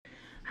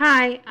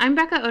Hi, I'm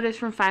Becca Otis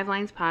from Five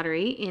Lines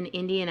Pottery in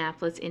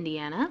Indianapolis,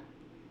 Indiana.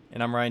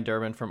 And I'm Ryan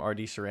Durbin from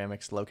RD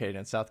Ceramics, located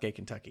in Southgate,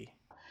 Kentucky.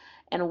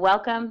 And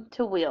welcome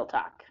to Wheel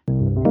Talk.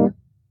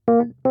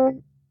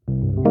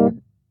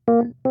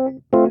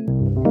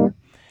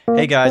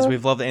 Hey guys,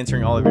 we've loved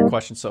answering all of your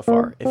questions so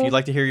far. If you'd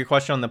like to hear your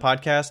question on the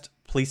podcast,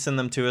 please send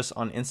them to us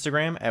on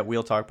Instagram at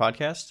Wheel Talk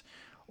Podcast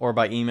or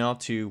by email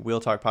to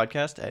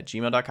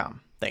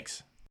wheeltalkpodcast@gmail.com.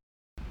 Thanks.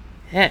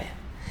 Hey.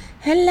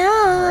 Hello.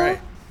 All right.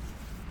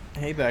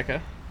 Hey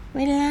Becca.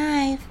 We're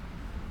live.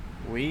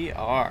 We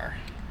are.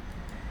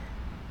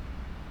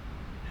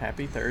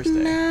 Happy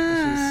Thursday.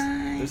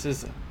 Nice. This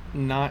is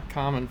not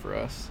common for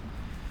us.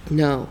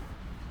 No,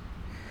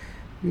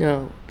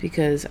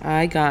 because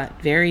I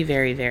got very,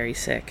 very, very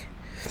sick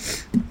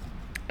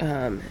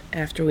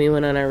after we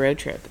went on our road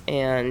trip,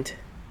 and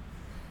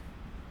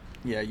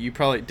Yeah,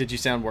 did you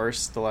sound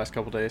worse the last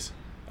couple days?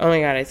 oh my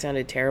god, I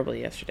sounded terrible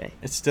yesterday.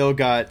 It's still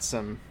got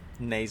some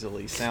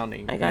nasally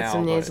sounding. I got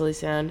some nasally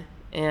sound,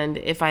 and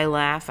if I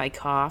laugh, I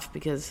cough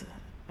because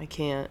I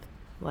can't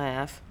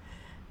laugh,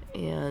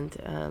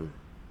 and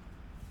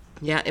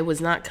yeah, it was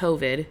not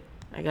COVID.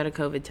 I got a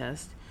COVID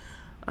test.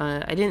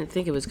 I didn't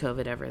think it was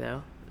COVID ever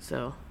though,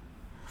 so.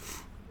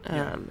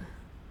 Yeah.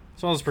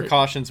 It's one of those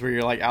precautions where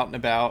you're like out and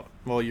about.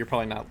 Well, you're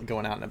probably not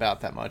going out and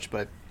about that much,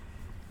 but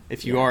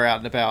if you are out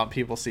and about,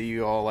 people see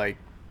you all like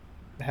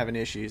having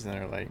issues, and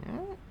they're like,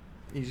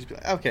 you just be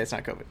like, okay, it's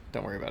not COVID.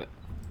 Don't worry about it.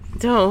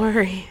 Don't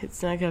worry,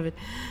 it's not COVID.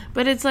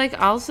 But it's like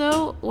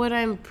also what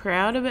I'm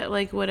proud about,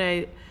 like what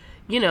I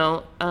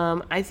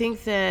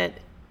think that,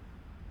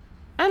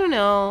 I don't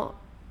know,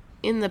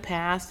 in the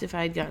past, if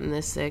I'd gotten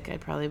this sick, I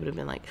probably would have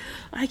been like,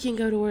 I can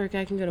go to work.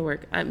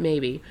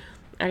 Maybe.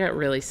 I got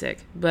really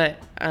sick. But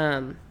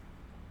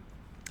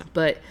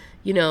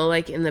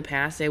like in the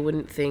past, I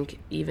wouldn't think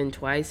even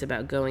twice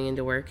about going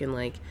into work and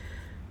like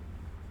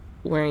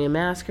wearing a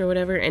mask or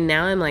whatever. And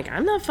now I'm like,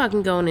 I'm not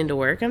fucking going into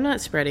work. I'm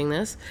not spreading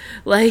this.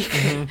 Like,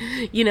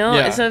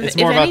 Yeah, so it's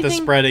more about the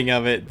spreading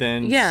of it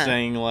than Yeah.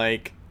 saying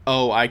like,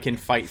 oh, I can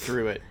fight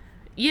through it.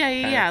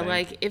 Yeah.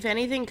 Like, if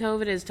anything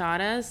COVID has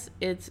taught us,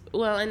 it's,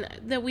 well, and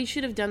that we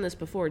should have done this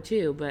before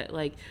too, but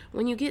like,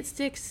 when you get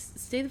sick,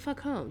 stay the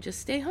fuck home.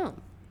 Just stay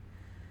home.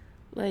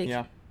 Like,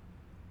 Yeah.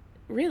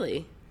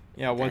 Really?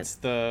 Yeah,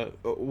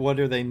 what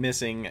are they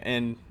missing?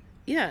 And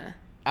Yeah.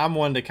 I'm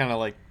one to kind of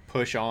like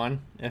push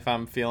on if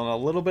I'm feeling a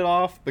little bit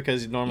off,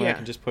 because normally I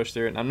can just push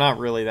through it, and I'm not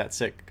really that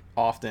sick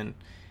often.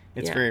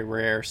 It's very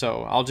rare,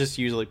 so I'll just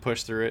usually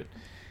push through it.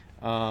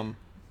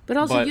 But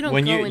also, you don't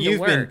when go into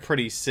you've work. been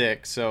pretty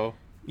sick, so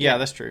yeah,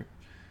 that's true.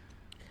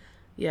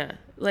 Yeah.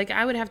 Like,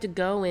 I would have to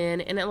go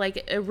in, and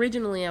like,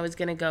 originally I was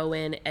going to go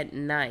in at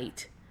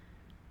night,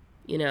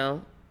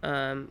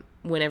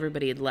 when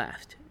everybody had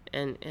left,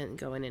 and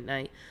go in at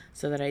night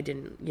so that I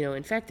didn't,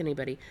 infect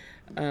anybody.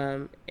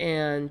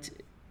 And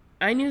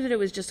I knew that it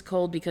was just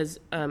cold because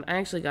I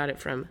actually got it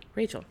from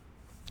Rachel.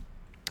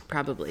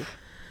 Probably.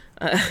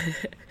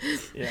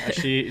 Yeah,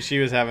 she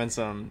was having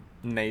some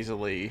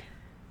nasally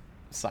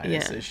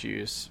sinus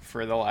issues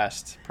for the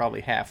last probably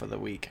half of the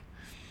week.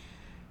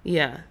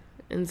 Yeah.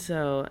 And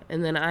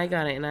then I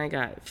got it, and I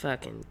got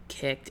fucking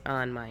kicked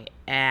on my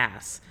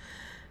ass.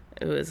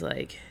 It was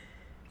like,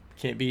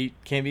 Can't be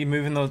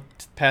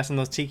passing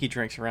those tiki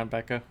drinks around,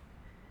 Becca.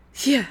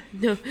 yeah,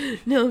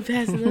 no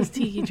passing those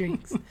tiki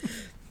drinks.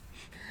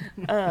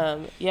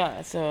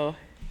 Yeah, so,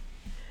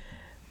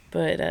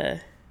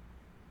 but,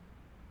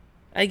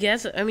 I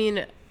guess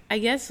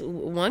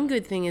one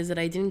good thing is that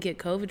I didn't get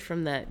COVID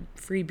from that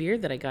free beer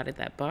that I got at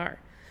that bar.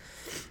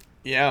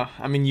 Yeah,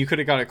 I mean, you could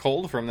have got a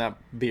cold from that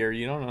beer.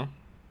 You don't know.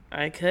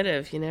 I could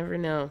have. You never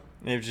know.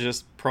 It was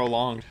just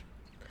prolonged.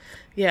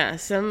 Yeah,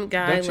 some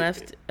guy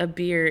left a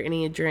beer and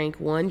he had drank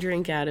one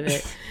drink out of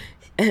it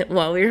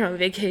while we were on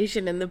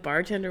vacation, and the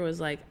bartender was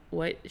like,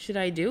 what should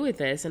I do with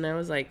this? And I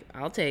was like,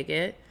 I'll take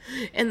it.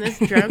 And this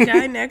drunk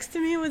guy next to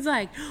me was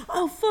like,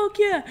 oh, fuck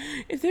yeah.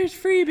 If there's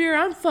free beer,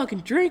 I'm fucking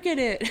drinking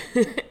it.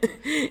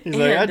 He's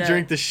like, I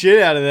drink the shit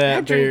out of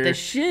that beer. I drink the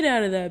shit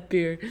out of that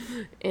beer.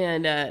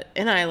 And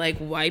I like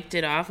wiped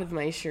it off with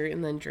my shirt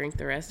and then drank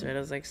the rest of it. I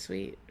was like,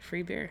 sweet,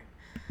 free beer.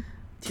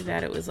 Too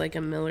bad it was like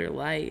a Miller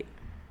Lite.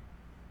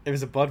 It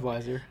was a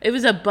Budweiser. It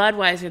was a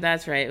Budweiser,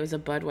 that's right. It was a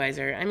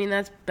Budweiser. I mean,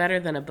 that's better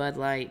than a Bud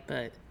Light,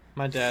 but...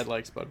 My dad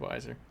likes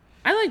Budweiser.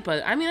 I like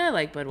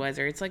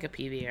Budweiser. It's like a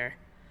PBR.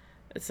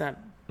 It's not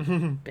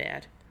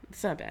bad.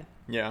 It's not bad.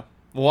 Yeah.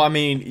 Well, I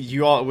mean,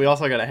 we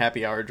also got a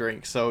happy hour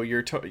drink, so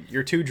your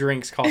two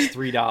drinks cost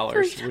 $3,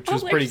 which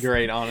was pretty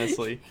great,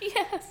 honestly.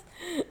 Yes.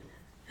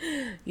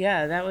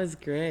 Yeah, that was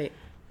great.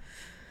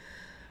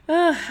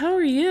 How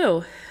are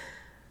you?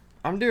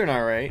 I'm doing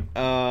all right.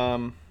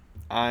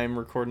 I'm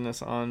recording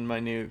this on my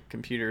new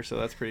computer, so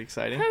that's pretty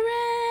exciting.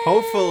 Hooray!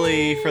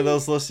 Hopefully, for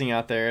those listening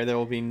out there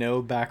will be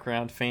no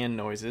background fan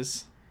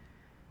noises,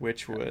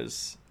 which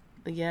was...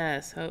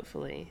 Yes,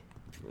 hopefully.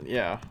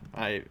 Yeah,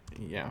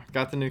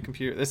 got the new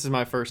computer. This is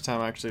my first time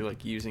actually,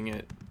 like, using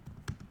it,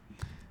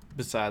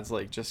 besides,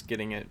 like, just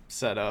getting it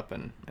set up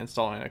and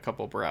installing a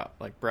couple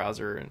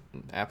browser and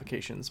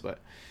applications, but...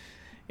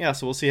 yeah,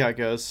 so we'll see how it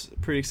goes.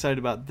 Pretty excited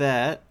about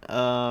that.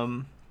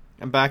 I'm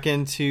back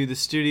into the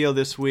studio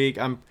this week.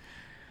 I'm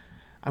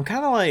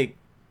kind of like,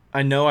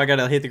 I know I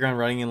gotta hit the ground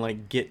running and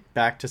like get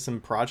back to some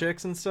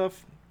projects and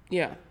stuff.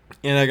 Yeah.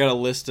 And I got a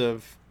list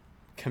of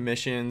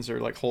commissions or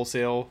like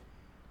wholesale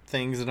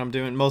things that I'm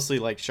doing, mostly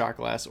like shot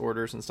glass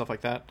orders and stuff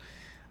like that.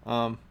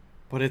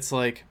 But it's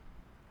like,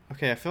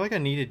 okay, I feel like I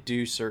need to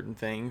do certain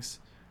things,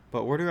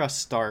 but where do I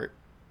start?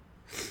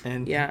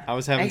 And yeah, I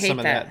was having some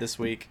of that this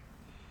week.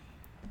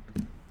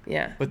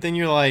 Yeah. But then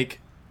you're like,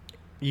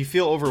 you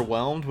feel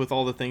overwhelmed with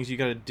all the things you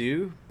got to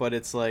do, but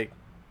it's like,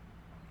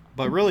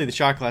 but really the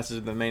shot glasses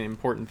are the main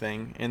important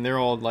thing, and they're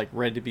all like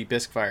ready to be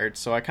bisque fired.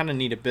 So I kind of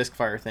need to bisque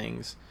fire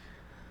things,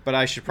 but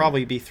I should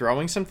probably be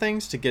throwing some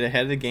things to get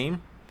ahead of the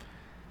game.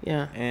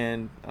 Yeah.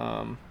 And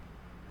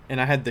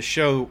I had the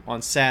show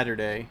on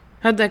Saturday.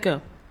 How'd that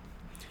go?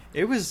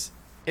 It was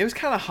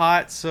kind of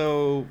hot,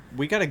 so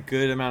we got a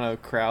good amount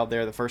of crowd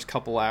there the first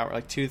couple hours,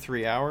 like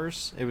 2-3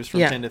 hours. It was from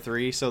 10 to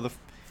 3, so the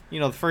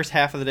first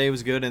half of the day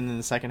was good, and then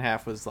the second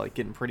half was like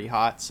getting pretty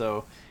hot,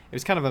 so it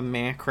was kind of a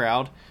meh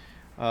crowd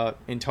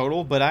in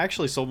total, but I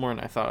actually sold more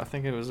than I thought. I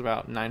think it was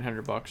about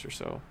 $900 or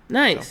so.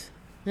 Nice. So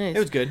Nice. it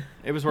was good.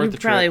 It was worth the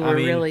trip. You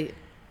probably were really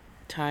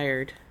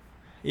tired.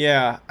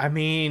 Yeah, I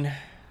mean,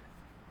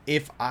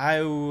 I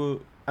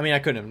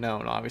couldn't have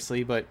known,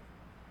 obviously, but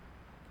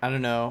I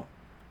don't know.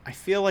 I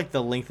feel like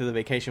the length of the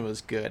vacation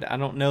was good. I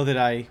don't know that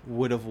I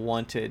would have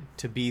wanted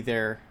to be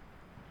there,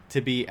 to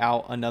be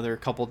out another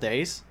couple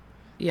days.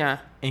 Yeah.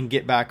 And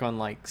get back on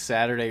like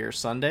Saturday or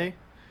Sunday.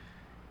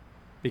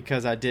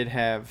 Because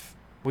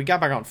we got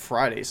back on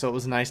Friday, so it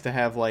was nice to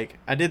have like,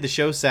 I did the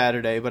show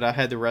Saturday, but I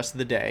had the rest of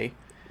the day.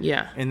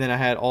 Yeah. And then I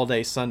had all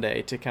day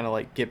Sunday to kind of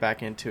like get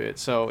back into it.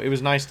 So it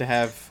was nice to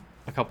have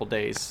a couple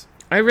days.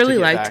 I really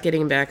liked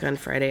getting back on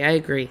Friday. I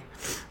agree.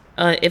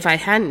 If I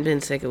hadn't been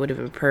sick, it would have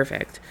been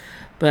perfect.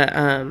 But,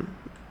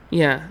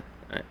 yeah,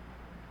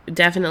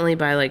 definitely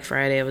by like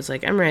Friday, I was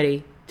like, I'm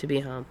ready to be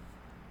home.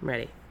 I'm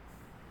ready.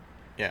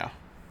 Yeah.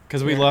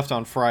 Because we left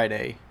on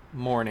Friday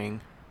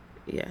morning.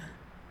 Yeah.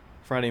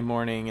 Friday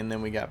morning, and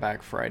then we got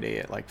back Friday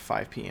at like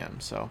 5 p.m.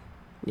 So,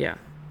 yeah.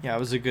 Yeah, it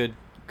was a good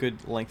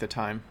length of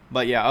time.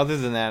 But yeah, other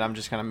than that, I'm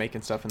just kind of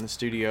making stuff in the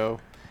studio,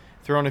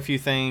 throwing a few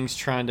things,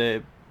 trying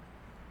to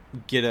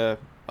get a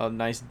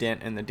nice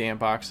dent in the damp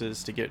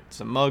boxes to get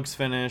some mugs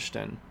finished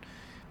and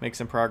make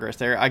some progress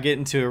there. I get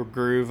into a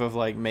groove of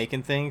like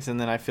making things, and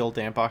then I fill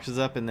damp boxes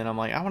up, and then I'm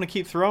like, I want to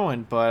keep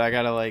throwing, but I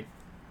gotta like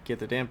get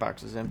the damp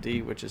boxes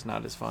empty, which is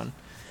not as fun.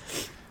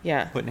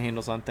 Yeah. Putting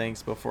handles on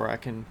things before I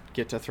can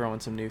get to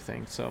throwing some new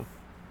things. So.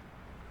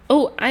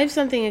 Oh, I have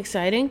something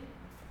exciting.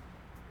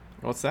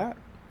 What's that?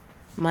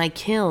 My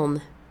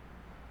kiln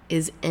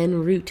is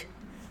en route.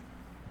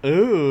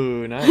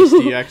 Ooh, nice.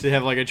 Do you actually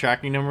have like a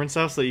tracking number and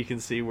stuff so you can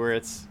see where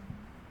it's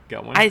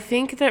going? I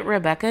think that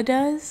Rebecca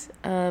does.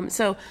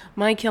 So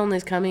my kiln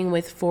is coming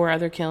with 4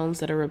 other kilns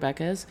that are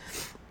Rebecca's.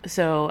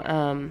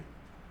 So,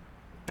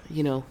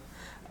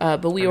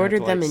 but we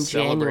ordered them in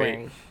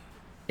January.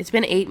 It's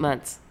been 8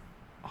 months.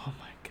 Oh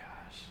my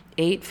gosh.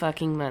 8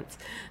 fucking months.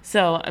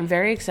 So I'm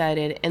very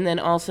excited. And then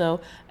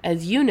also,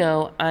 as you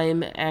know,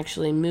 I'm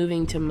actually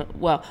moving to,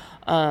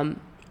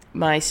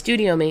 my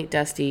studio mate,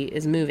 Dusty,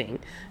 is moving.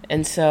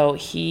 And so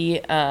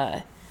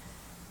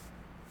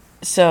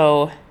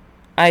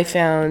I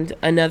found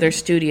another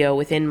studio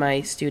within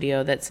my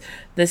studio that's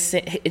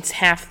it's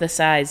half the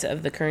size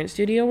of the current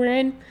studio we're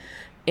in.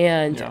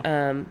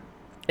 And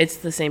it's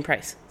the same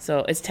price.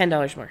 So it's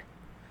 $10 more.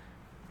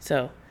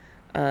 So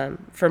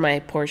for my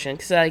portion,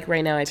 because like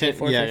right now I pay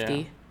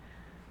 $450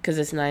 because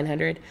it's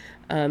 $900.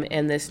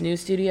 And this new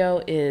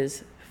studio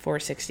is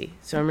 $460.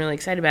 So I'm really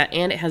excited about it.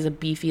 And it has a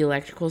beefy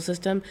electrical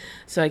system,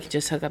 so I can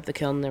just hook up the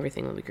kiln and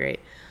everything will be great.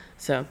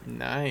 So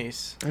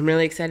nice. I'm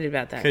really excited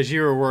about that. Because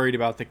you were worried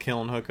about the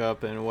kiln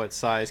hookup and what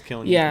size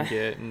kiln you can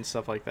get and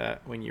stuff like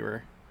that when you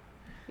were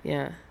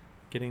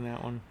getting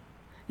that one.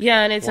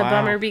 Yeah, and it's a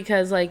bummer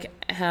because like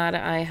had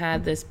I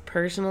had this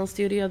personal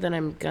studio that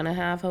I'm gonna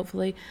have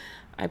hopefully,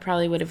 I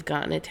probably would have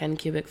gotten a 10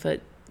 cubic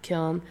foot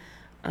kiln,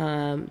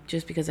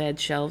 just because I had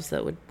shelves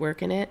that would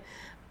work in it.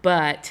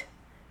 But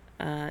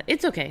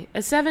it's okay.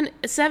 A seven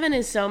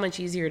is so much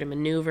easier to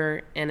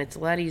maneuver, and it's a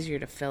lot easier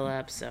to fill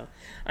up. So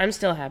I'm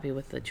still happy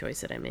with the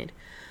choice that I made.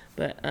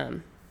 But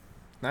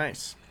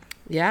nice.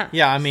 Yeah.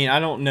 Yeah. I mean, I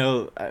don't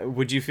know.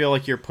 Would you feel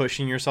like you're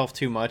pushing yourself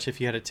too much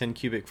if you had a 10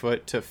 cubic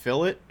foot to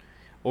fill it,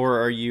 or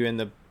are you in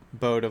the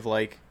boat of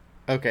like,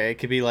 okay, it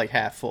could be like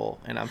half full,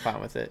 and I'm fine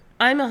with it?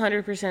 I'm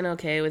 100%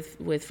 okay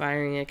with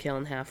firing a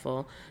kiln half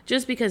full,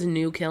 just because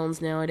new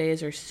kilns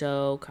nowadays are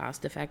so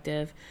cost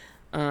effective.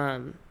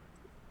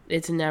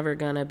 It's never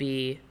gonna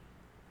be.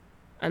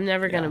 I'm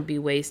never gonna be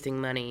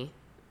wasting money,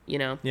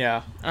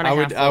 Yeah, on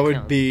I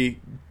would be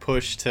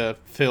pushed to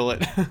fill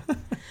it.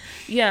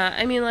 Yeah,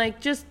 I mean, like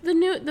just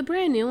the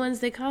brand new ones,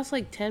 they cost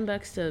like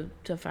 $10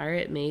 to fire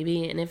it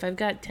maybe, and if I've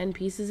got 10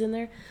 pieces in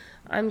there,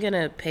 I'm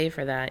gonna pay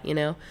for that,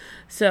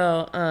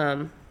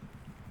 So,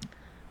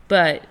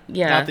 But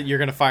yeah, not that you're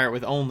going to fire it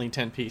with only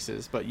 10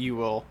 pieces, but you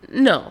will.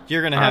 No,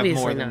 you're going to have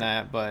more than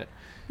that, but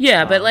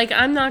yeah, but like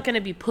I'm not going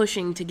to be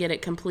pushing to get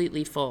it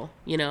completely full,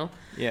 you know.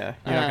 Yeah,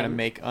 you're not going to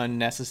make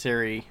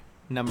unnecessary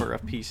number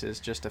of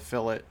pieces just to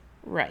fill it.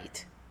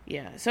 Right.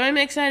 Yeah. So I'm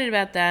excited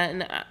about that,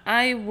 and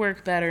I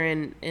work better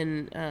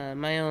in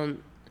my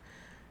own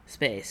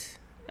space.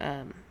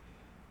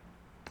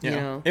 You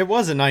know. It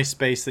was a nice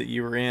space that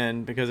you were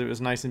in because it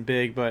was nice and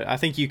big, but I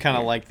think you kind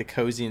of like the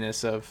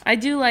coziness of... I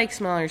do like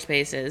smaller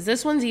spaces.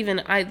 This one's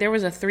even... there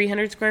was a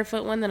 300 square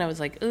foot one that I was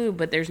like, ooh,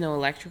 but there's no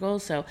electrical,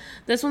 so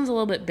this one's a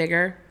little bit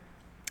bigger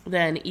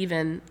than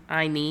even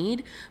I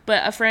need.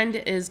 But a friend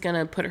is going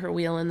to put her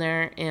wheel in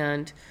there,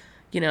 and,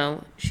 you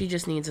know, she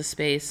just needs a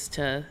space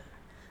to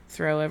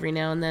throw every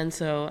now and then,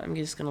 so I'm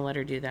just going to let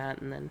her do that,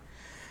 and then...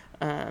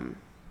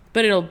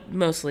 but it'll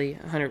mostly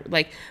 100...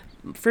 Like...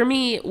 For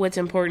me, what's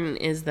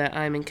important is that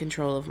I'm in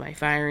control of my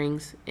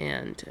firings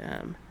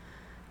and,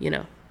 you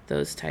know,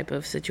 those type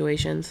of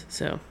situations.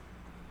 So,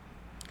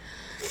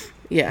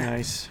 yeah.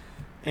 Nice.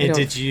 And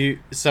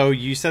so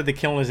you said the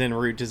kiln is en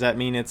route. Does that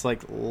mean it's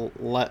like,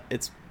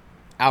 it's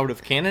out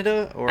of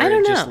Canada or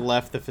it just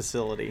left the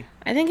facility?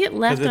 I think it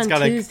left on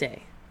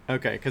Tuesday.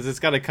 Okay, because it's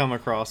got to come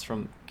across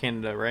from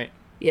Canada, right?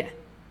 Yeah.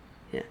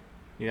 Yeah.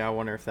 Yeah, I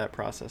wonder if that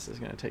process is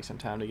going to take some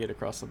time to get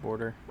across the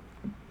border.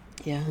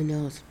 Yeah, who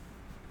knows?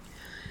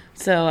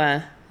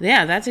 So,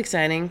 yeah, that's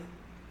exciting.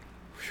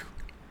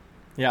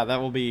 Yeah, that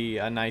will be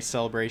a nice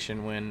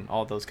celebration when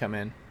all those come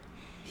in.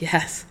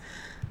 Yes.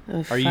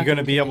 Oh, are you going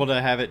to be able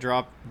to have it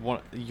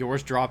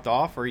yours dropped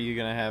off, or are you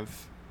going to have...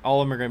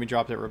 All of them are going to be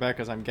dropped at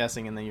Rebecca's, I'm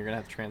guessing, and then you're going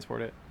to have to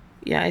transport it?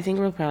 Yeah, I think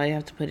we'll probably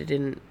have to put it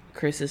in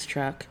Chris's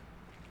truck.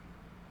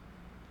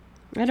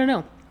 I don't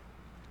know.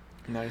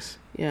 Nice.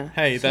 Yeah.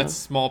 Hey, that's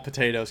small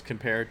potatoes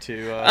compared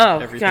to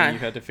everything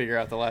you've had to figure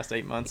out the last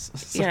 8 months.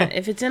 So. Yeah,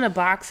 if it's in a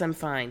box, I'm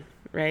fine.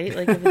 Right?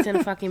 Like, if it's in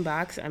a fucking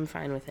box, I'm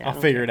fine with it. I'll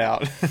figure it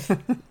out.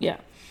 Yeah.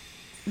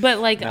 But,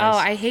 like, nice.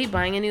 I hate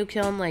buying a new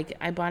kiln. Like,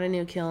 I bought a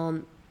new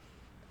kiln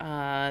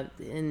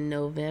in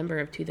November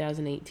of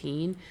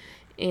 2018.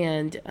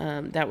 And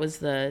that was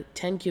the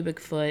 10 cubic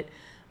foot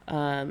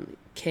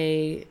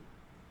K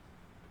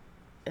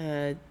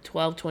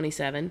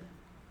 1227.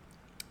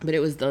 But it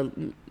was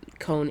the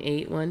Cone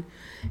 8 one.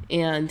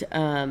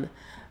 And...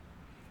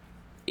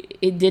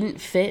 it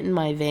didn't fit in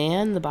my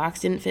van. The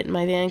box didn't fit in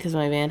my van because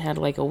my van had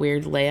like a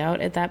weird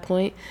layout at that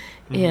point.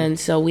 Mm-hmm. And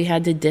so we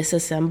had to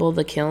disassemble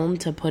the kiln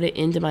to put it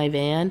into my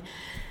van.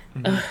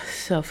 Mm-hmm. Ugh,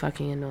 so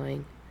fucking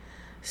annoying.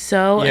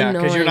 So annoying. Yeah,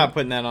 because you're not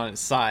putting that on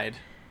its side.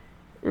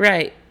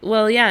 Right.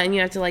 Well, yeah, and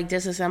you have to like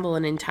disassemble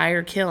an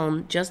entire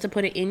kiln just to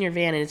put it in your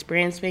van, and it's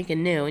brand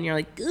spanking new, and you're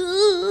like,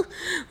 ooh,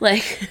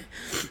 like,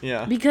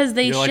 yeah, because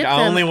they ship them.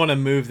 I only want to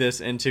move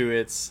this into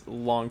its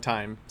long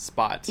time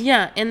spot.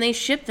 Yeah, and they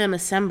ship them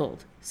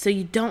assembled, so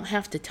you don't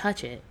have to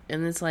touch it,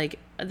 and it's like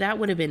that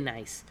would have been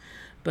nice,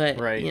 but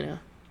right. You know,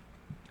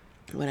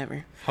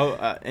 whatever.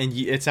 And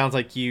it sounds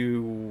like are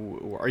you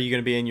going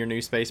to be in your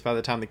new space by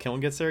the time the kiln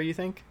gets there? You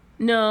think?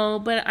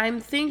 No, but I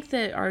think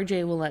that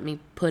RJ will let me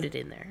put it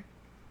in there.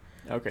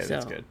 Okay,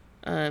 that's good.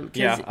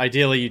 Yeah,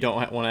 ideally you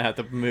don't want to have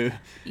to move.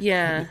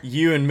 Yeah.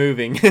 You and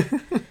moving.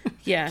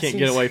 Yeah. Can't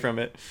get away from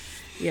it.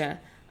 Yeah.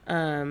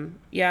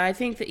 Yeah, I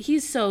think that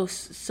he's so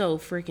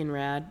freaking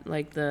rad.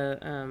 Like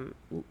the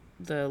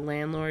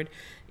landlord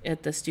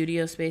at the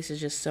studio space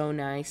is just so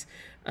nice.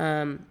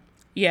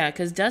 Yeah,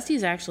 because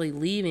Dusty's actually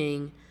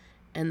leaving,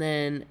 and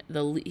then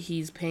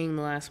he's paying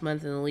the last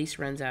month, and the lease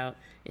runs out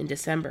in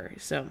December.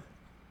 So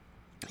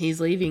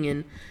he's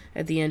leaving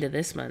at the end of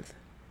this month,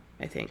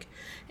 I think.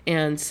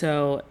 And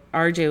so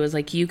RJ was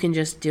like, you can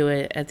just do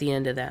it at the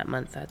end of that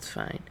month. That's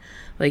fine.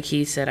 Like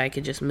he said, I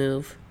could just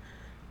move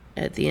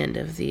at the end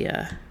of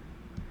the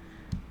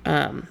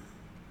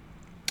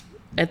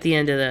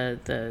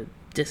the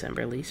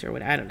December lease or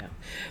what. I don't know.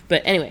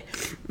 But anyway,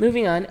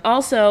 moving on.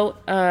 Also,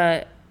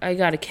 I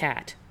got a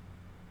cat.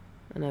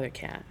 Another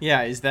cat.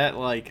 Yeah. Is that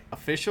like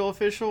official,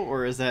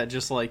 or is that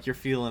just like you're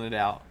feeling it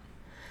out?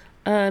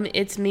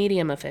 It's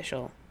medium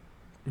official.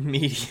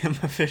 Medium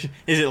official.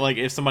 Is it like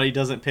if somebody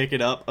doesn't pick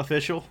it up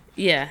official?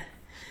 Yeah.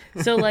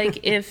 So like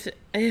if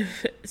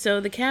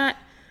so the cat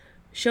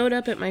showed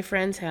up at my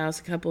friend's house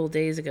a couple of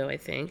days ago, I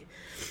think,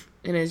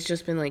 and has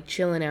just been like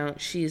chilling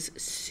out. She's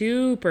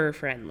super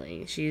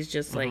friendly. She's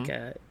just like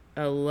a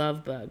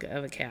love bug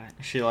of a cat.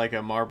 Is she like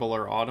a marble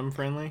or autumn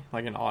friendly?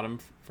 Like an autumn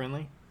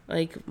friendly?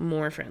 Like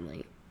more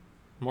friendly.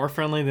 More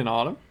friendly than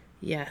autumn?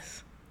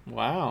 Yes.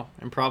 Wow.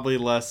 And probably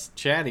less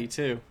chatty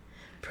too.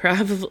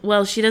 Probably.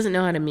 Well, she doesn't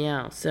know how to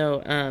meow,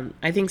 so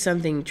I think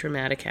something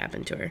traumatic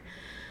happened to her.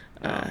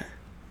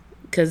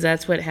 Because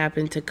that's what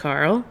happened to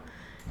Carl.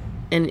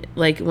 And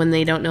like when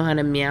they don't know how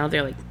to meow,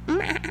 they're like.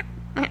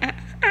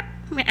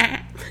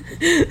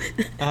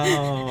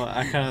 Oh,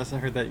 I kind of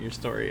heard that in your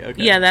story.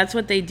 Okay. Yeah, that's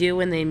what they do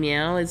when they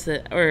meow.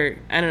 Or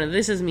I don't know.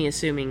 This is me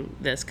assuming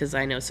this because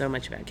I know so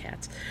much about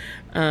cats.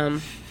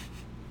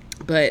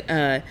 But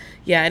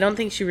yeah, I don't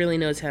think she really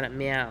knows how to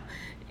meow,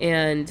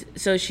 and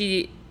so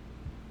she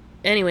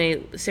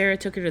anyway, Sarah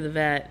took her to the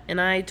vet,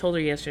 and I told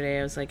her yesterday,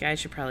 I was like, I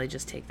should probably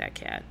just take that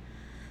cat.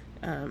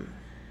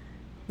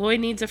 Lloyd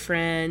needs a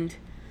friend,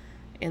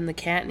 and the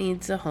cat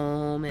needs a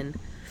home, and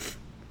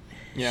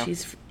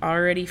she's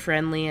already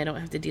friendly. I don't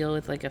have to deal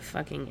with like a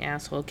fucking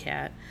asshole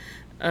cat.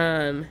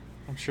 I'm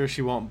sure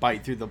she won't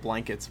bite through the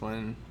blankets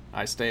when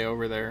I stay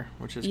over there,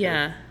 which is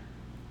good.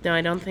 No,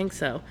 I don't think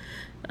so.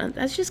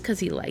 That's just because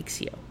he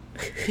likes you.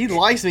 He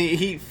likes me.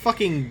 He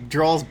fucking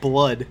draws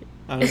blood.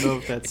 I don't know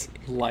if that's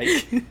like.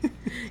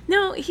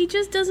 No, he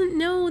just doesn't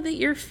know that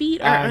your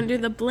feet are under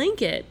the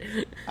blanket.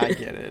 I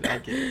get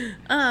it.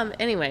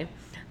 Anyway,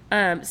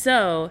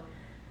 so,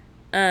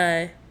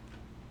 they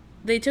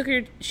took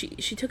her.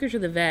 She took her to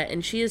the vet,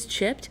 and she is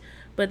chipped.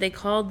 But they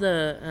called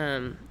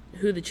the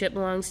who the chip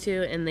belongs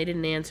to, and they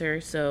didn't answer.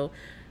 So,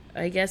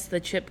 I guess the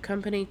chip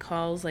company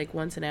calls like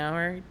once an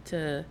hour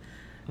to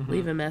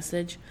leave a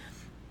message.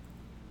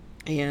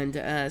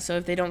 And so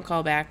if they don't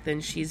call back,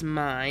 then she's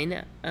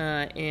mine.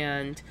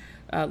 And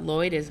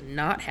Lloyd is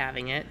not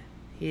having it.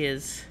 He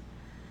is...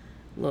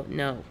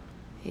 No.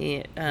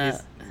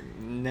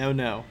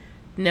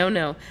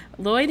 No.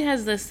 Lloyd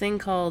has this thing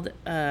called...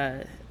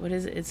 what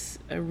is it? It's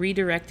a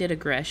redirected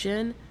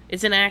aggression.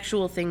 It's an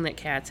actual thing that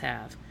cats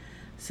have.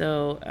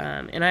 So,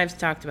 and I've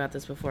talked about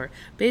this before.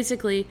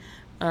 Basically,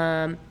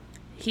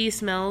 he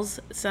smells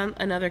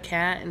another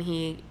cat and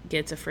he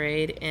gets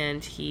afraid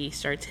and he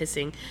starts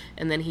hissing,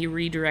 and then he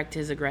redirects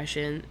his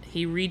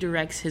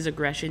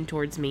aggression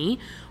towards me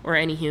or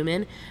any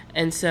human.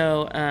 And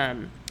so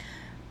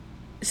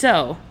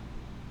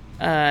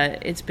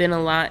it's been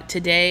a lot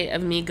today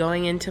of me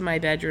going into my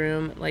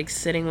bedroom, like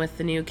sitting with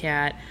the new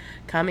cat,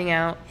 coming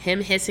out,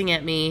 him hissing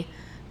at me,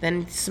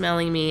 then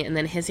smelling me, and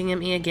then hissing at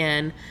me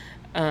again,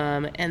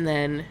 and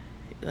then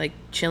like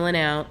chilling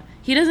out.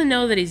 He doesn't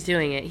know that he's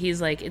doing it.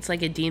 He's like, it's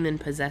like a demon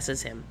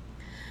possesses him.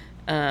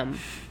 And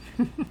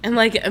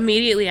like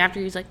immediately after,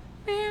 he's like,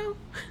 meow,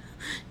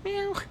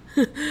 meow.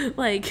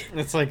 Like,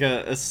 it's like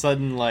a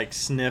sudden like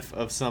sniff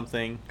of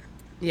something.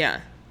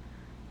 Yeah.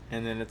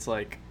 And then it's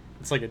like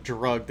a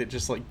drug that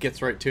just like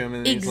gets right to him,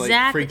 and then he's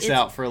like freaks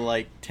out for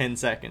like 10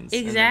 seconds.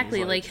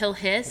 Exactly. Like he'll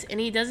hiss, and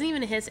he doesn't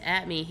even hiss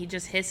at me. He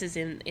just hisses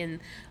in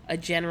a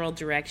general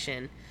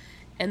direction.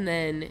 And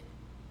then,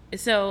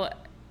 so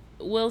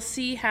we'll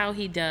see how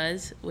he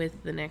does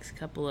with the next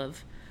couple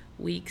of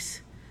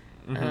weeks.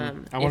 I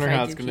wonder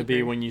how it's going to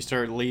be when you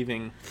start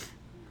leaving.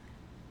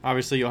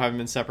 Obviously, you'll have them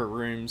in separate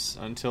rooms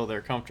until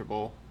they're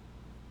comfortable.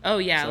 Oh,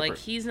 yeah. Like,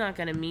 he's not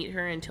going to meet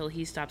her until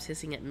he stops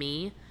hissing at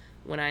me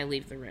when I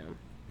leave the room.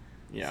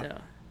 Yeah. So.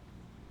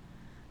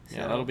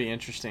 Yeah, that'll be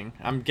interesting.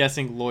 I'm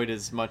guessing Lloyd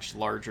is much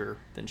larger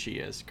than she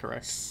is,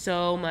 correct?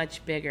 So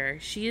much bigger.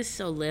 She is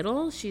so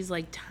little. She's,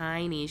 like,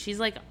 tiny. She's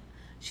like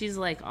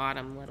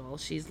Autumn little.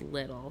 She's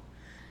little.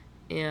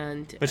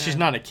 But she's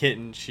not a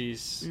kitten.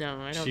 She's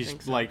no, I don't think so.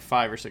 She's like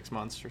 5 or 6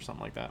 months or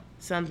something like that.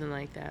 Something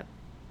like that.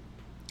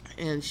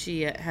 And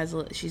she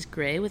she's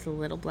gray with a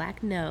little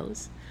black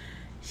nose.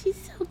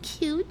 She's so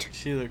cute.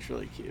 She looks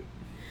really cute.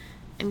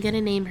 I'm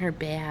gonna name her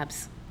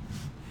Babs.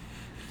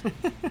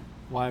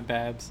 Why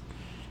Babs?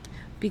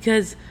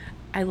 Because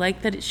I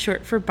like that it's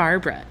short for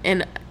Barbara.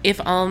 And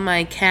if all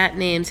my cat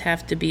names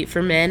have to be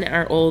for men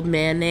are old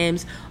man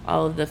names,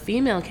 all of the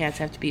female cats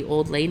have to be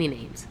old lady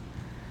names.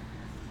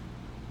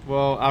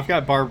 Well, I've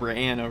got Barbara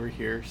Ann over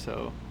here,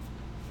 so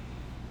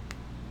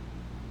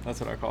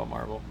that's what I call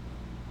Marvel.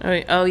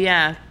 Oh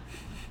yeah.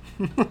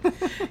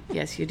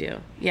 Yes, you do.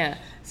 Yeah.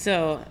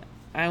 So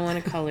I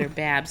want to call her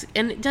Babs.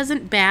 And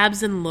doesn't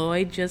Babs and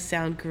Lloyd just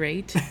sound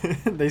great?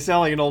 They sound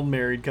like an old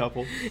married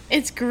couple.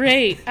 It's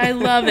great. I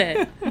love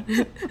it.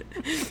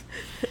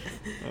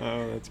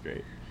 Oh, that's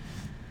great.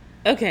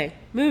 Okay,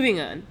 moving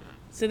on.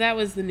 So that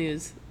was the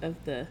news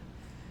of the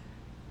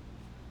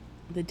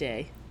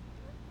day.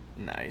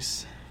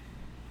 Nice.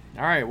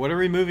 All right, what are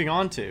we moving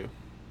on to?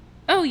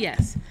 Oh,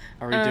 yes.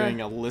 Are we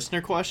doing a listener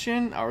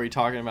question? Are we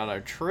talking about our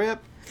trip?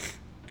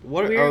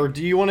 Or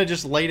do you want to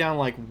just lay down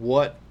like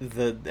what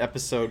the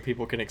episode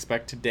people can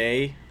expect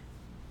today?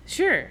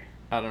 Sure.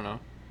 I don't know.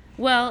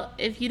 Well,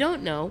 if you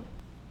don't know,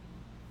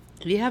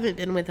 if you haven't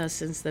been with us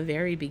since the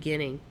very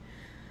beginning,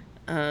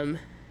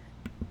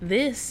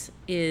 this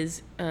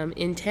is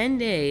in 10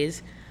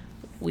 days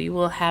we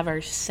will have our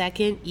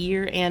 2nd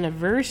year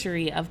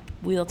anniversary of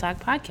Wheel Talk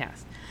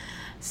Podcast.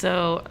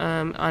 So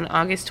on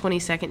August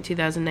 22nd,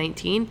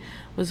 2019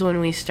 was when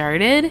we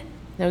started.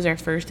 That was our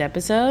first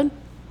episode.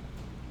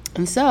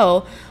 And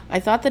so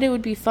I thought that it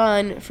would be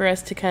fun for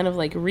us to kind of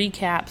like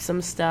recap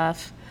some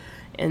stuff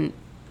and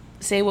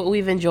say what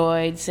we've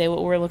enjoyed, say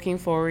what we're looking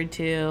forward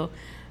to,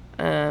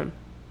 and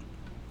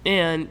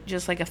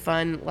just like a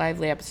fun,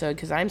 lively episode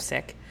because I'm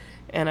sick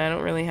and I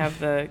don't really have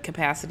the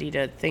capacity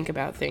to think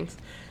about things.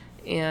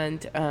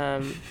 And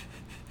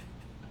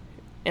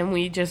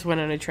we just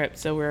went on a trip,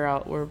 so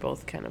we're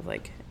both kind of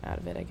like out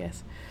of it, I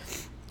guess.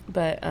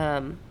 But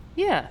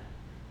yeah.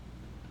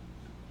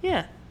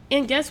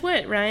 And guess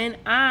what, Ryan?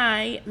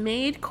 I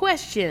made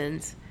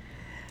questions.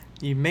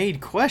 You made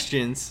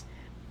questions?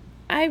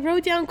 I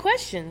wrote down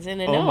questions in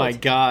a note. Oh my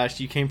gosh,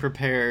 you came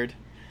prepared.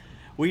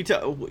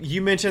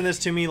 You mentioned this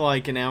to me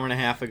like an hour and a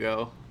half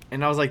ago,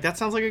 and I was like, that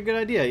sounds like a good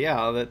idea.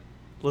 Yeah,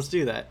 let's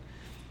do that.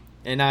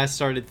 And I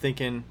started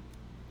thinking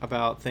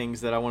about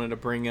things that I wanted to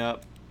bring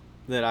up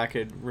that I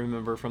could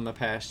remember from the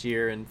past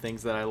year, and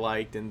things that I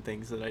liked and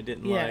things that I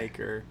didn't like,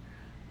 or,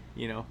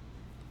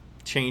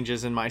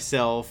 changes in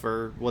myself,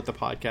 or what the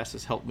podcast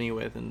has helped me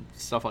with and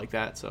stuff like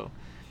that. So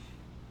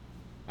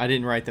I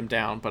didn't write them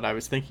down, but I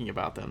was thinking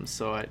about them.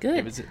 So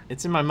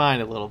it's in my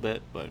mind a little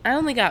bit. But I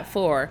only got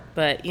 4,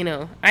 but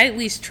I at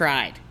least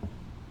tried.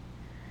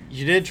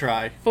 You did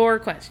try. 4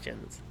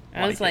 questions.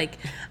 I was like,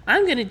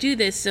 I'm going to do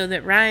this so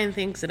that Ryan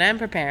thinks that I'm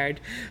prepared.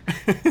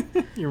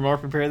 You're more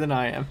prepared than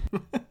I am.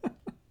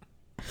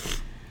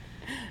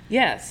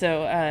 Yeah,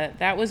 so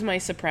that was my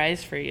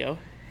surprise for you.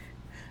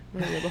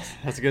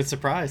 That's a good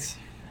surprise.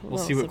 We'll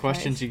see what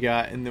questions you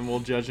got, and then we'll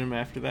judge them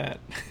after that.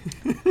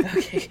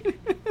 Okay.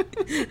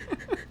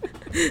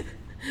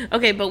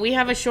 Okay, but we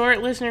have a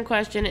short listener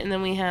question, and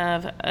then we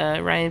have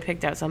Ryan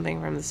picked out something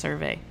from the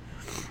survey.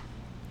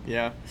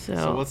 Yeah.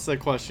 So what's the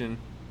question?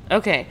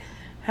 Okay.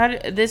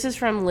 This is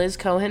from Liz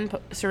Cohen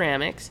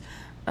Ceramics.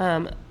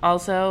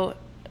 Also,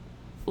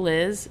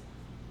 Liz,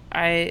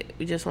 I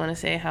just want to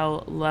say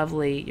how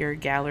lovely your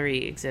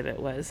gallery exhibit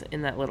was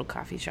in that little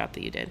coffee shop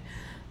that you did.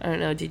 I don't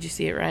know. Did you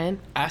see it, Ryan?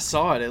 I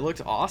saw it. It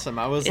looked awesome.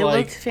 It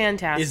looked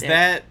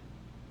fantastic.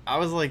 I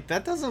was like,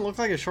 that doesn't look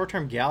like a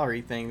short-term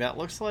gallery thing. That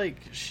looks like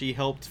she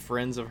helped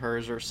friends of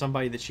hers or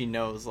somebody that she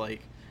knows,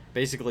 like,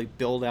 basically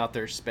build out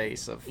their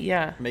space of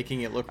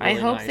making it look really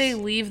nice. I hope they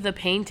leave the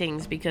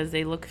paintings because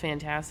they look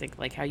fantastic,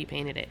 like how you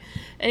painted it.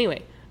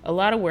 Anyway, a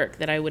lot of work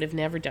that I would have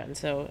never done,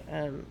 so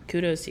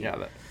kudos to you.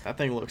 Yeah, that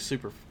thing looks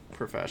super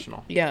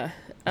professional. Yeah.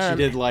 She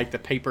did, like, the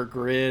paper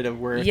grid of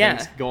where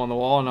things go on the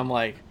wall, and I'm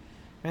like,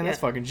 man, that's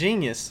fucking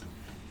genius.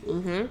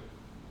 Mm-hmm.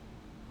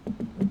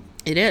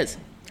 It is.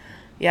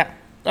 Yeah.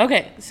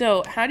 Okay,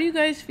 so how do you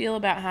guys feel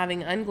about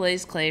having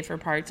unglazed clay for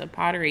parts of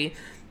pottery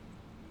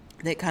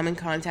that come in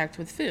contact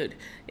with food?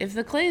 If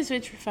the clay is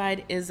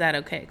vitrified, is that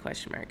okay? ?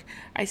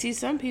 I see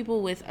some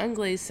people with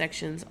unglazed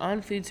sections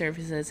on food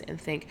surfaces and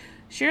think,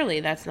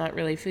 surely that's not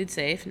really food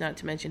safe, not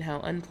to mention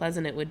how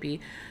unpleasant it would be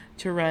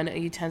to run a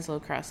utensil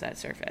across that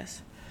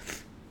surface.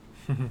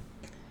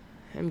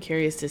 I'm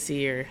curious to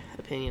see your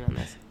opinion on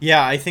this.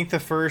 Yeah, I think the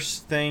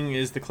first thing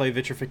is the clay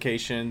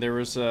vitrification. There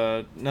was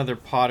another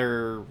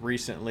potter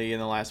recently in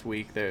the last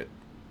week that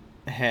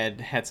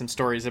had some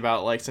stories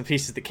about, like, some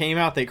pieces that came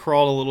out. They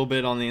crawled a little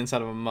bit on the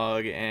inside of a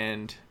mug,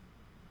 and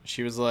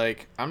she was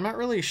like, I'm not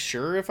really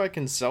sure if I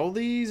can sell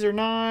these or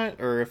not,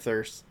 or if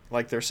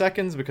they're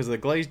seconds because of the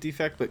glaze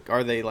defect, but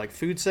are they, like,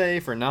 food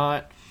safe or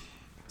not?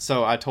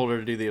 So I told her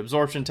to do the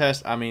absorption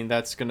test. I mean,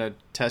 that's going to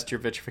test your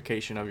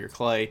vitrification of your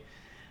clay.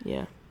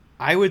 Yeah.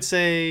 I would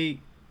say,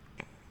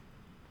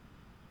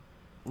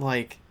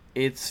 like,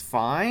 it's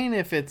fine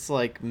if it's,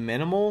 like,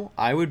 minimal.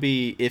 I would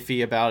be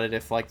iffy about it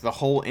if, like, the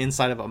whole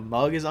inside of a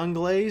mug is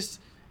unglazed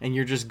and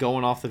you're just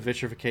going off the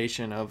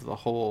vitrification of the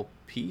whole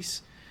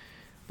piece.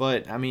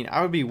 But, I mean,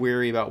 I would be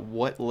wary about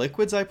what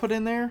liquids I put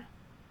in there.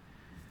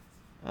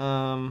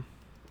 I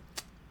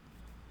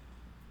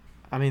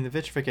mean, the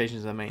vitrification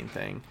is the main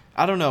thing.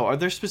 I don't know. Are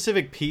there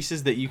specific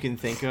pieces that you can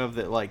think of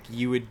that, like,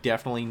 you would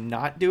definitely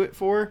not do it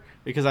for?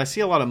 Because I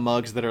see a lot of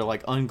mugs that are,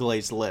 like,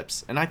 unglazed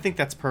lips, and I think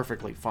that's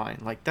perfectly fine.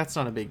 Like, that's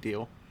not a big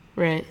deal.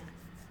 Right.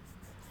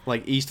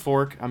 Like East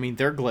Fork, I mean,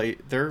 their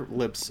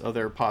lips of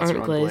their pots are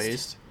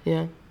unglazed.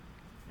 Yeah.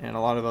 And a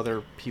lot of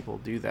other people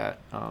do that.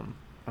 I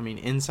mean,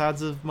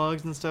 insides of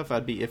mugs and stuff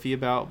I'd be iffy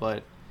about, but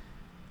if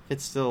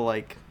it's still,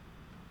 like,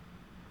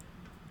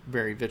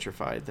 very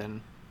vitrified,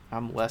 then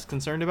I'm less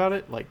concerned about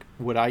it. Like,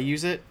 would I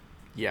use it?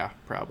 Yeah,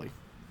 probably.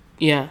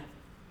 Yeah.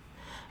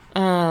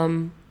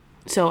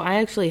 So I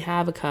actually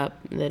have a cup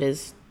that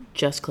is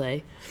just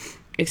clay,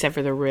 except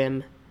for the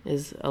rim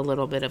is a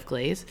little bit of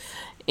glaze.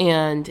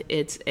 And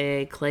it's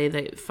a clay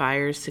that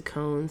fires to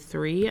cone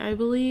 3, I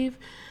believe.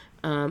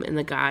 And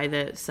the guy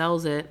that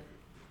sells it,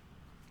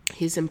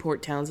 he's in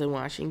Port Townsend,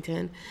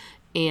 Washington.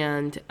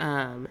 And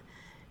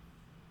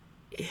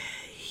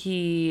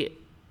he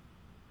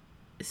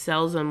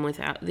sells them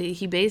without...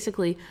 He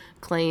basically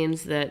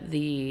claims that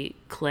the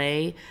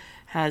clay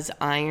has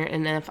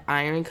enough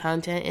iron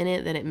content in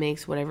it that it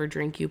makes whatever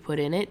drink you put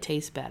in it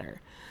taste better.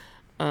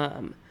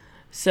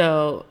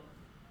 So...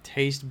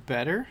 Taste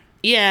better?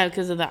 Yeah,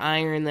 because of the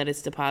iron that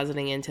it's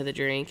depositing into the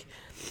drink.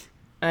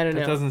 I don't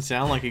know. That doesn't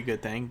sound like a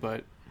good thing,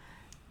 but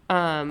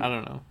I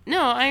don't know.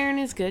 No, iron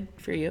is good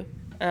for you.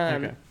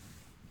 Okay.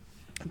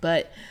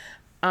 But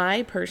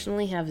I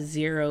personally have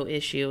zero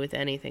issue with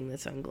anything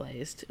that's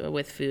unglazed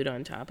with food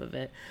on top of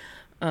it.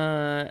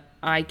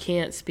 I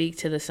can't speak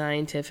to the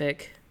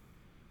scientific,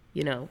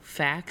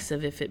 facts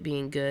of if it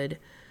being good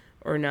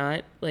or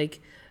not. Like,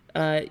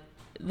 Does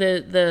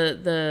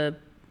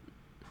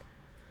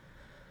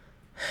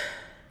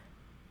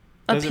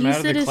it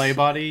matter the clay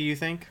body, you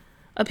think?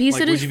 A piece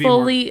that is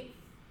fully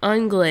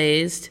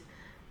unglazed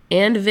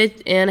and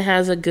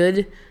has a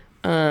good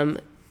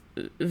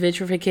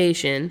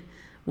vitrification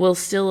will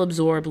still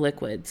absorb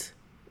liquids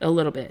a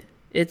little bit.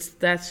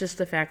 That's just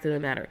the fact of the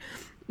matter.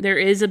 There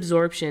is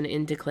absorption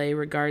into clay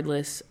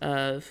regardless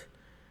of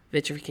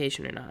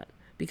vitrification or not,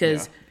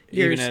 because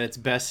even at its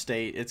best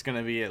state, it's going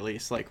to be at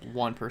least like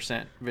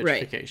 1%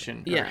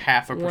 vitrification, or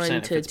half a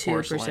percent if it's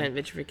 1 to 2% porcelain.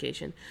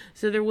 vitrification.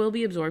 So there will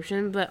be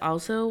absorption, but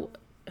also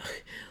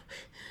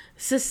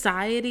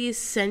societies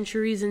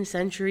centuries and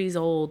centuries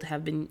old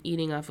have been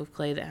eating off of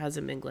clay that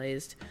hasn't been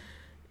glazed,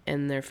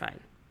 and they're fine.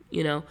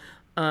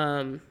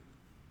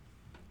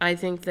 I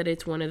think that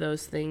it's one of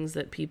those things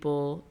that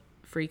people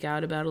freak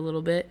out about a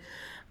little bit,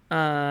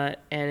 and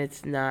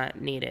it's not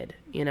needed,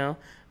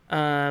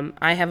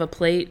 I have a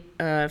plate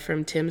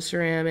from Tim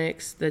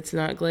Ceramics that's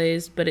not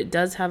glazed, but it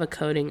does have a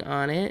coating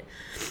on it,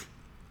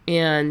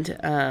 and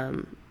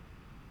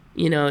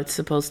it's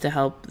supposed to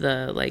help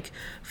the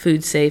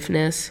food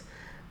safeness.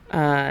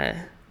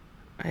 I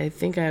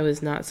think I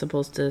was not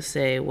supposed to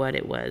say what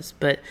it was,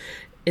 but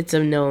it's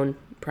a known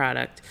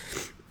product,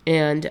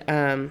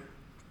 and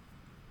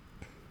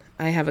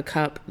I have a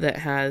cup that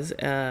has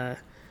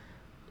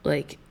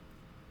like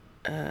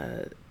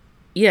a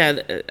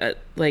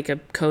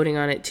coating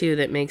on it too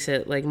that makes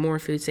it more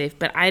food safe,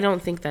 but I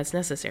don't think that's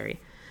necessary.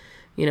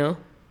 I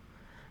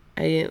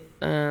just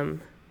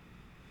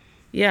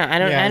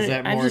never had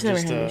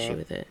an issue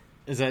with it.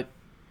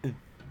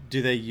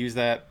 Do they use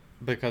that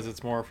because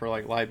it's more for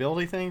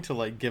liability thing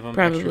to give them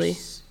probably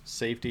extra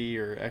safety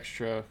or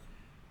extra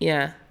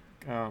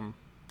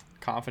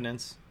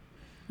confidence?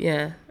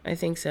 Yeah, I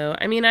think so.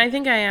 I mean, I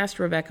think I asked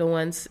Rebecca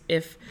once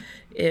if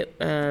it,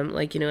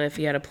 if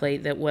you had a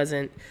plate that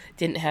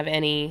didn't have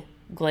any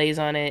glaze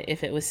on it,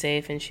 if it was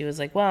safe, and she was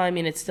like, well, I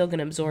mean, it's still going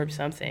to absorb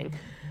something.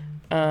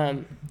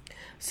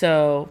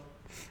 So,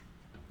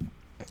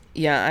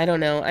 yeah, I don't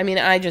know. I mean,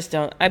 I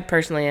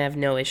personally have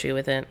no issue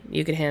with it.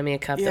 You could hand me a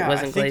cup that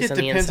wasn't glazed on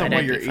the inside. I think it depends on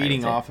what you're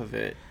eating off of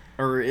it,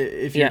 or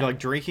if you're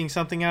drinking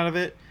something out of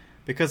it,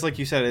 because like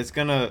you said, it's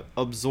going to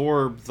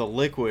absorb the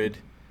liquid.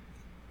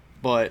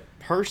 But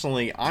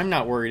personally, I'm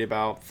not worried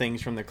about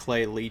things from the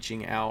clay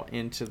leaching out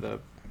into the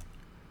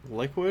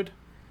liquid.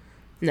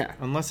 No.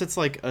 Unless it's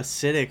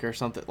acidic or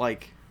something.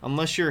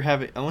 Unless you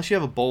have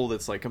a bowl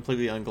that's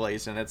completely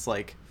unglazed and it's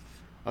a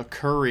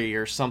curry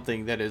or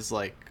something that is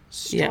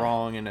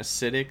strong and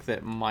acidic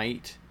that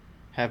might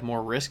have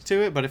more risk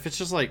to it. But if it's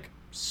just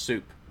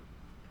soup,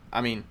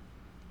 I'm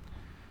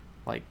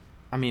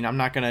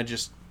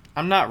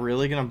not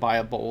really gonna buy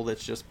a bowl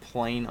that's just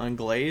plain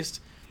unglazed.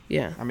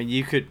 Yeah. I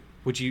mean,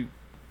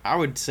 I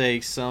would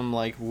say some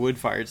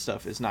wood-fired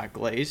stuff is not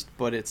glazed,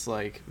 but it's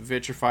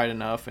vitrified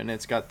enough, and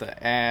it's got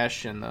the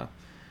ash and the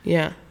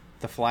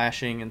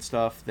flashing and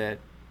stuff that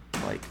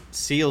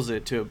seals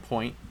it to a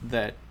point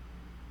that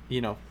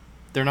they don't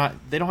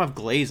have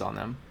glaze on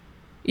them.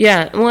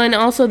 Yeah, well, and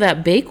also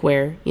that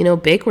bakeware,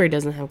 bakeware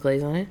doesn't have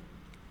glaze on it.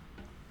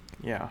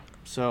 Yeah.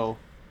 So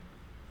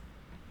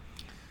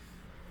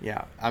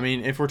yeah, I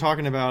mean, if we're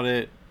talking about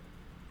it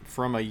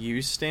from a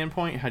use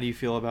standpoint, how do you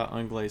feel about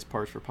unglazed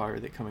parts for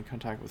pottery that come in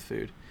contact with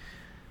food?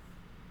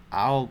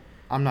 I'm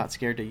not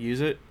scared to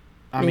use it.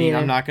 I mean,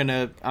 I'm not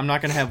gonna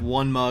have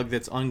one mug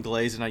that's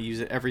unglazed and I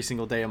use it every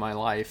single day of my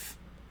life.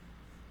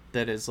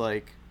 That is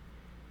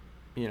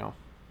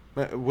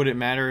but would it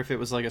matter if it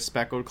was a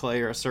speckled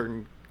clay or a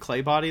certain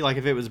clay body?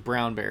 If it was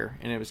brown bear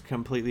and it was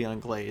completely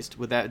unglazed,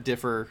 would that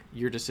differ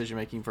your decision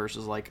making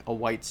versus a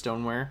white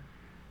stoneware?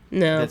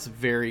 No. That's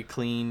very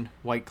clean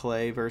white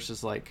clay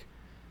versus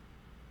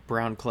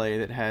brown clay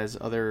that has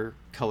other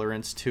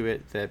colorants to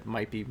it that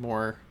might be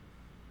more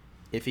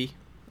iffy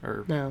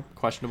or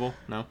questionable?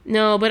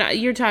 No, but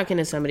you're talking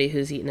to somebody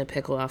who's eaten a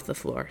pickle off the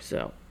floor,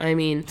 so I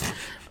mean,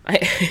 I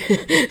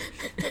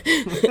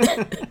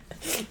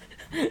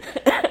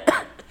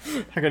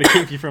gotta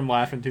keep you from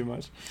laughing too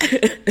much.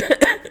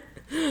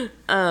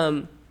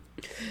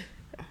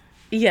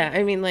 Yeah,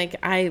 I mean,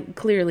 I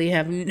clearly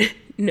have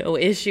no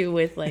issue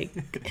with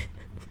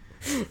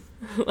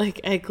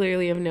I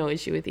clearly have no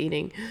issue with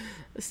eating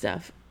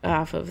stuff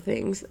off of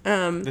things.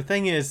 The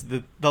thing is,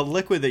 the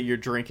liquid that you're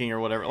drinking or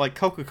whatever,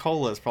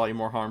 Coca-Cola is probably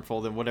more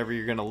harmful than whatever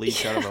you're going to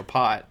leach out of a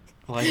pot.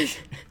 I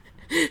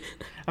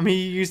mean,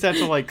 you use that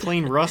to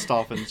clean rust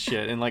off and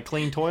shit and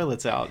clean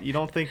toilets out. You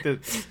don't think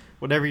that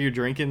whatever you're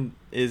drinking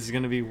is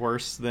going to be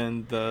worse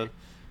than the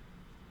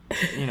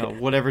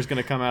whatever's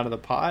going to come out of the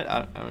pot?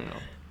 I don't know.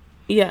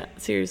 Yeah,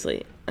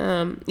 seriously.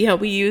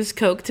 We used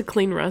Coke to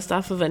clean rust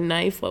off of a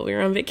knife while we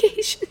were on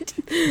vacation.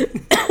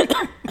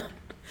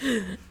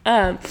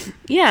 I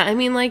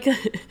mean,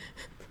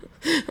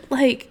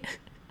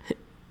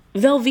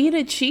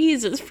 Velveeta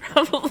cheese is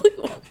probably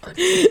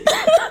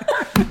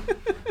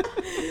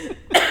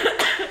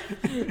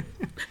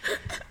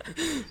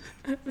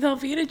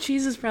Velveeta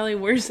cheese is probably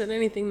worse than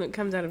anything that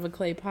comes out of a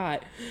clay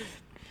pot.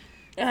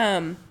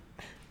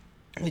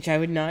 Which I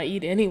would not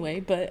eat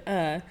anyway, but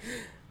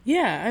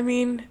yeah, I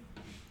mean,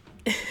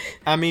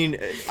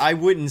 I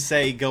wouldn't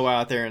say go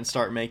out there and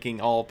start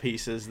making all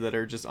pieces that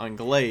are just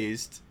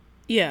unglazed.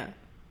 Yeah.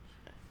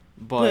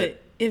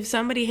 But if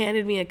somebody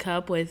handed me a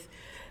cup with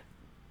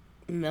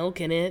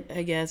milk in it,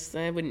 I guess.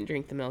 I wouldn't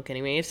drink the milk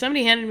anyway. If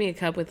somebody handed me a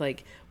cup with,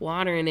 like,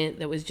 water in it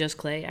that was just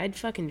clay, I'd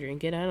fucking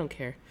drink it. I don't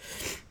care.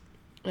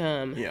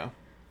 Yeah.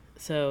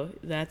 So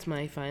that's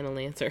my final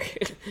answer.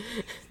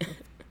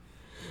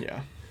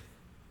 Yeah.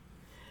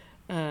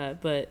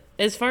 But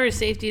as far as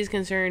safety is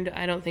concerned,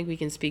 I don't think we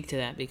can speak to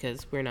that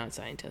because we're not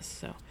scientists.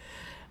 So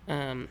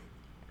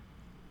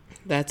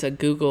that's a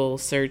Google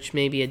search,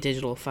 maybe a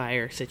digital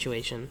fire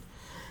situation.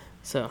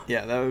 So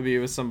yeah, that would be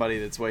with somebody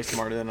that's way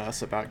smarter than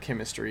us about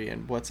chemistry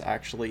and what's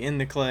actually in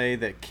the clay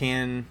that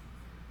can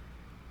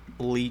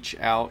leach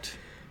out,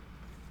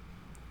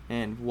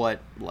 and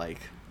what like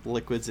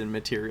liquids and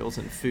materials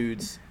and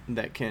foods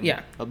that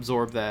can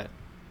absorb that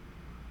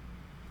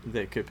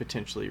could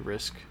potentially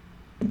risk.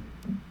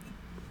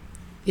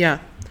 Yeah,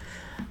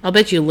 I'll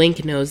bet you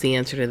Link knows the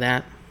answer to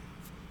that.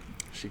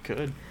 She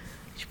could.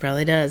 She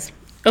probably does.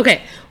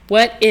 Okay,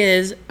 what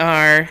is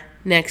our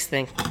next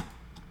thing?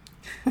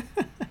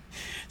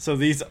 So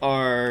these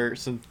are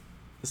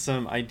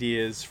some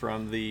ideas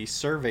from the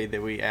survey that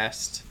we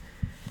asked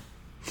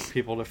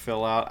people to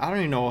fill out. I don't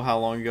even know how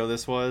long ago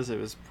this was. It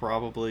was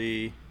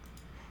probably,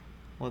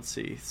 let's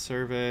see,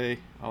 survey.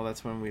 Oh,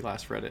 that's when we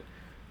last read it.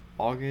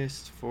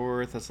 August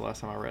 4th. That's the last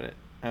time I read it.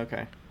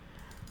 Okay.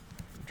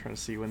 I'm trying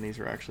to see when these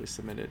were actually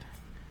submitted.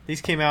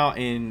 These came out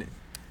in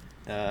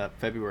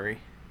February.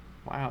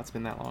 Wow, it's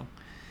been that long.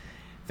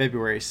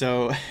 February.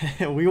 So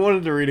we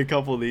wanted to read a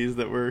couple of these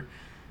that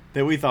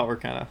we thought were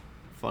kind of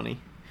funny.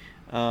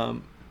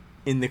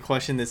 In the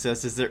question that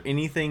says, is there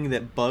anything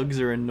that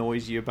bugs or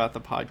annoys you about the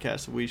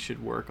podcast we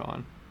should work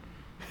on?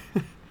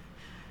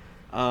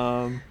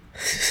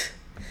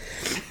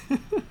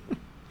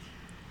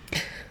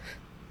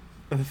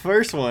 The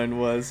first one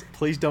was,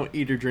 please don't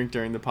eat or drink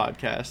during the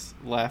podcast.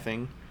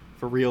 Laughing.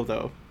 For real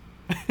though.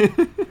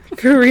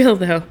 For real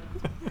though.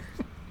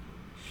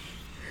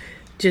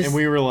 And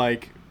we were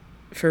like,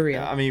 for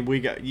real. I mean,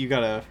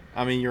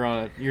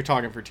 you're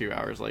talking for 2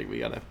 hours. Like we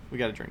gotta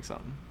drink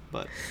something.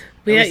 But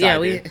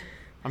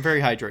I'm very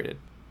hydrated.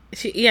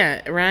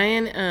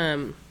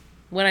 Ryan.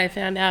 What I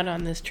found out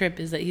on this trip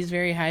is that he's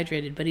very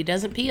hydrated, but he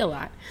doesn't pee a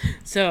lot.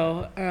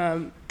 So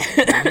I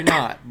do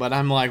not. But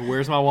I'm like,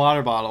 where's my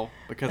water bottle?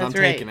 Because I'm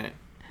taking it.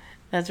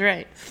 That's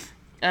right.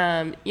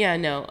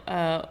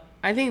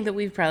 I think that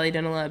we've probably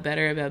done a lot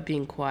better about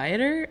being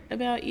quieter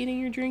about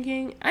eating or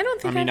drinking. I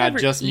don't think I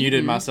just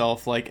muted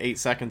myself like 8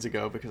 seconds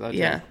ago because I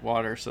drank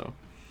water. So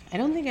I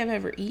don't think I've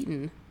ever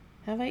eaten.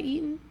 Have I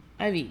eaten?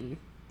 I've eaten.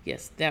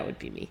 Yes, that would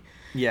be me.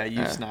 Yeah, you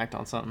snacked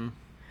on something.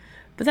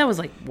 But that was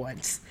like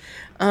once.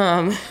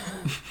 But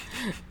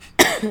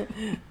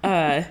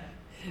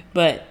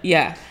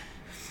yeah,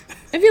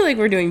 I feel like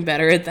we're doing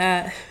better at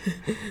that.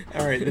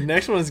 All right, the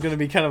next one is going to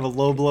be kind of a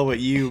low blow at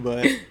you,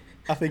 but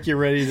I think you're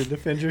ready to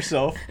defend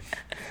yourself.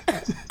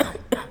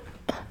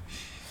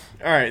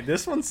 All right,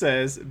 this one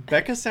says,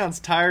 Becca sounds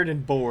tired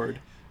and bored.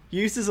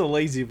 Uses a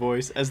lazy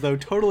voice as though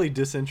totally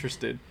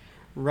disinterested.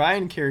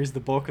 Ryan carries the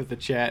bulk of the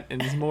chat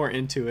and is more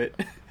into it.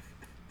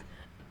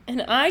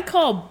 And I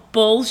call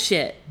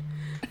bullshit.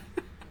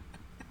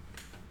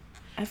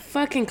 I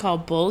fucking call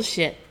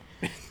bullshit.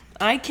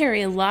 I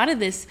carry a lot of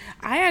this.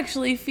 I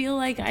actually feel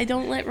like I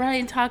don't let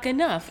Ryan talk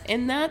enough,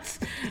 and that's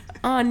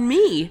on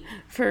me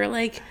for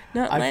like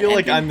not. I feel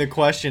like I'm the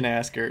question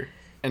asker,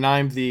 and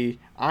I'm the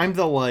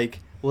like,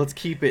 let's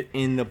keep it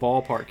in the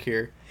ballpark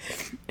here,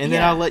 and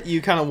then I'll let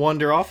you kind of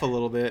wander off a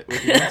little bit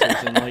with your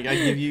answers, and like I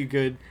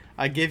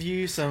give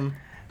you some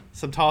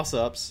toss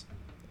ups.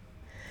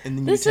 And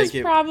then this is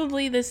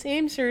probably the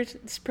same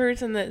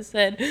person that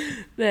said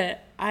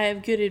that I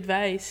have good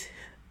advice.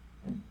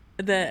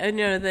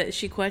 That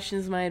she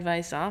questions my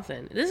advice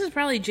often. This is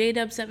probably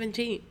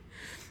JDub17.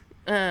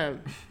 All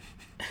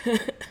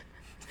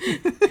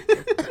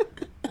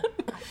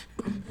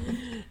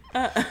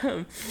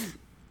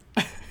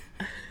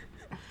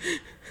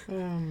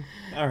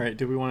right.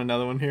 Do we want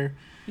another one here?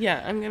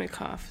 Yeah, I'm gonna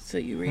cough so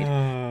you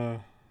read.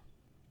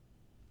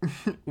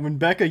 When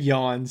Becca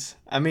yawns,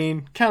 I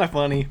mean, kind of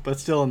funny, but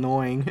still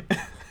annoying.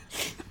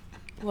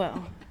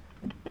 Well,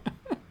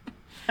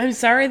 I'm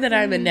sorry that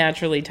I'm a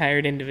naturally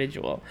tired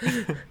individual.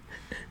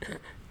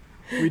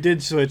 We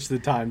did switch the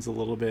times a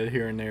little bit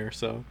here and there,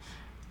 so.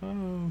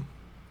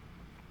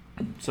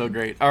 So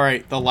great. All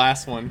right, the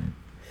last one,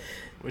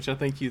 which I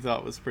think you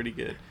thought was pretty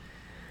good.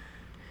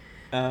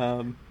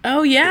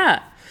 Oh,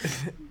 yeah.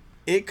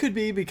 It could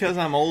be because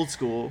I'm old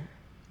school,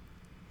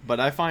 but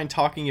I find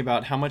talking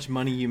about how much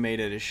money you made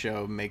at a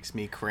show makes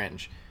me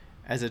cringe.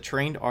 As a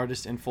trained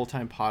artist and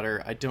full-time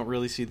potter, I don't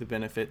really see the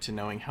benefit to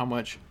knowing how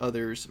much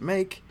others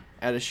make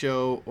at a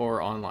show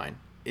or online.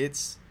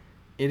 It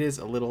is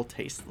a little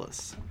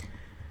tasteless.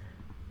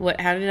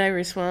 How did I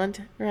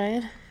respond,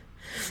 Ryan?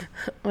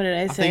 What did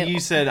I say? I think you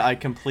said I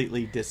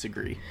completely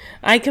disagree.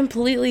 I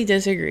completely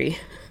disagree.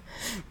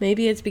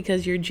 Maybe it's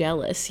because you're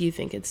jealous. You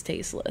think it's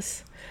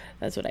tasteless.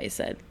 That's what I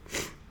said.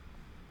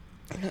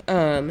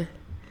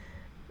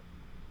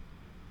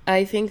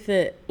 I think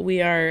that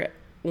we are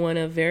one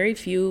of very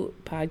few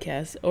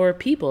podcasts or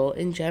people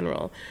in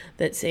general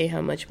that say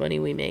how much money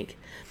we make.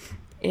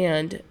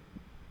 And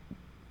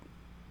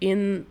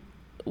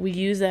we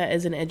use that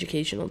as an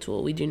educational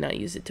tool. We do not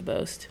use it to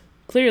boast.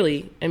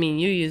 Clearly, I mean,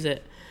 you use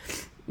it.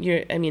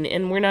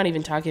 And we're not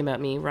even talking about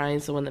me.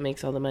 Ryan's the one that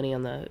makes all the money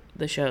on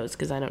the shows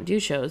because I don't do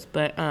shows.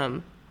 But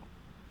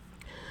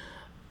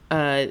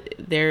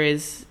there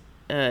is,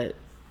 I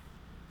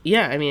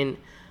mean,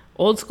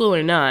 old school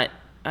or not,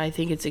 I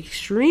think it's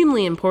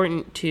extremely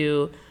important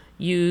to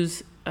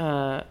use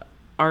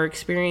our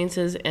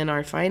experiences and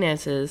our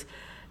finances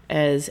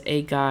as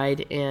a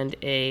guide and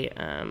a,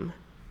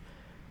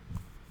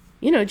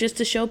 just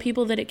to show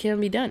people that it can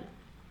be done.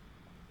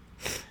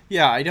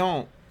 Yeah, I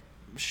don't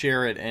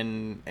share it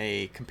in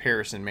a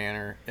comparison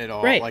manner at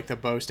all, right. Like the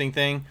boasting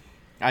thing.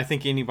 I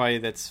think anybody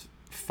that's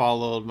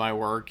followed my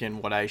work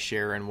and what I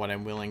share and what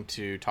I'm willing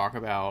to talk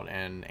about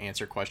and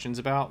answer questions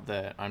about,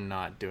 that I'm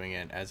not doing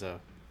it as a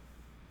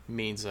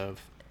means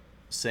of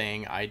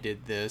saying I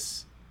did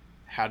this,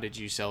 how did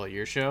you sell at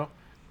your show?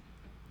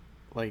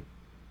 Like,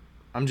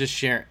 I'm just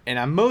sharing, and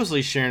I'm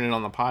mostly sharing it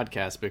on the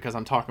podcast because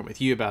I'm talking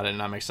with you about it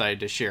and I'm excited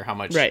to share how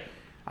much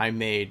I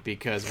made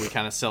because we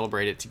kind of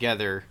celebrate it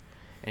together.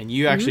 And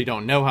you actually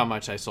don't know how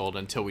much I sold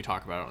until we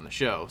talk about it on the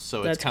show.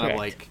 So it's kind of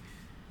like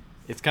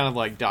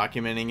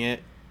documenting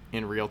it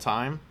in real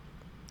time.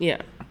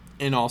 Yeah.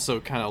 And also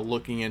kind of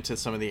looking into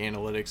some of the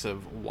analytics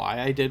of why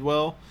I did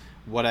well,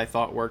 what I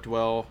thought worked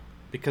well,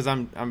 because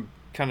I'm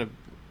kind of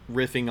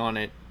riffing on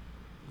it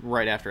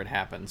right after it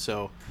happened.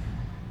 So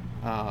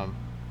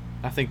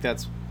I think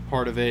that's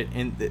part of it.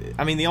 And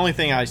the only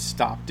thing I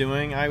stopped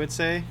doing, I would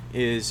say,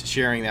 is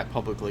sharing that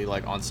publicly,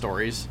 like on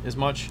stories as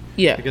much.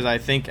 Yeah. Because I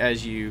think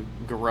as you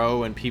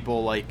grow and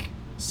people like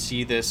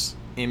see this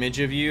image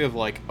of you of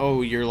like,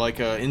 oh, you're like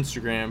a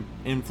Instagram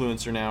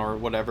influencer now or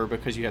whatever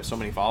because you have so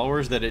many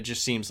followers, that it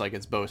just seems like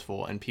it's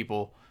boastful, and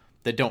people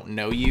that don't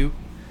know you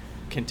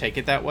can take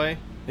it that way,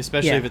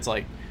 especially if it's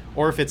like,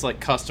 or if it's like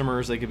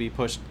customers, they could be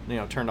pushed,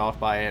 turned off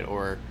by it,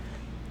 or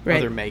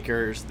other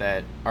makers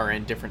that are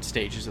in different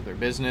stages of their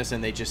business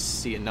and they just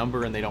see a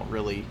number and they don't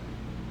really,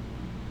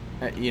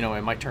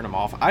 it might turn them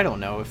off. I don't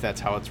know if that's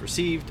how it's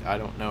received. I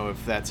don't know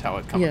if that's how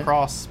it comes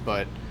across,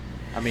 but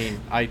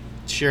I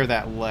share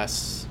that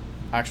less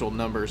actual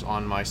numbers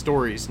on my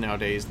stories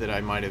nowadays that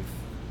I might have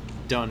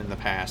done in the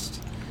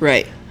past.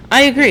 Right.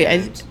 I agree.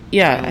 I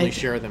only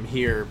share them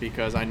here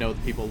because I know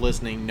the people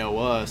listening know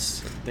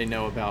us. They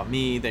know about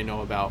me. They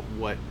know about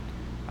what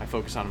I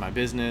focus on in my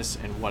business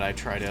and what I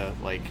try to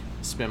like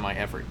spend my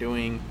effort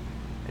doing,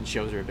 and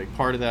shows are a big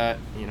part of that.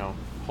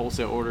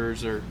 Wholesale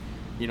orders are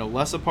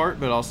less a part,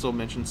 but I'll still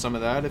mention some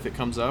of that if it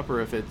comes up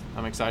or if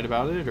I'm excited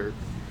about it. Or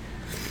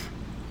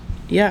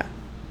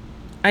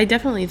I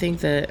definitely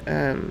think that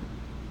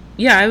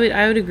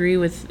I would agree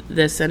with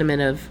the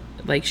sentiment of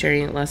like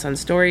sharing it less on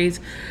stories.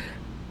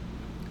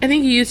 I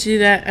think you used to do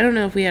that. I don't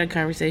know if we had a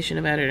conversation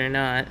about it or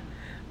not,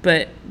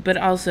 but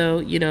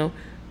also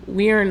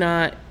we are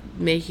not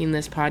making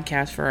this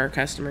podcast for our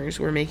customers.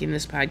 We're making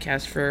this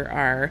podcast for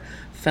our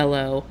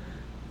fellow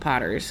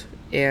potters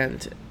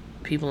and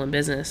people in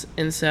business.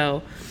 And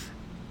so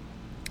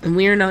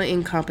we are not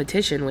in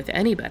competition with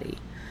anybody,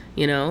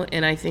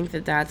 and I think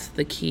that that's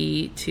the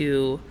key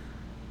to,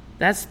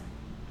 that's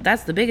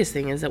the biggest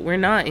thing, is that we're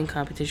not in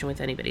competition with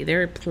anybody.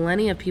 There are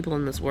plenty of people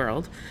in this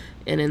world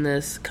and in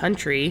this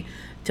country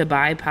to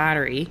buy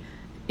pottery,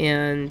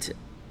 and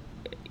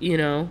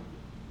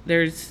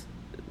there's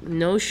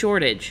no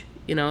shortage.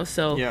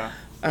 So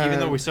even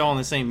though we sell on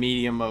the same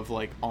medium of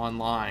like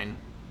online,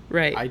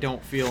 right, I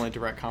don't feel in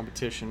direct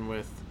competition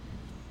with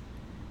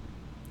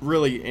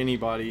really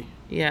anybody.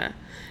 And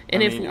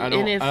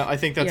I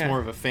think that's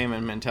more of a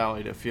famine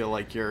mentality to feel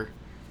like you're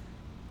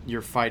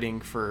fighting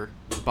for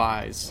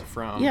buys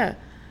from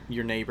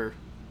your neighbor.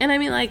 And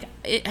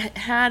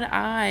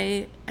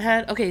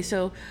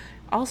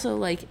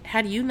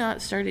had you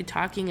not started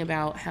talking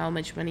about how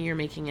much money you're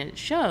making at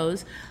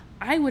shows,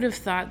 I would have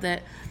thought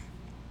that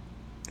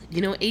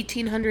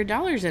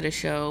 $1,800 at a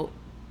show,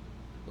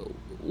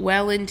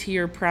 well into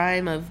your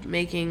prime of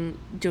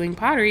doing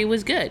pottery,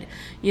 was good.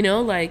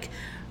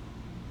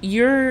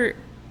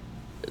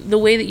 The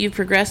way that you've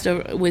progressed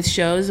with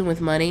shows and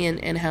with money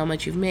and how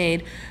much you've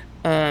made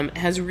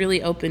has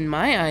really opened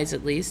my eyes,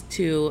 at least,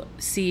 to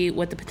see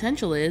what the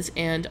potential is,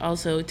 and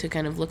also to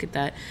kind of look at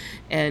that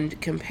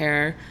and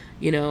compare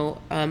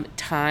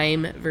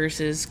time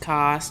versus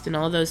cost and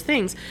all those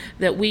things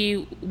that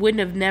we wouldn't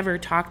have never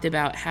talked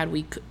about had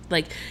we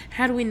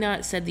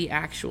not said the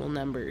actual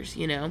numbers.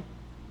 Yeah.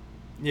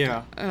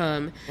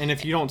 And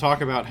if you don't talk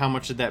about how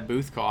much did that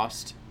booth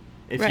cost,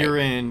 if you're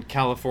in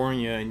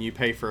California and you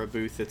pay for a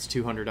booth that's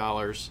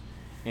 $200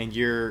 and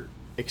you're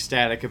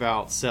ecstatic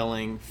about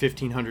selling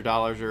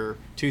 $1,500 or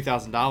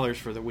 $2,000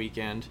 for the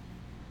weekend,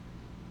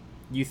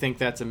 you think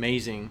that's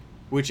amazing,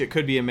 which it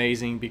could be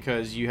amazing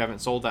because you haven't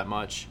sold that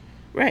much.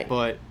 Right.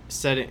 But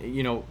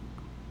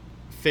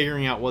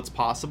figuring out what's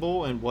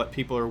possible and what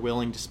people are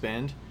willing to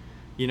spend.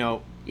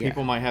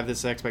 People might have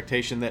this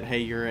expectation that,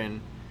 hey,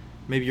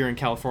 maybe you're in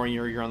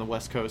California or you're on the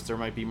West Coast, there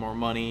might be more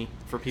money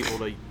for people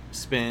to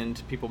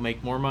spend. People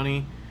make more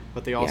money,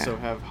 but they also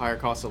have higher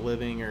cost of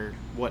living or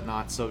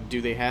whatnot. So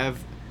do they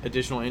have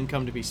additional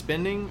income to be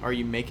spending? Are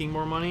you making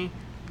more money?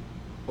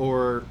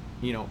 Or,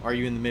 you know, are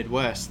you in the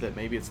Midwest that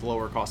maybe it's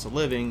lower cost of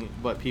living,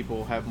 but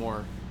people have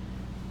more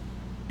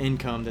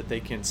income that they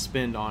can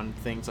spend on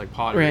things like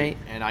pottery, Right.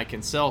 and I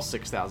can sell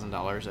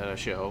 $6,000 at a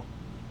show,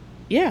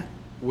 Yeah,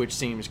 which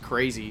seems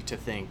crazy to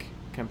think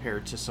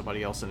compared to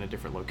somebody else in a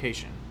different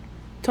location.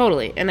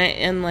 totally.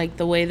 And like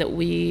the way that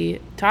we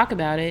talk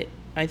about it,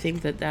 I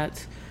think that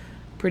that's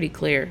pretty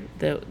clear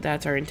that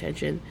that's our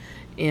intention.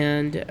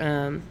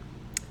 And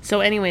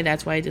so anyway,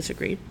 that's why I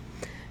disagree.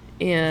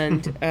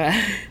 And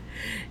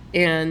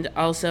and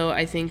also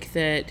I think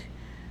that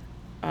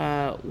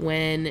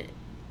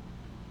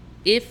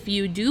if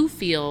you do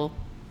feel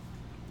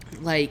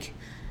like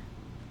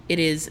it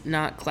is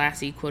not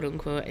classy, quote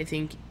unquote, I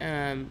think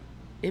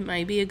it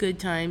might be a good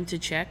time to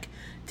check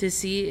to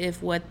see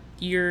if what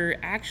you're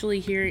actually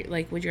hearing,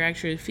 like what you're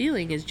actually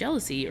feeling, is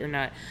jealousy or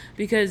not.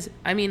 Because,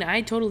 I mean,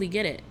 I totally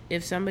get it.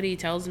 If somebody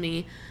tells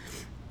me,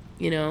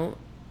 you know,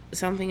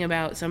 something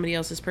about somebody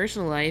else's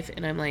personal life,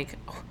 and I'm like,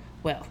 oh,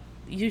 well,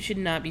 you should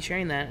not be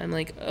sharing that. I'm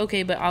like,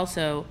 okay, but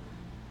also,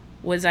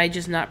 was I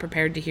just not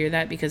prepared to hear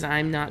that because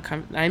I'm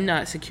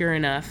not secure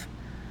enough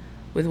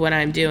with what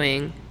I'm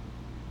doing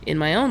in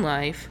my own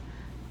life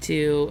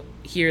to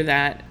hear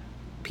that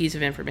piece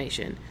of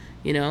information,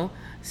 you know?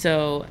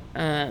 So,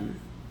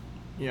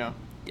 Yeah.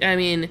 I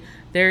mean,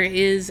 there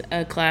is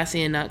a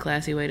classy and not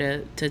classy way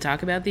to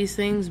talk about these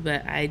things,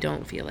 but I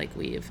don't feel like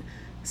we've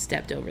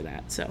stepped over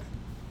that, so.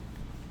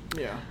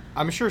 Yeah.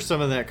 I'm sure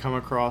some of that come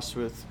across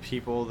with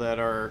people that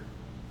are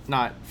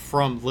not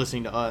from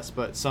listening to us,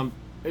 but some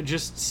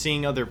just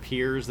seeing other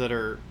peers that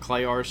are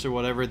clay artists or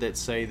whatever that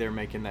say they're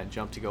making that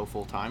jump to go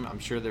full time. I'm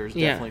sure there's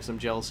definitely some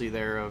jealousy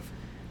there of,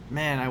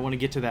 man, I want to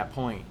get to that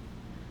point.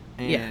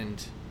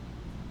 And,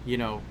 you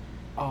know,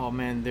 oh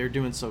man, they're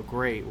doing so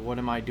great. What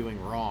am I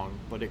doing wrong?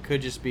 But it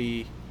could just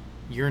be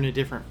you're in a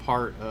different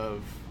part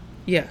of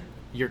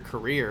your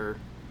career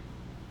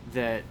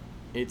that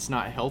it's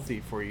not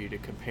healthy for you to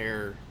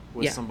compare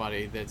with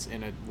somebody that's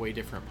in a way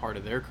different part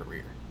of their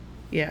career.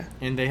 Yeah.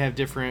 And they have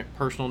different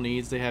personal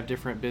needs. They have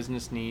different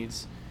business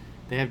needs.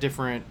 They have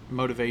different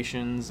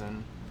motivations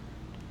and,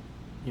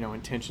 you know,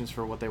 intentions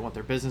for what they want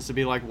their business to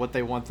be like, what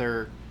they want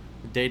their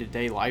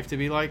day-to-day life to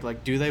be like.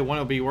 Like, do they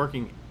want to be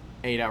working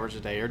 8 hours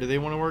a day, or do they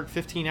want to work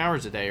 15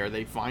 hours a day? Are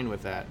they fine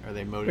with that? Are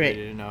they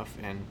motivated enough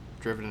and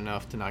driven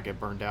enough to not get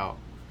burned out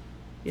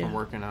from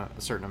working a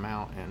certain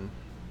amount and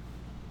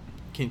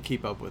can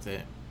keep up with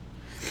it?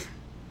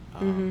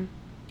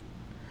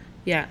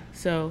 Yeah,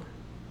 so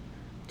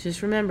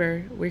just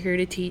remember, we're here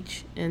to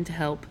teach and to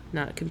help,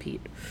 not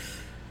compete.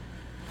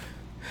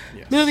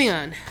 Yes. Moving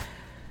on.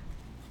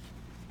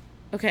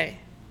 Okay,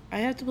 I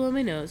have to blow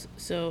my nose,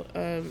 so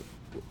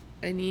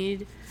I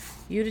need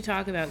you to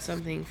talk about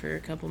something for a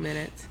couple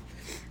minutes.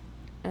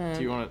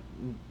 Do you want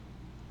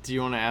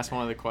to ask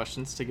one of the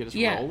questions to get us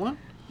rolling?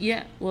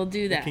 Yeah, we'll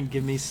do that. You can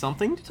give me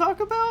something to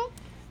talk about?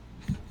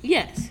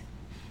 Yes.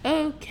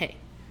 Okay.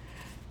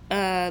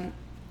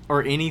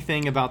 Or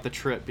anything about the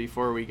trip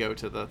before we go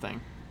to the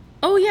thing.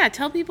 Oh yeah,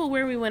 tell people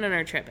where we went on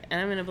our trip,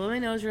 and I'm gonna blow my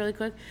nose really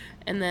quick,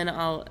 and then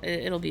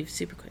it'll be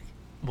super quick.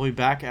 We'll be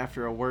back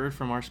after a word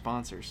from our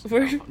sponsors.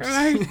 Word from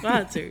our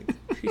sponsors.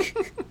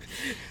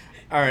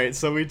 All right,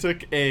 so we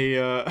took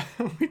a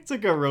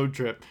road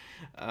trip.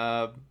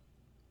 I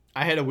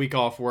had a week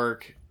off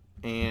work,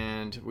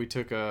 and we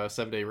took a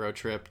 7-day road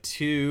trip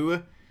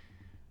to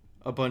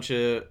a bunch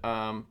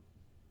of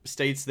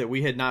states that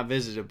we had not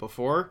visited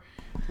before.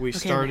 We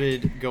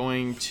started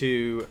going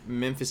to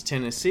Memphis,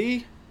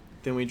 Tennessee.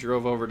 Then we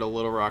drove over to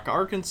Little Rock,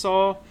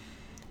 Arkansas.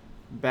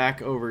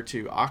 Back over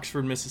to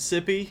Oxford,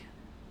 Mississippi.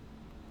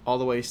 All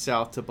the way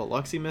south to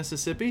Biloxi,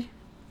 Mississippi.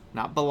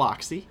 Not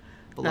Biloxi.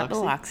 Not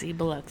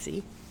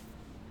Biloxi.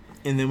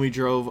 And then we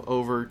drove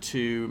over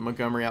to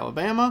Montgomery,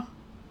 Alabama.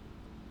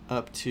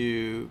 Up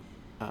to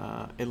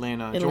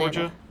Atlanta,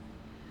 Georgia.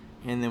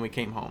 And then we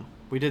came home.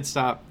 We did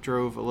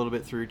drove a little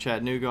bit through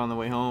Chattanooga on the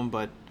way home,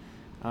 but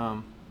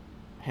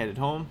headed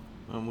home.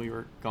 And we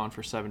were gone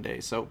for 7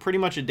 days. So pretty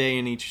much a day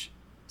in each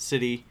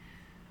city,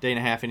 day and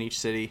a half in each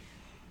city,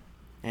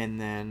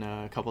 and then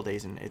a couple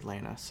days in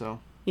Atlanta. So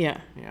yeah,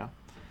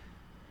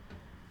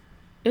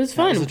 it was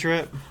fun. It was a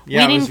trip.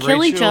 Yeah, we didn't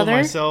kill each other.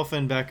 Myself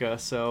and Becca.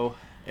 So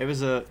it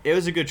was a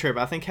good trip.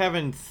 I think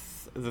having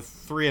the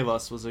three of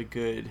us was a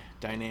good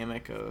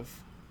dynamic of.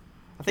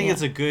 I think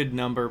it's a good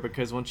number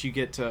because once you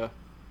get to,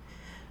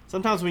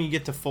 sometimes when you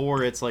get to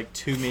 4, it's like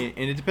too many,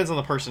 and it depends on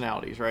the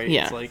personalities, right?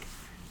 Yeah. It's like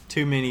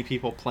too many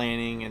people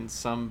planning, and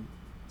some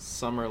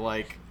are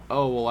like,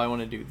 oh, well, I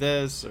want to do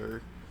this,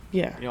 or,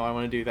 you know, I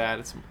want to do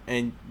that.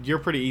 And you're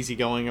pretty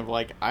easygoing of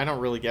like, I don't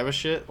really give a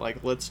shit.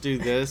 Like, let's do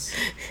this.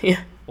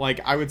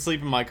 Like, I would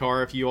sleep in my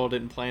car if you all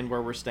didn't plan where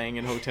we're staying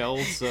in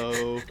hotels.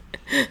 So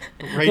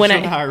Rachel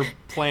and I are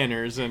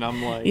planners, and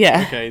I'm like,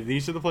 okay,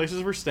 these are the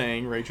places we're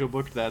staying. Rachel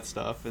booked that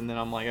stuff. And then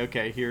I'm like,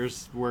 okay,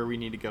 here's where we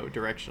need to go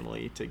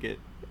directionally to get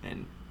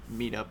and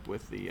meet up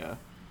with the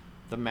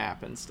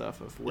map and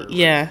stuff of where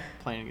we're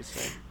planning to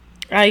stay.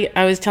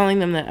 I was telling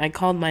them that I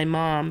called my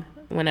mom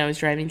when I was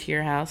driving to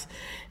your house.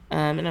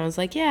 And I was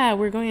like, yeah,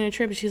 we're going on a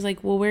trip. And she's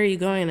like, well, where are you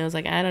going? And I was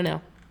like, I don't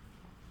know.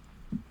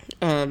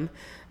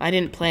 I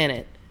didn't plan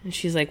it. And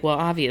she's like, well,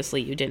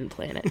 obviously you didn't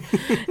plan it.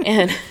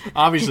 And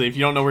obviously, if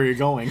you don't know where you're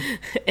going.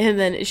 And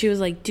then she was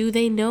like, do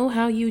they know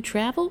how you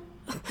travel?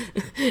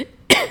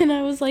 And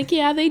I was like,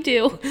 yeah, they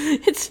do.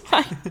 It's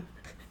fine.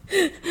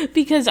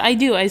 Because I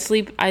do.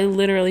 I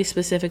literally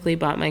specifically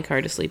bought my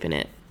car to sleep in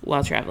it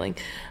while traveling.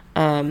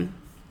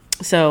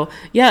 So,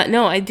 yeah,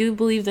 no, I do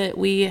believe that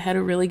we had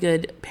a really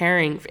good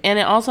pairing. And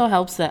it also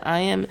helps that I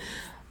am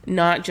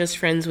not just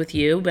friends with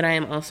you, but I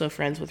am also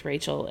friends with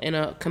Rachel in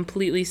a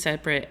completely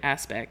separate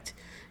aspect,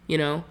 you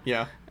know?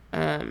 Yeah.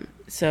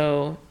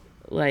 So,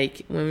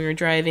 like, when we were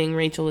driving,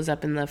 Rachel was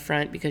up in the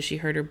front because she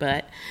hurt her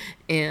butt.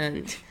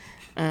 And,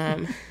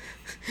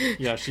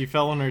 yeah, she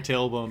fell on her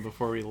tailbone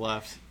before we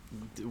left,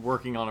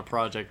 working on a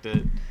project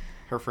at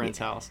her friend's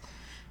house.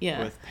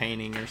 Yeah. With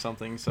painting or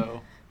something,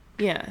 so...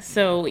 Yeah,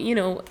 so, you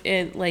know,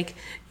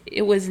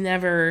 it was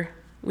never,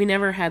 we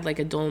never had, like,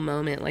 a dull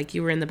moment. Like,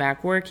 you were in the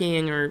back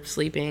working or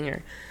sleeping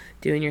or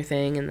doing your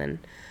thing, and then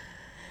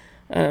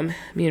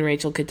me and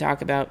Rachel could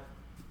talk about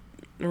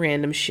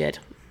random shit,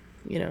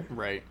 you know.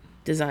 Right.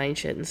 Design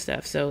shit and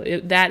stuff. So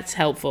that's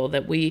helpful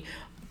that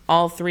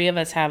all three of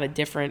us have a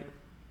different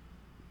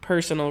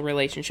personal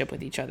relationship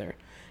with each other.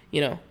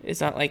 You know,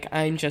 it's not like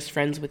I'm just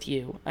friends with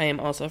you. I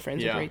am also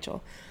friends with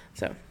Rachel.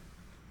 So...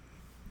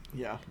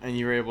 Yeah, and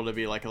you were able to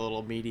be like a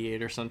little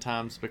mediator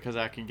sometimes because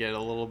I could get a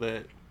little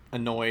bit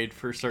annoyed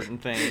for certain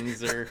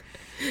things, or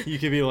you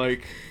could be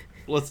like,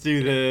 let's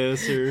do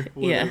this, or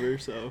whatever,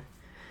 so.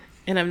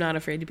 And I'm not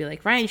afraid to be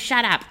like, Ryan,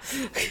 shut up!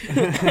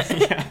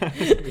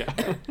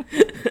 yeah.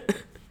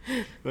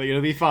 But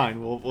it'll be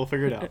fine. We'll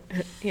figure it out.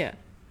 Yeah.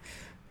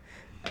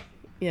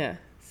 Yeah.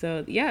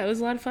 So, yeah, it was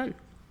a lot of fun.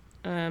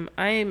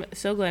 I'm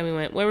so glad we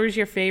went. What was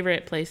your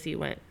favorite place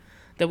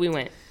that we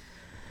went?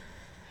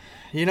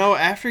 You know,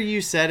 after you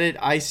said it,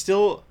 I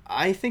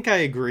think I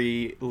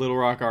agree. Little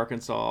Rock,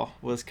 Arkansas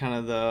was kind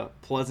of the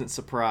pleasant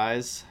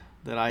surprise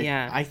that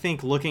I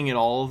think looking at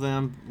all of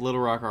them,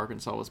 Little Rock,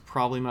 Arkansas was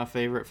probably my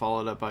favorite,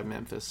 followed up by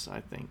Memphis, I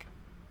think.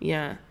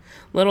 Yeah.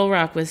 Little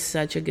Rock was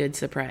such a good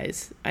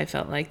surprise. I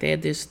felt like they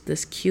had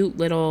this cute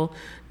little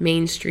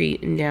main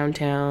street in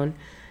downtown,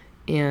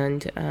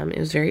 and it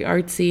was very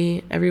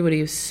artsy.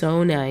 Everybody was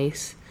so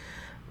nice.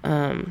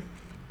 I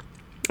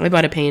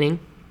bought a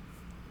painting.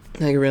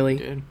 Like, really?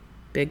 Did.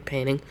 Big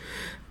painting.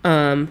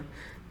 But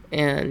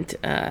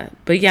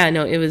yeah,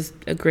 no, it was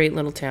a great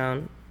little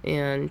town,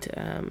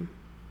 and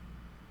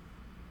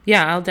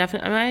yeah, I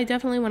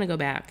definitely want to go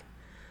back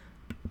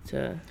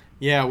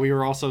Yeah, we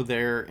were also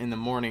there in the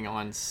morning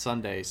on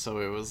Sunday, so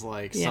it was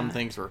like some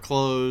things were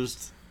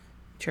closed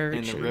church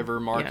in the river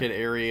market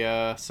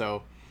area,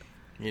 so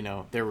you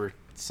know, there were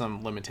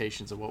some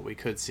limitations of what we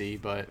could see,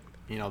 but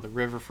you know, the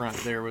riverfront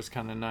there was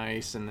kind of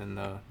nice, and then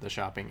the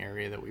shopping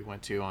area that we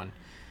went to on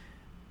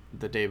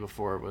the day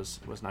before was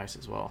nice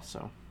as well.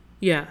 So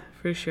yeah,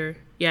 for sure.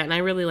 Yeah, and I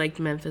really liked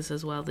Memphis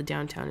as well. The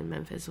downtown in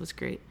Memphis was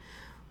great.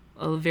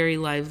 A very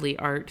lively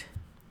art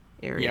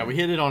area. Yeah, we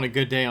hit it on a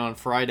good day on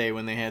Friday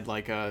when they had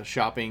like a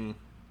shopping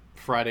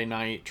Friday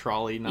night,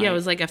 trolley night. Yeah, it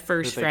was like a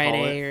first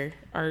Friday or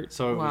art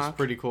So walk. It was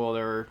pretty cool.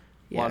 There were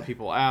a lot of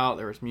people out.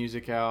 There was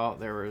music out.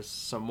 There was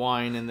some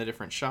wine in the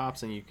different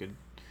shops, and you could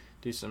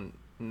do some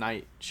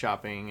night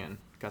shopping and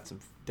got some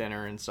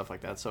dinner and stuff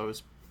like that. So it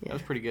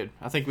was pretty good.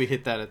 I think we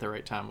hit that at the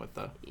right time with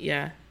the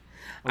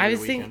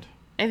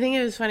I think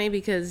it was funny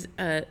because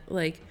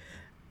like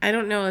I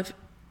don't know if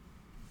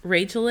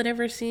Rachel had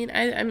ever seen.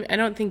 I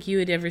don't think you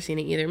had ever seen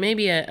it either.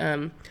 Maybe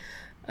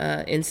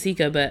in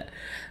Sika, but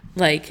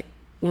like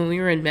when we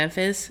were in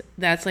Memphis,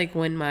 that's like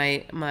when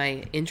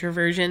my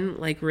introversion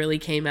like really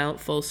came out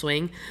full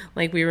swing.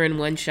 Like we were in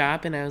one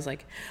shop and I was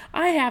like,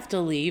 I have to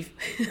leave.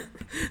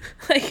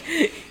 Like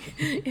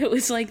it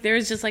was like there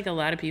was just like a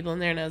lot of people in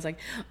there, and I was like,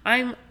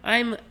 I'm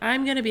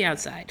gonna be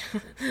outside.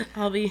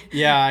 I'll be.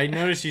 Yeah, I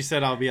noticed you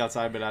said I'll be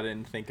outside, but I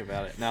didn't think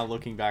about it. Now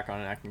looking back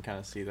on it, I can kind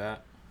of see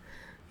that.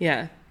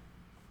 Yeah.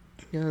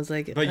 I was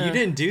like, but you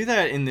didn't do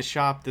that in the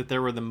shop that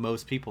there were the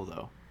most people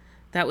though.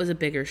 That was a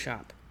bigger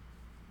shop.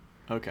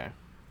 Okay.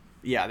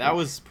 Yeah, that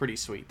was pretty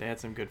sweet. They had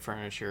some good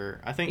furniture.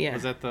 I think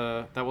was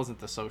that wasn't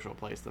the social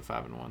place, the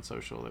 5-in-1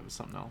 social. It was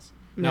something else.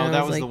 No,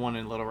 that was like, the one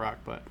in Little Rock.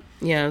 But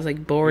yeah, I was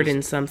like bored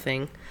in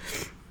something.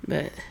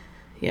 But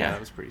yeah, that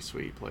was a pretty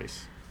sweet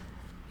place.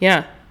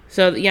 Yeah.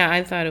 So yeah,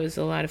 I thought it was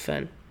a lot of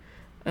fun.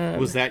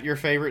 Was that your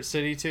favorite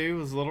city too?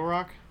 Was Little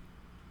Rock?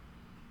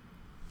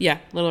 Yeah,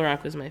 Little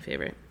Rock was my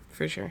favorite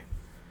for sure.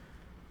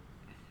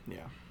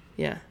 Yeah.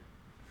 Yeah.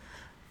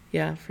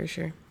 Yeah, for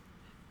sure.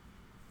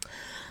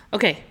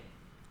 Okay.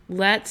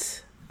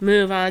 Let's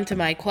move on to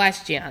my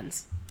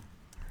questions.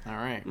 All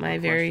right. My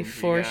very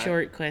 4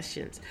 short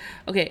questions.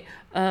 Okay.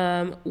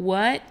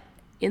 What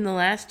in the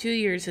last 2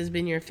 years has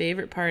been your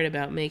favorite part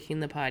about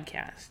making the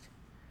podcast?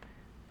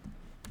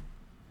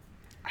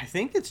 I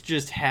think it's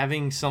just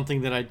having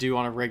something that I do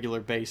on a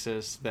regular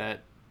basis that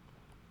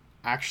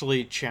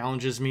actually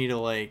challenges me to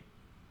like.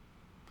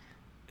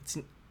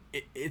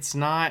 It's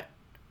not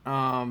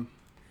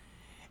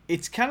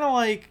It's kind of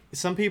like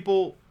some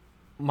people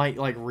might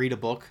like read a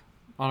book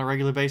on a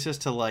regular basis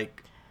to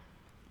like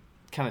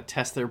kind of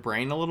test their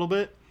brain a little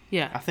bit.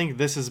 Yeah. I think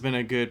this has been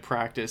a good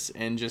practice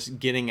in just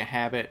getting a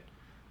habit,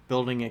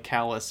 building a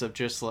callus of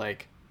just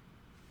like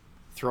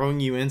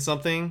throwing you in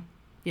something,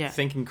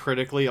 thinking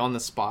critically on the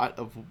spot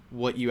of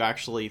what you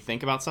actually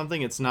think about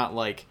something. It's not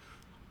like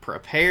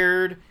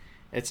prepared.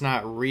 It's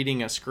not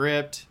reading a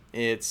script.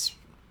 It's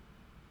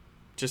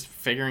just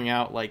figuring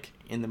out like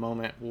in the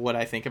moment what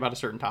I think about a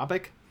certain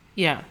topic.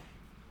 Yeah.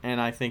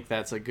 And I think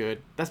that's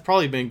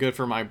probably been good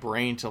for my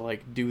brain to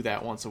like do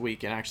that once a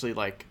week and actually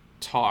like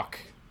talk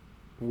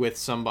with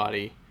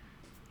somebody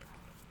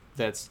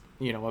that's,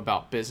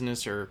 about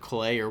business or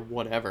clay or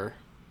whatever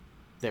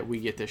that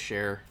we get to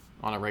share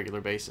on a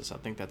regular basis. I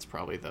think that's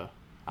probably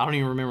I don't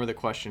even remember the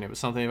question. It was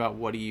something about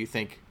what do you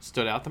think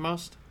stood out the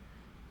most?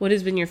 What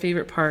has been your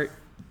favorite part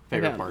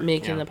about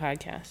making the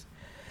podcast?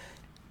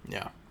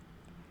 Yeah.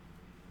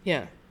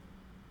 Yeah.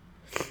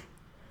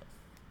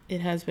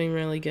 It has been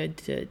really good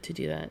to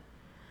do that.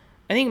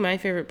 I think my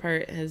favorite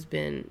part has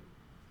been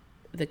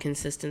the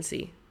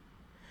consistency.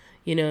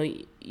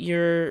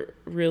 You're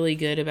really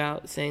good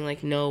about saying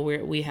like, no,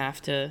 we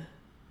have to,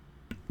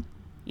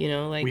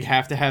 like we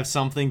have to have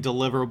something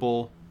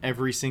deliverable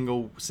every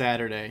single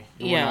Saturday.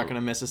 We're not going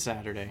to miss a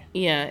Saturday.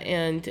 Yeah.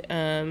 And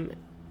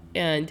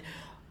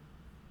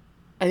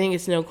I think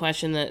it's no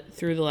question that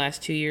through the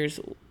last 2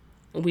 years,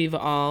 we've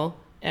all,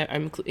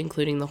 I'm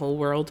including the whole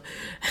world,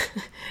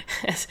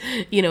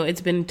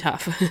 it's been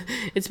tough.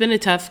 It's been a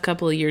tough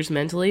couple of years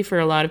mentally for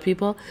a lot of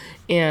people.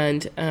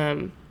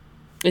 And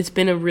it's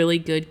been a really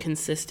good,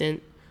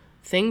 consistent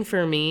thing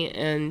for me.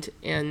 And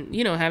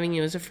having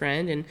you as a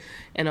friend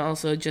and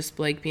also just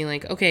like being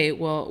like, okay,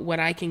 well, what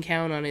I can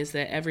count on is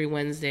that every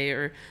Wednesday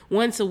or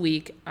once a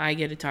week, I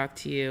get to talk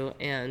to you.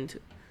 And,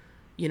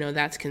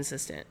 that's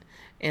consistent.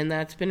 And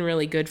that's been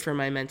really good for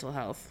my mental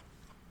health,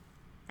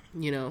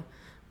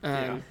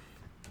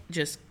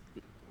 just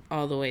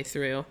all the way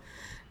through.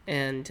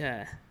 And,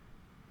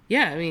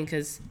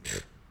 because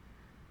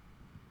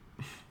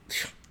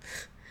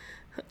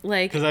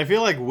like... Because I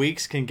feel like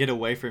weeks can get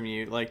away from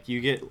you. Like,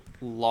 you get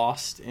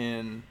lost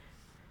in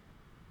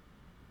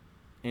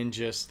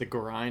just the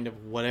grind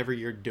of whatever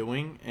you're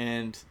doing.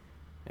 And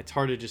it's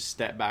hard to just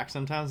step back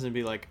sometimes and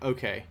be like,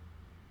 okay,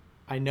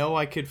 I know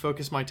I could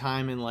focus my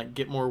time and like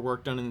get more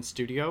work done in the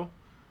studio,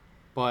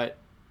 but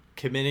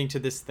committing to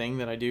this thing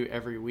that I do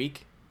every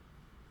week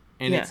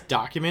and it's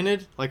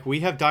documented, like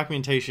we have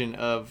documentation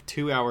of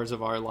 2 hours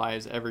of our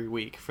lives every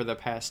week for the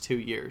past 2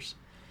 years.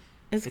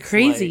 It's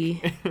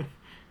crazy. Like,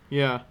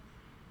 yeah.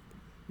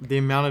 The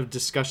amount of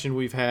discussion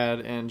we've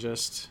had and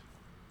just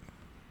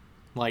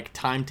like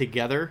time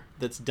together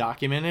that's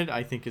documented,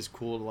 I think is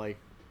cool to like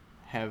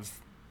have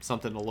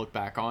something to look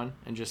back on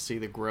and just see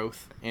the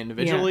growth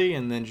individually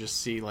and then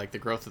just see like the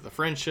growth of the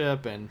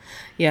friendship and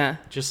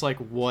just like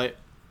what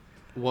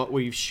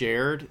we've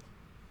shared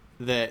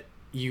that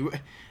you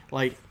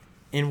like.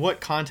 In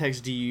what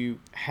context do you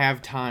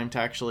have time to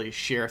actually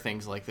share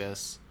things like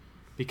this?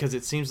 Because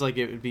it seems like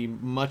it would be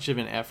much of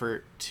an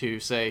effort to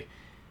say,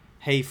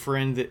 hey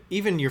friend, that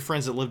even your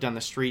friends that live down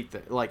the street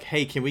that like,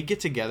 hey, can we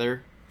get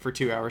together for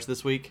 2 hours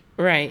this week?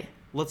 Right.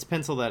 Let's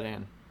pencil that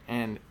in.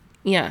 And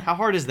yeah, how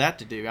hard is that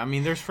to do? I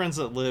mean, there's friends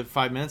that live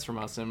 5 minutes from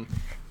us, and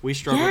we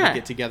struggle to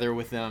get together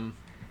with them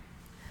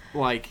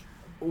like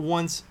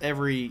once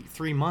every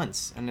 3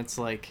 months, and it's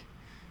like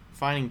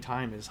finding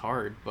time is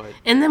hard. But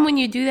and then when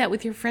you do that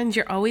with your friends,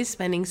 you're always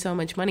spending so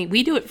much money.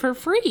 We do it for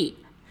free.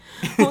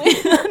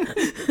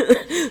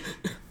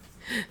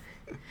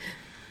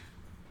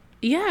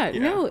 Yeah,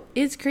 no,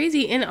 it's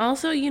crazy. And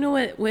also, you know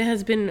what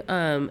has been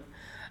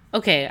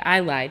okay, I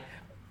lied.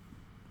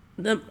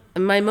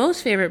 My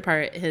most favorite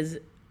part is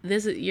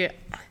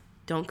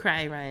don't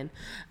cry,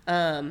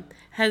 Ryan.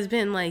 Has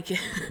been like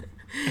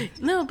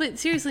no, but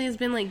seriously, has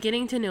been like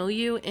getting to know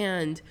you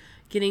and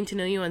getting to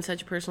know you on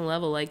such a personal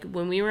level. Like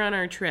when we were on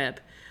our trip,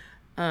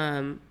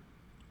 I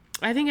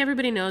think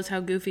everybody knows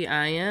how goofy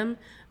I am,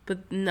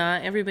 but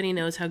not everybody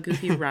knows how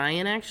goofy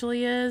Ryan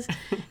actually is.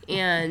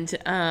 And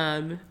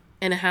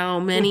how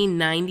many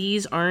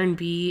 90s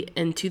R&B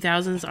and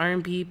 2000s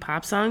R&B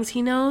pop songs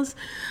he knows.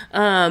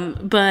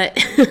 But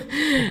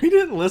we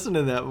didn't listen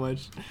to that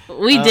much.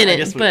 We didn't, I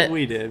guess but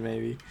we did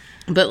maybe.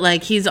 But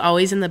like he's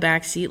always in the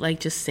back seat, like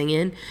just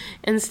singing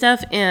and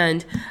stuff.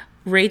 And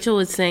Rachel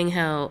was saying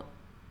how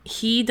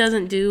he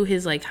doesn't do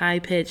his like high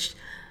pitched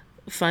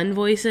fun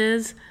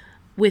voices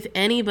with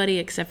anybody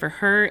except for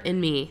her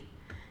and me.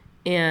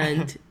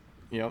 And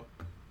yep.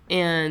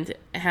 And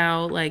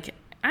how like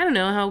I don't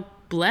know how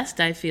blessed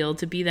I feel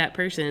to be that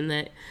person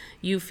that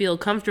you feel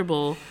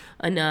comfortable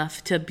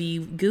enough to be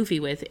goofy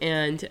with,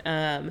 and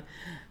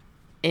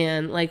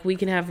like we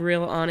can have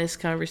real honest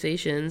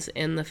conversations,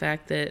 and the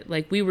fact that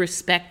like we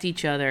respect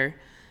each other,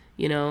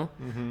 you know.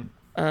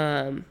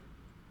 Mm-hmm.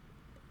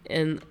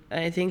 And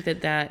I think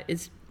that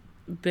it's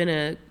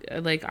been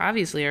like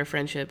obviously our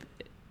friendship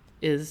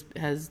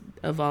has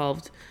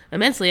evolved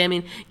immensely. I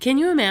mean, can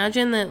you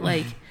imagine that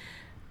like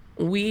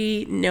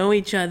we know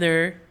each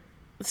other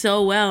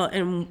so well,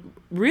 and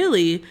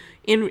really,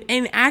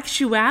 in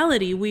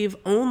actuality, we've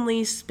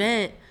only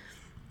spent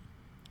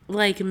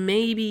like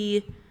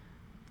maybe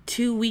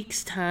 2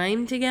 weeks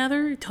time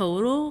together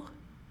total.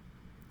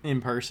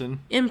 In person.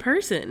 You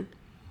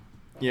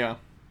Yeah.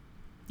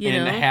 know?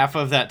 And half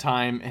of that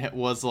time it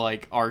was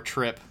like our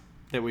trip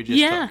that we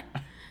just took.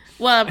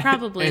 Well,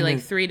 probably like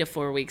 3 to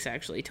 4 weeks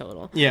actually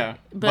total. Yeah.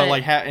 But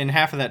like and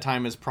half of that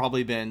time has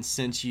probably been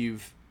since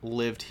you've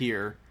lived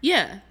here.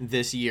 Yeah.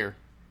 This year.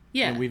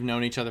 Yeah. And we've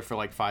known each other for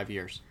like 5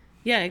 years.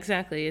 Yeah,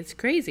 exactly. It's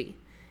crazy.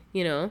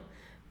 You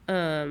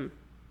know?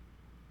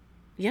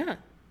 Yeah.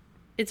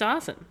 It's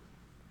awesome.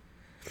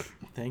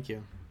 Thank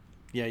you.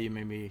 Yeah, you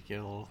made me get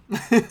a little...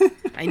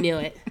 I knew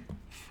it.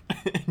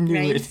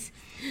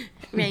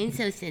 Ryan's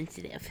so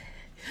sensitive.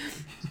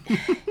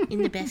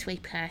 In the best way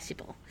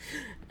possible.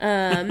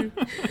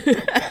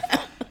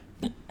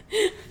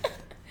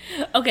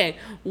 Okay,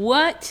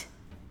 what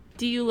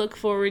do you look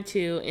forward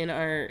to in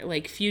our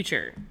like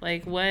future?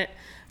 Like what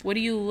are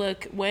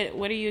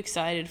you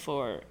excited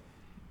for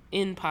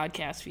in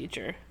podcast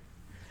future?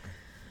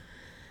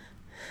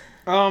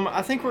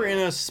 I think we're in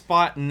a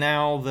spot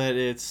now that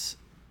it's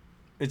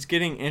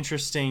getting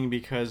interesting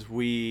because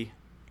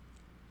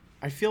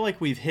I feel like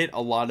we've hit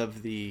a lot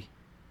of the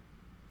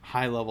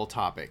high level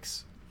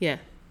topics. Yeah.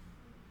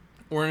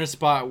 We're in a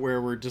spot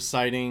where we're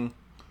deciding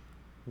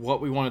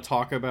what we want to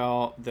talk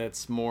about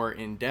that's more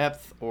in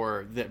depth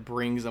or that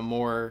brings a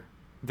more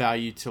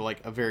value to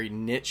like a very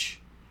niche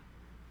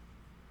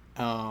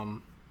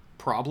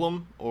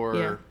problem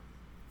or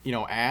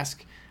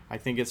ask. I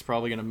think it's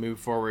probably going to move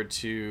forward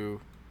to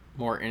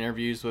more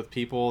interviews with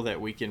people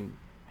that we can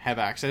have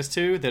access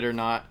to that are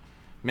not,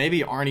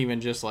 maybe aren't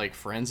even just like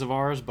friends of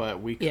ours, but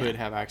we could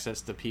have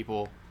access to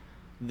people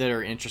that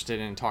are interested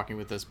in talking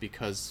with us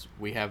because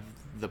we have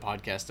the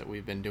podcast that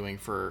we've been doing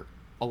for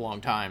a long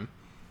time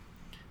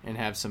and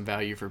have some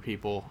value for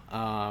people.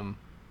 I'm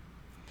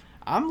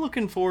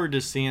looking forward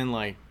to seeing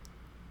like,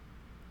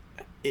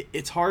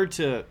 it's hard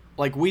to,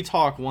 like, we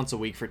talk once a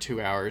week for 2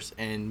 hours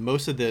and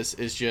most of this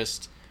is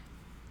just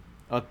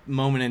a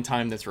moment in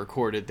time that's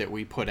recorded that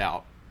we put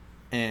out,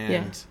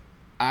 and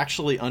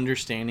actually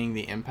understanding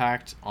the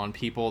impact on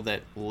people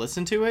that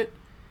listen to it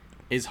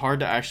is hard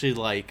to actually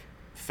like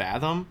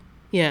fathom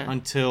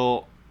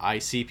until I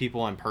see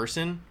people in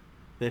person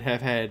that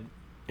have had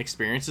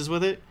experiences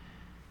with it.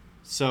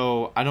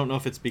 So I don't know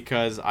if it's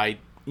because I'm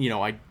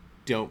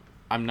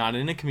not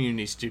in a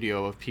community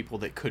studio of people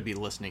that could be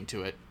listening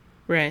to it.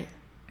 Right.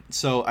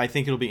 So I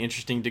think it'll be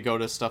interesting to go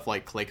to stuff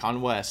like ClayCon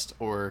West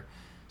or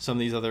some of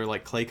these other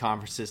like Clay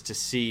conferences to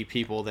see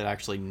people that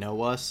actually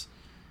know us.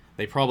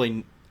 They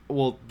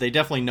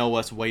definitely know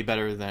us way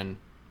better than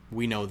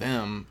we know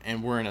them,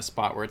 and we're in a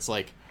spot where it's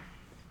like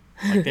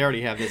they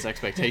already have this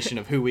expectation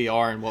of who we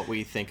are and what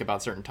we think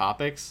about certain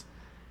topics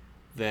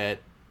that,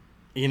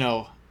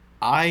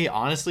 I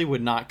honestly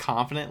would not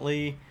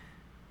confidently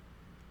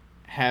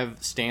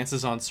have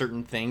stances on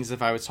certain things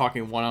if I was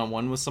talking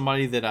one-on-one with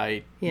somebody that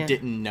I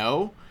didn't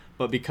know.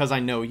 But because I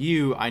know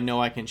you, I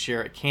know I can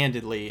share it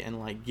candidly and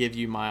like give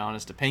you my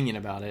honest opinion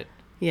about it.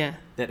 Yeah.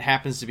 That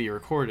happens to be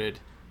recorded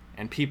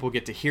and people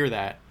get to hear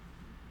that.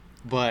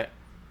 But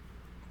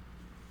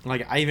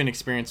like I even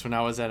experienced when I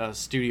was at a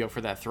studio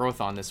for that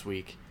throwathon this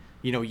week,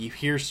 you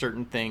hear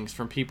certain things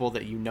from people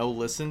that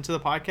listen to the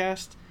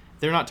podcast.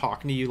 They're not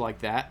talking to you like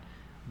that,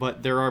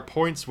 but there are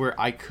points where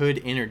I could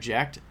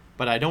interject,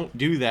 but I don't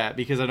do that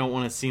because I don't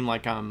want to seem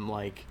like I'm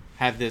like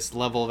have this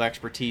level of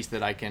expertise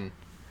that I can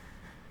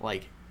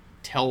like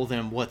tell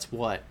them what's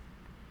what.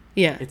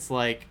 Yeah. It's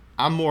like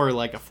I'm more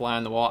like a fly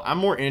on the wall. I'm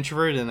more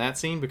introverted in that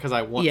scene because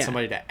I want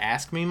somebody to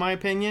ask me my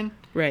opinion.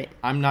 Right.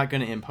 I'm not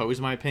going to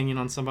impose my opinion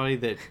on somebody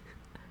that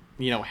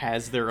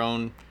has their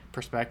own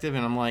perspective,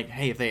 and I'm like,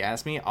 hey, if they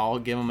ask me, I'll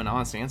give them an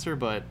honest answer,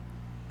 but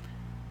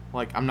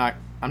like I'm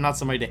not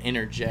somebody to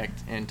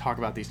interject and talk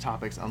about these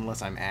topics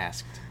unless I'm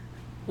asked.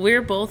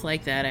 We're both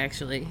like that,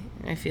 actually.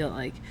 I feel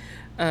like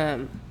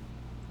when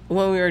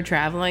we were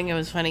traveling, it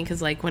was funny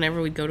because like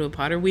whenever we'd go to a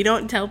Potter, we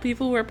don't tell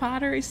people we're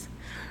Potters,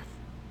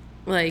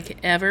 like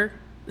ever.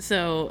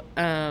 So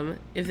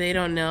if they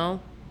don't know,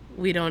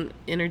 we don't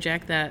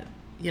interject that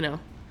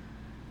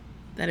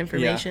that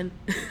information.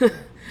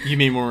 You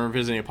mean when we're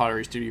visiting a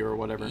pottery studio or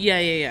whatever?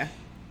 Yeah,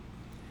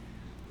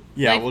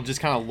 like, we'll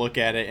just kind of look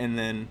at it, and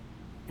then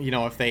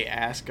if they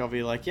ask, I'll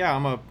be like, yeah,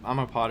 I'm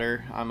a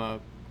potter.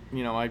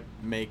 I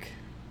make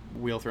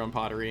wheel thrown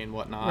pottery and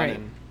whatnot. Right.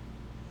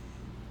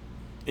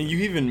 And you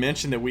even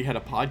mentioned that we had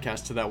a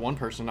podcast to that one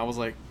person. I was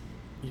like,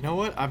 you know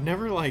what? I've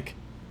never like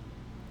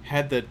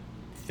had the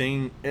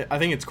thing. I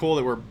think it's cool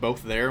that we're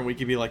both there and we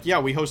could be like, yeah,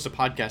 we host a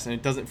podcast, and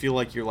it doesn't feel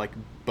like you're like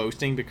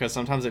boasting, because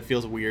sometimes it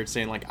feels weird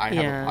saying like I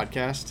have a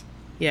podcast.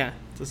 Yeah.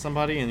 To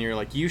somebody, and you're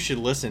like, you should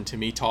listen to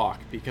me talk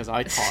because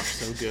I talk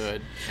so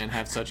good and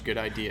have such good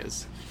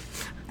ideas.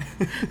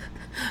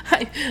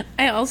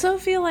 I also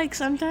feel like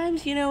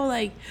sometimes,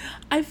 like,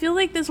 I feel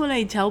like this when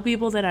I tell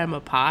people that I'm a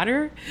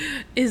Potter,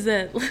 is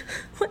that,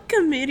 like,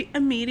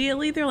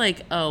 immediately they're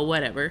like, oh,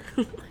 whatever.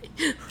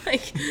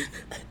 like,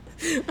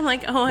 I'm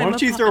like, oh, Why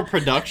don't you throw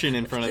production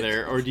in front of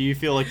there, or do you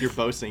feel like you're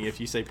boasting if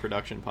you say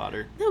production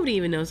potter? Nobody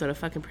even knows what a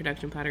fucking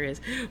production potter is.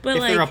 But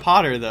if they're a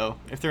potter, though,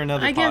 if they're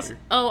another I potter.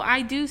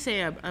 I do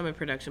say I'm a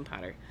production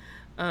potter.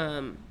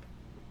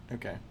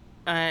 Okay.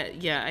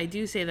 Yeah, I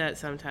do say that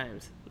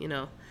sometimes,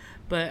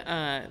 but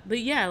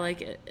yeah,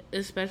 like,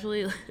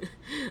 especially,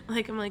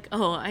 like, I'm like,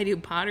 oh, I do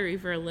pottery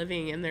for a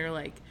living, and they're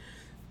like,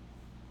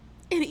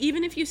 and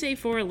even if you say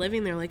for a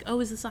living, they're like, oh,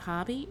 is this a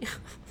hobby?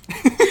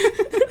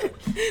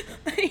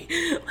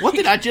 What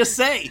did I just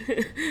say?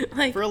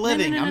 Like, for a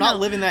living. No. I'm not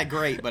living that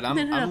great, but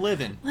I'm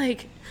living.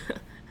 Like,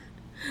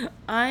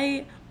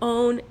 I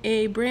own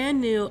a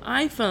brand new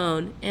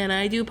iPhone, and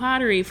I do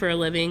pottery for a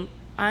living.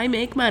 I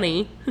make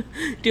money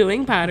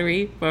doing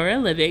pottery for a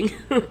living.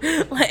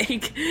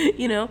 Like,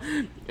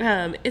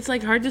 it's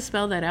like hard to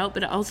spell that out,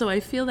 but also I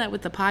feel that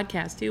with the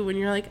podcast too, when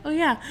you're like, oh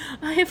yeah,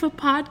 I have a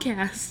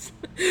podcast.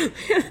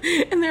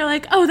 And they're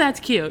like, oh, that's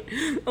cute.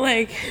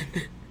 Like,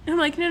 I'm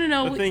like,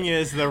 no. The thing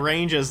is, the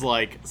range is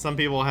like, some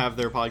people have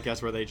their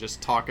podcast where they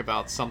just talk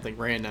about something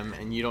random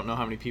and you don't know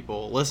how many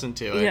people listen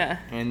to it. Yeah.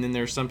 And then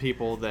there's some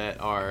people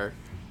that are,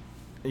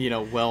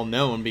 well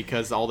known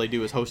because all they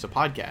do is host a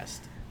podcast.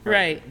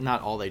 Right.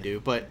 Not all they do,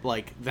 but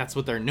like that's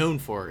what they're known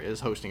for, is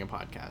hosting a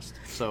podcast.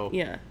 So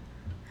yeah,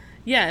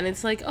 and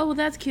it's like, oh, well,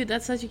 that's cute.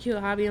 That's such a cute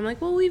hobby. I'm like,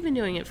 well, we've been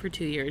doing it for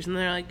 2 years, and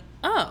they're like,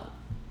 oh,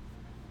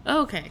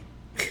 okay.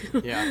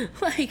 Yeah.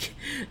 Like,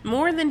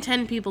 more than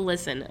 10 people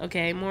listen.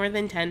 Okay, more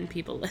than 10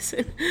 people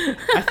listen.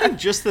 I think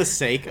just the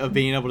sake of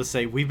being able to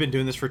say we've been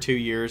doing this for 2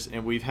 years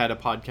and we've had a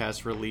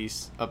podcast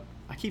release.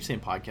 I keep saying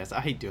podcast.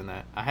 I hate doing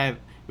that.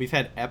 We've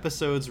had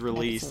episodes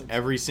released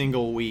every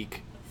single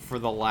week for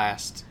the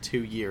last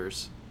 2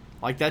 years.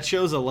 Like, that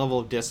shows a level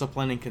of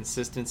discipline and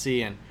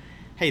consistency, and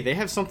hey, they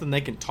have something they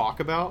can talk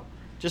about.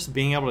 Just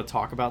being able to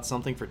talk about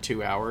something for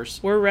 2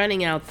 hours. We're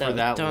running out, though. For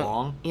that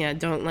long? Yeah,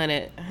 don't let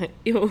it.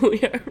 We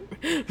are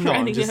no,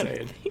 I'm just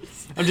saying.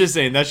 I'm just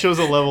saying that shows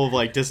a level of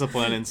like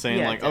discipline and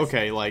saying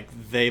okay, like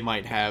they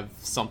might have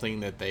something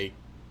that they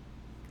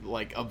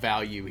like a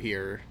value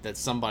here that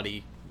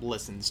somebody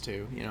listens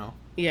to,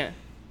 Yeah.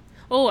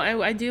 Oh,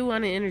 I do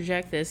want to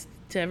interject this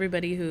to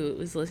everybody who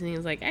is listening.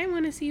 Is like, I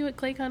want to see you at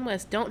ClayCon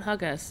West. Don't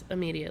hug us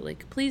immediately.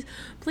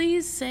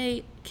 Please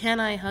say, can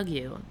I hug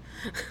you?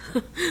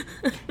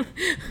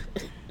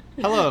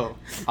 Hello,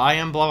 I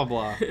am blah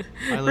blah blah.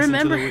 I listen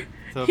to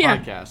the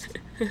podcast.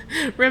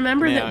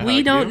 Remember that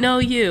we don't know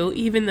you,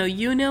 even though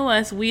you know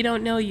us. We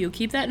don't know you.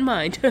 Keep that in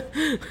mind.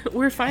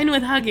 We're fine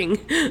with hugging,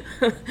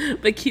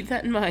 but keep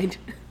that in mind.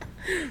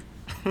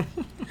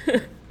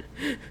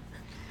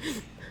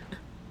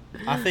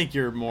 I think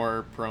you're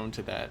more prone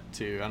to that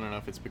too. I don't know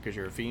if it's because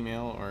you're a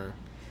female or.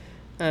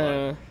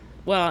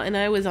 Well, and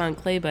I was on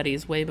Clay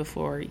Buddies way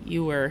before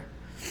you were.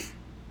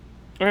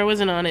 Or I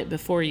wasn't on it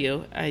before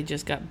you. I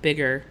just got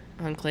bigger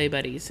on Clay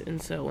Buddies, and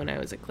so when I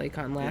was at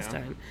ClayCon last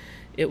time,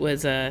 it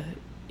was and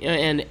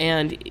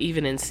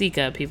even in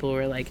Sika, people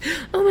were like,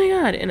 "Oh my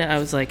god!" And I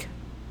was like,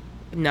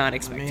 not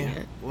expecting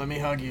it. Let me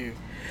hug you.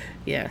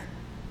 Yeah,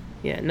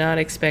 not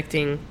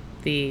expecting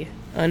the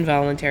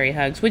involuntary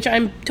hugs, which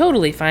I'm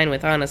totally fine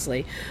with,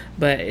 honestly,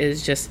 but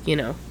is just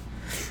Yeah.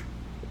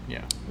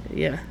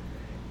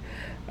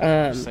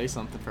 Say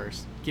something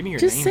first. Give me your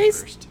name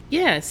first.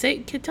 Yeah,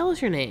 tell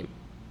us your name.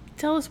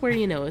 Tell us where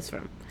you know us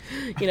from.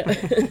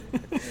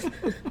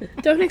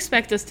 Don't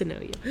expect us to know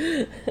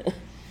you.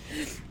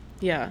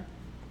 Yeah.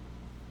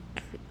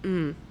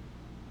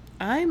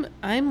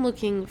 I'm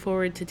looking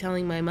forward to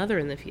telling my mother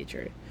in the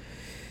future.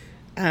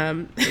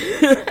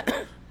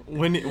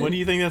 When do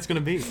you think that's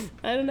going to be?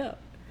 I don't know.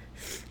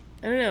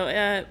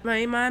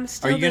 My mom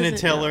still. Are you going to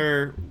tell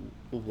her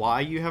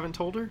why you haven't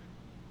told her?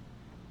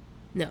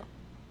 No.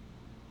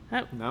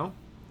 No?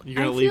 You're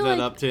going to leave that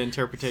up to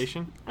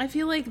interpretation? I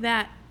feel like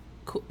that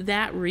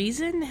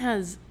reason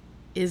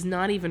is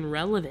not even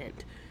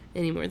relevant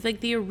anymore. It's like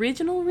the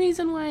original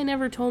reason why I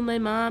never told my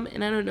mom,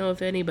 and I don't know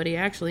if anybody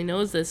actually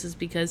knows this, is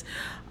because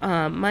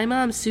my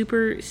mom's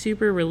super,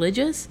 super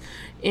religious,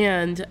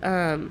 and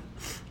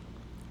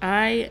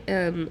I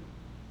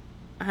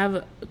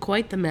have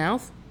quite the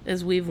mouth,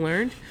 as we've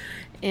learned,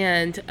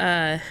 and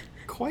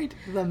quite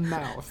the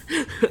mouth.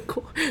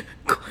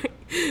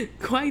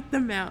 quite the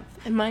mouth,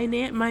 and my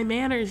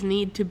manners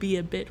need to be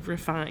a bit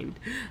refined.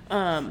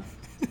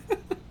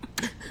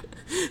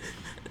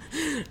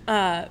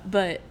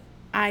 But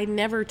I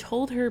never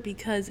told her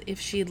because if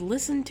she'd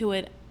listened to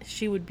it,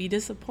 she would be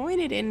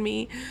disappointed in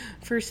me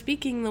for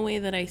speaking the way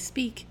that I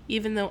speak,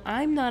 even though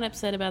I'm not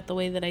upset about the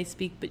way that I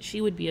speak, but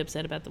she would be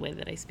upset about the way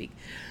that I speak.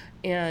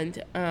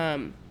 And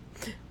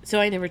so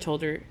I never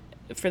told her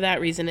for that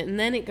reason. And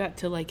then it got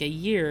to like a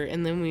year,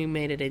 and then we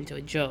made it into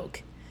a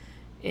joke.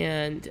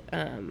 And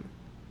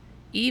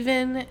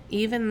even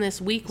this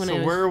week when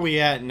where are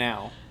we at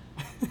now?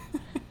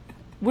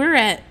 We're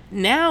at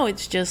now.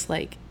 It's just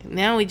like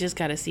now we just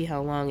got to see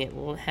how long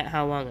it'll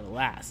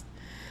last.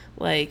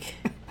 Like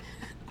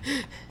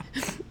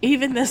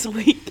even this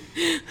week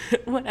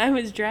when I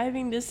was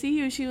driving to see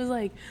you, she was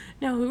like,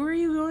 "Now who are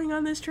you going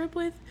on this trip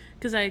with?"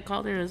 because I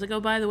called her and I was like, oh,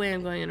 by the way,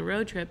 I'm going on a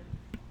road trip.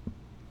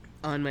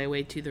 On my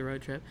way to the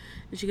road trip.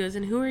 And she goes,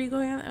 and who are you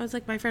going on? I was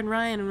like, my friend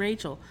Ryan and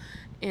Rachel.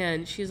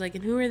 And she was like,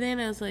 and who are they?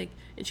 And I was like,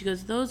 and she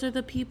goes, those are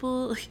the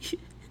people.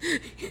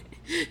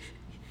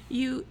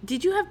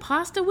 Did you have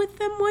pasta with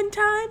them one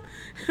time?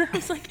 And I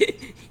was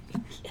like,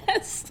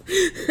 yes.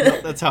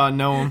 Yep, that's how I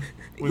know them.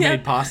 We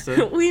made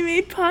pasta. We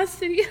made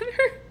pasta together.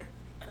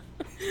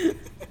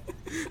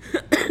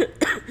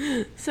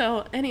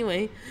 So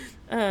anyway,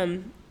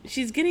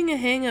 she's getting a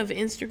hang of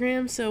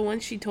Instagram, so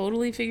once she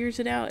totally figures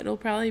it out, it'll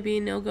probably be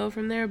a no-go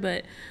from there,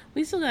 but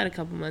we still got a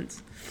couple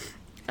months.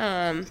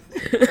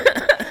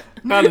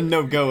 Not a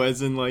no-go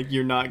as in, like,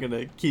 you're not going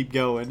to keep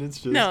going.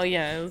 It's just... No,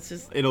 yeah, it's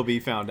just... It'll be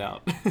found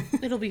out.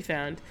 It'll be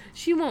found.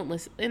 She won't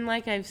listen. And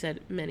like I've said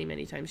many,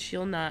 many times,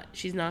 she's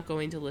not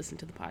going to listen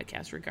to the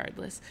podcast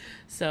regardless.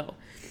 So,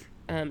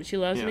 she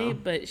loves me,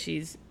 but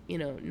she's,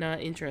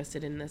 not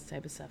interested in this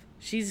type of stuff.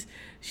 She's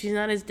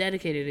not as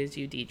dedicated as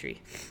you, Deidre.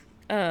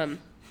 Thanks,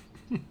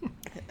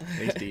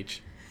 Deej.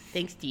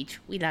 Thanks, Deej.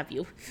 We love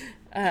you.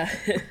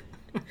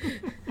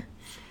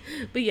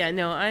 But yeah,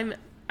 no, I'm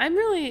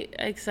really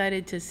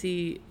excited to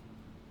see.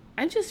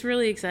 I'm just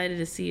really excited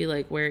to see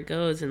like where it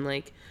goes and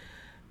like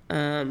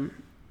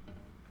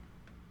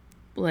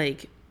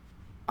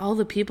all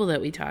the people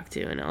that we talk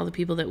to and all the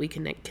people that we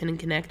can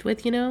connect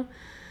with,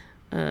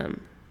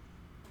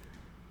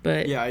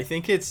 But yeah, I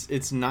think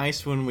it's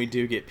nice when we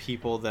do get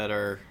people that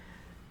are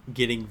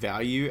getting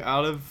value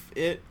out of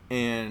it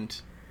and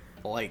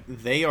like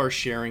they are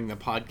sharing the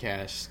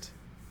podcast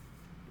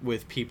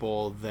with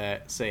people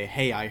that say,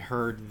 hey, I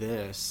heard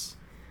this.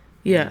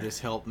 Yeah. And this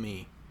helped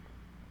me.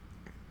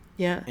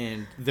 Yeah.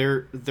 And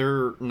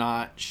they're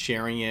not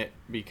sharing it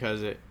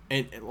because it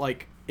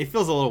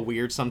feels a little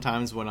weird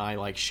sometimes when I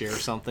like share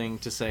something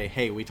to say,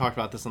 hey, we talked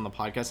about this on the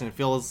podcast, and it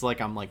feels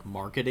like I'm like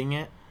marketing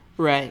it.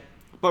 Right.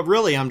 But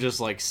really I'm just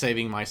like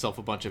saving myself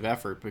a bunch of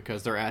effort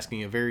because they're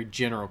asking a very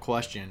general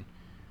question.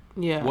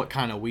 Yeah. What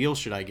kind of wheel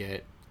should I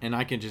get? And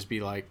I can just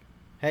be like,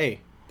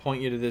 hey,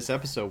 point you to this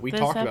episode. We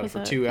talked about it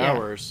for 2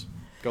 hours.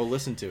 Go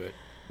listen to it.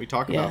 We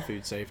talk about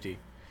food safety.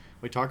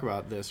 We talk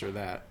about this or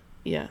that.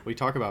 Yeah. We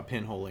talk about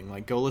pinholing.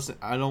 Like, go listen.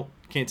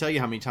 Can't tell you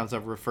how many times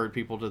I've referred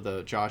people to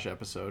the Josh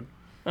episode.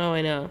 Oh,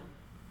 I know.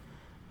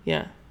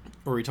 Yeah.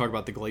 Or we talk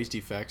about the glaze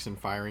defects and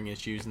firing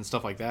issues and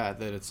stuff like that.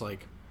 That it's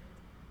like,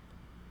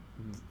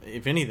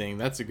 if anything,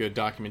 that's a good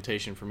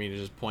documentation for me to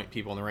just point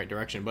people in the right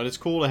direction. But it's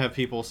cool to have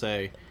people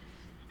say,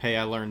 hey,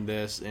 I learned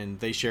this, and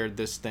they shared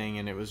this thing,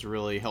 and it was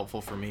really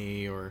helpful for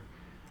me, or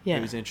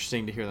it was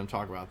interesting to hear them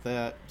talk about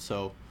that.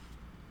 So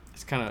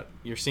it's kind of,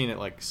 you're seeing it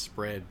like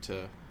spread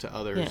to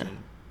others. Yeah. And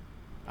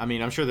I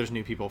mean, I'm sure there's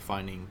new people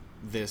finding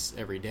this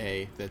every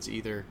day that's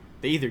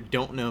they either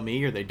don't know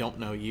me, or they don't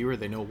know you, or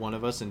they know one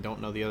of us and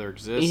don't know the other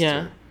exists.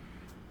 Yeah.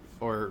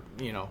 Or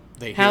they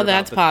hear how about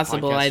that's the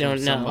possible, podcast I from don't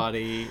know.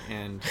 somebody,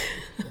 and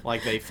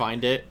like they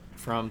find it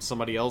from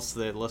somebody else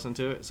that listened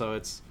to it. So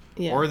it's,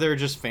 or they're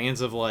just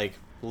fans of like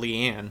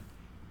Leanne,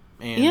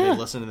 and they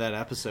listen to that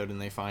episode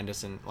and they find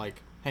us, and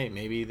like, hey,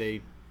 maybe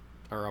they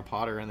are a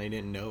potter and they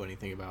didn't know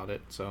anything about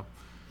it. So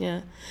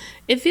yeah,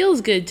 it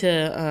feels good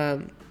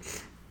to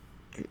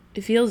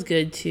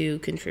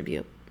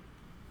contribute.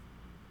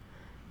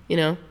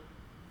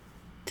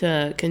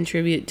 To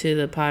contribute to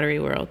the pottery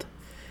world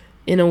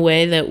in a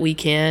way that we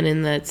can,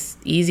 and that's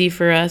easy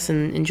for us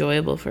and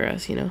enjoyable for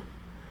us.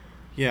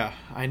 Yeah,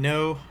 I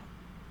know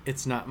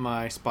it's not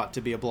my spot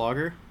to be a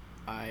blogger.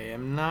 I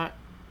am not.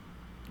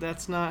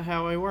 That's not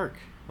how I work.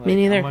 Like, me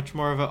neither. I'm much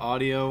more of an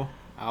audio.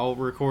 I'll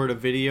record a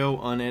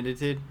video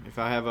unedited. If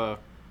I have a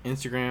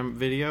Instagram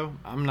video,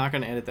 I'm not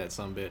going to edit that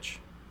sumbitch.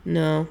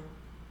 No.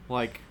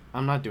 Like,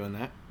 I'm not doing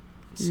that.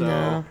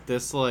 So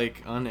this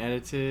like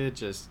unedited,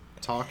 just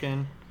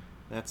talking,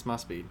 that's my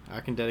speed. I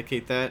can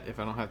dedicate that if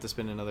I don't have to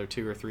spend another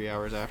 2 or 3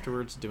 hours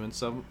afterwards doing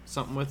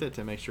something with it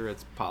to make sure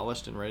it's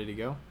polished and ready to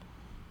go.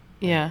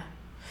 Yeah.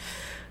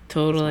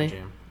 Totally. That's my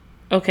jam.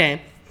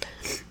 Okay.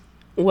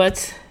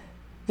 What's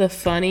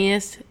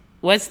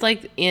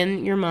like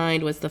in your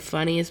mind, what's the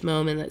funniest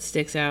moment that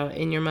sticks out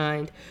in your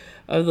mind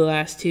of the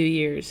last 2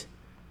 years?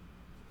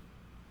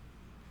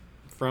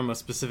 From a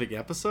specific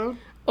episode?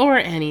 Or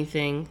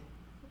anything.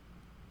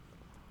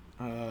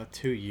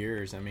 2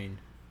 years, I mean.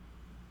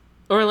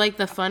 Or like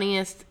the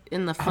funniest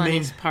in the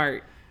funniest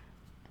part.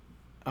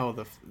 Oh,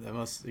 the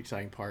most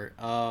exciting part.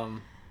 I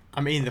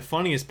mean, the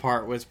funniest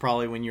part was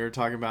probably when you were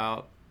talking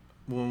about,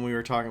 when we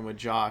were talking with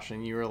Josh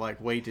and you were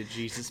like, wait, did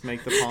Jesus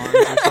make the ponds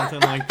or something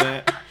like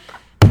that?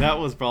 That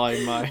was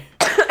probably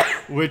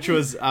which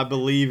was, I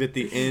believe, at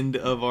the end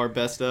of our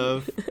best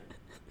of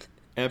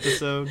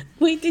episode.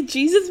 Wait, did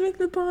Jesus make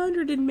the pond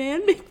or did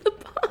man make the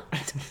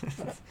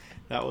pond?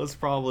 That was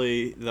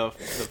probably the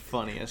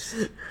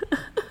funniest,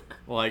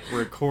 like,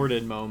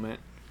 recorded moment.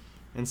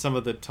 And some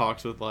of the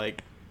talks with,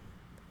 like,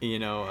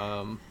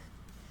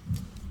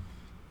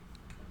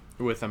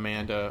 with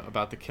Amanda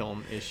about the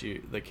kiln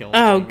issue,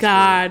 Oh,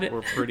 God.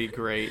 were pretty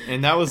great.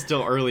 And that was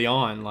still early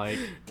on. Like,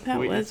 that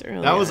was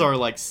early That was on. our,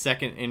 like,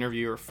 second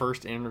interview or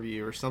first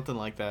interview or something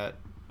like that.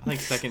 I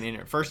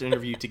think first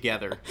interview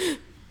together.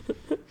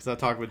 Because I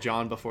talked with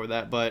John before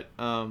that, but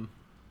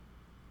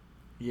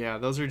yeah,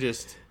 those are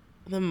just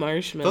the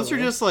marshmallow. Those are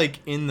just like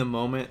in the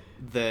moment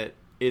that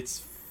it's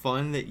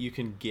fun that you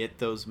can get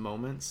those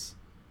moments.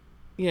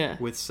 Yeah.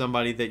 With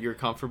somebody that you're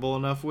comfortable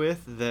enough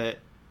with that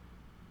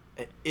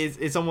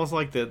it's almost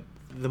like the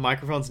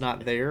microphone's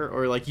not there,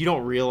 or like you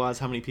don't realize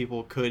how many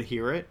people could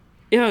hear it.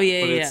 Oh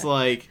yeah, but yeah. It's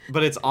like,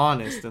 but it's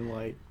honest and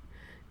like,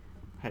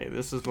 hey,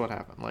 this is what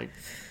happened. Like,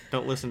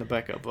 don't listen to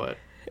Becca, but.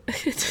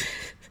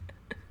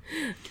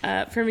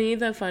 For me,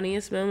 the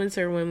funniest moments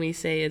are when we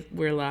say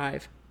we're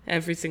live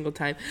every single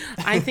time.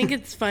 I think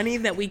it's funny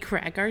that we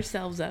crack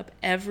ourselves up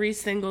every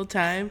single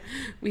time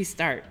we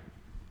start.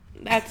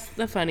 That's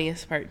the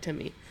funniest part to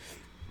me.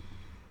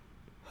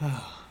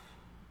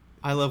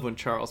 I love when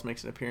Charles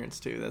makes an appearance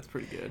too. That's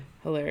pretty good.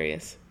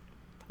 Hilarious.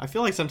 I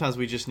feel like sometimes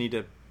we just need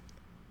a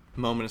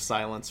moment of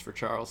silence for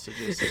Charles to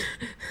just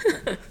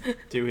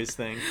do his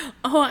thing.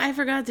 Oh, I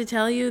forgot to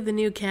tell you, the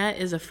new cat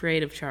is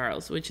afraid of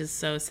Charles, which is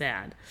so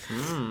sad.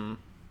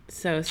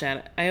 So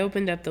sad. I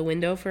opened up the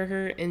window for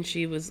her, and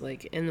she was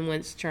like, and then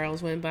once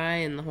Charles went by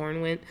and the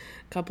horn went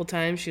a couple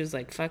times, she was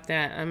like, fuck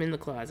that, I'm in the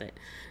closet.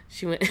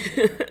 She went...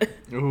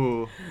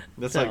 Ooh,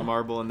 that's like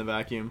marble in the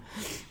vacuum.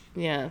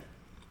 Yeah.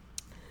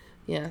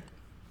 Yeah.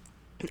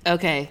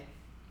 Okay.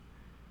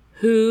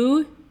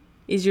 Who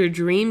is your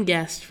dream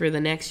guest for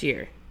the next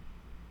year?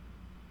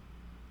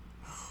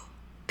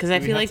 Because I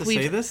feel like we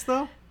say this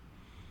though.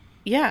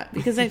 Yeah,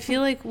 because I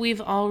feel like we've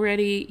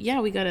already.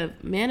 Yeah, we gotta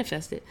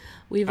manifest it.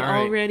 We've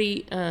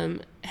already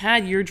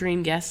had your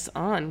dream guests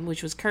on,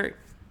 which was Kurt.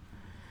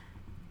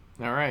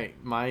 All right,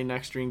 my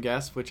next dream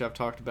guest, which I've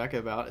talked to Becca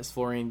about, is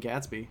Florian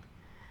Gadsby.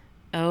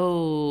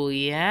 Oh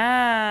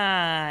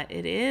yeah,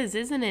 it is,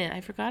 isn't it? I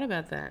forgot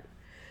about that.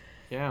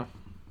 Yeah.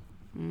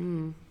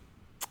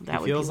 That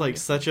he feels like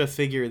such a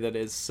figure that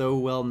is so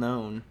well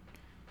known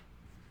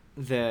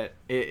that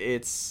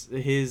it's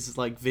his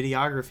like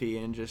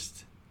videography and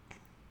just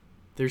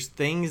there's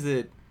things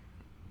that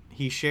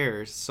he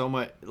shares so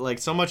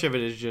much of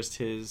it is just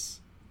his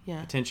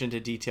attention to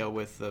detail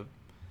with the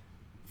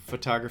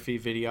photography,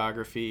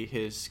 videography,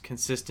 his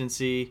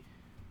consistency,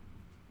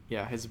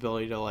 his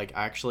ability to like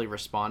actually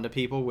respond to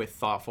people with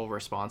thoughtful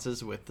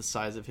responses with the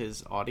size of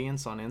his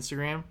audience on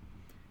Instagram.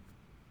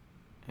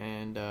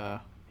 And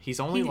he's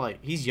only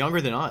he's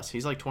younger than us.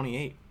 He's like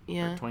 28.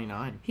 Yeah.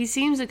 29. He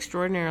seems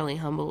extraordinarily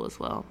humble as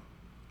well.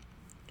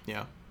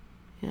 Yeah.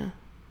 Yeah.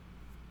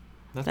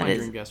 That's my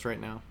dream guest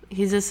right now.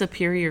 He's a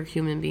superior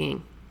human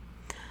being.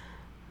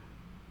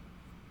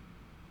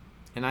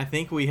 And I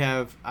think we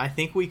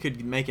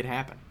could make it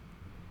happen.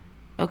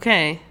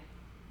 Okay.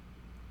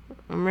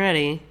 I'm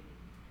ready.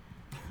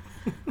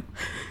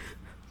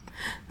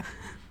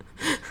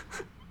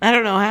 I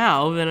don't know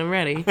how, but I'm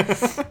ready.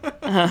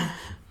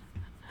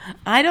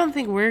 I don't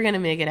think we're going to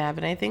make it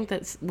happen. I think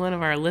that's one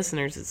of our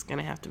listeners is going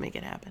to have to make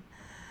it happen.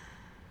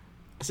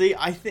 See,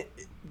 I think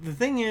the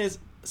thing is,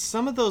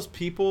 some of those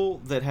people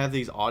that have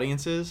these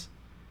audiences,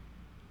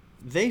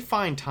 they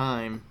find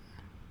time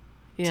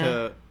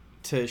to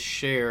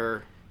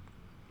share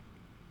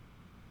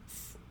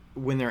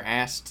when they're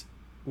asked.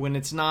 I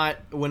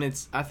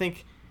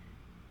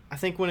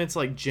think when it's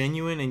like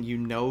genuine and you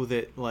know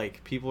that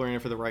like people are in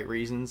it for the right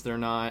reasons,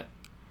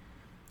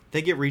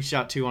 they get reached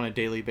out to on a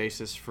daily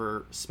basis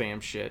for spam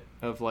shit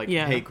of like,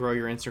 hey, grow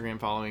your Instagram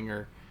following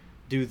or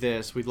do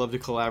this. We'd love to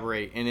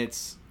collaborate. And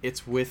it's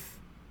with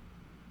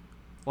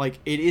like,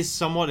 it is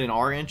somewhat in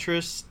our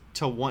interest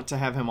to want to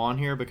have him on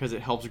here because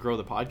it helps grow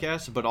the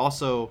podcast, but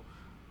also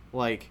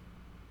like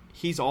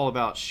he's all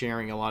about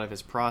sharing a lot of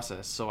his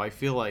process. So I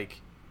feel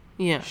like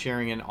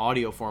sharing an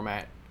audio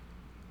format,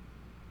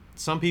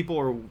 some people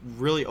are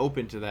really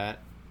open to that.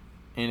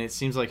 And it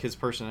seems like his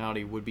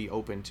personality would be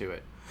open to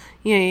it.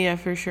 Yeah,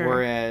 for sure.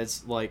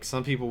 Whereas, like,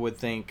 some people would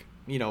think,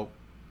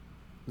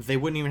 they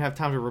wouldn't even have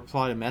time to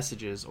reply to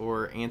messages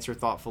or answer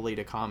thoughtfully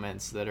to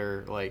comments that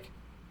are, like,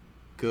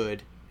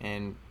 good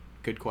and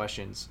good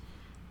questions.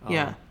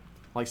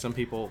 Like, some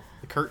people,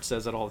 Kurt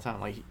says it all the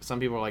time. Like, some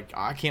people are like,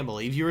 I can't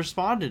believe you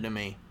responded to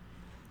me.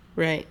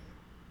 Right.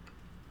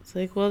 It's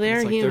like, well,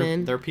 they're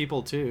human. They're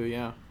people, too,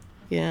 yeah.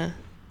 Yeah.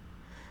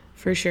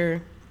 For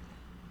sure.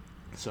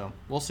 So,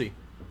 we'll see.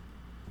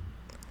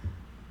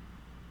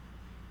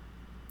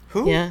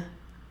 Who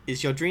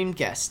is your dream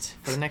guest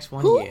for the next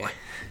 1 year?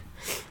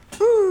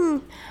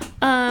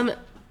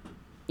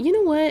 You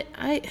know what?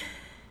 I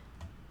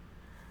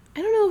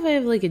don't know if I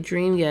have like a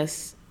dream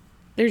guest.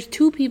 There's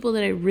two people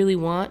that I really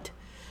want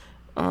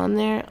on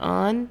there.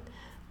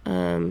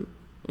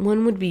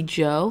 One would be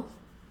Joe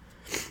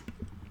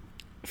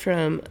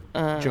from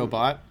Joe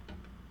Bot.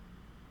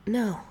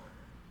 No,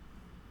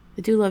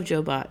 I do love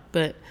Joe Bot,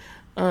 but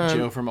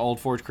Joe from Old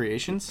Forge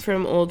Creations.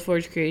 From Old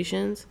Forge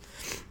Creations,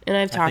 and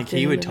I've talked to him. I think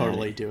he would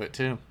totally do it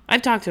too.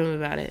 I've talked to him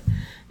about it,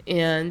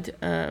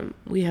 and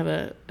we have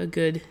a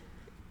good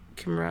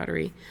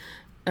camaraderie.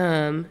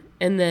 And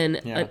then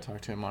I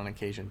talk to him on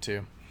occasion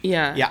too.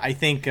 Yeah. I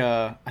think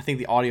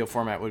the audio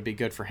format would be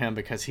good for him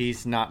because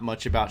he's not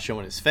much about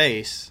showing his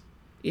face.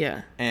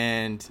 Yeah.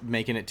 and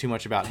making it too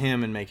much about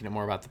him and making it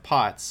more about the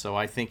pots. So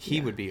I think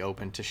he would be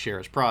open to share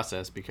his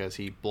process because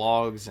he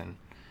blogs and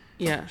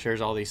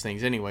shares all these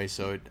things anyway.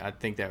 So I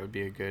think that would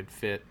be a good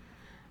fit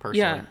personally.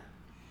 Yeah.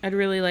 I'd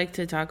really like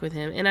to talk with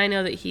him. And I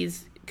know that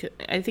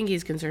I think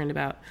he's concerned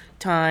about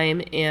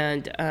time,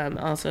 and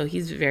also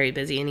he's very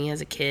busy and he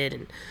has a kid,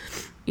 and,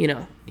 you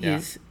know,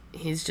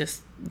 he's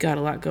just got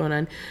a lot going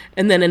on.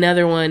 And then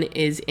another one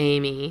is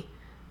Amy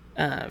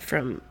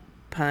from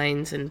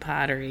Pines and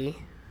Pottery.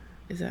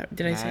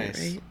 Did I say it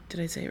right? Did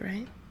I say it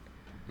right?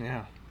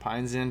 Yeah.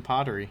 Pines and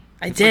Pottery.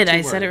 I did.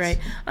 I said it right.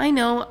 I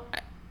know.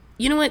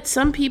 You know what?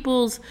 Some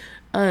people's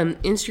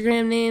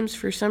Instagram names,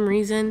 for some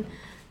reason,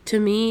 to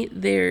me,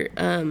 they're...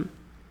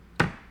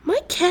 my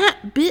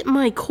cat bit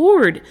my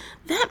cord.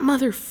 That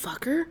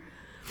motherfucker.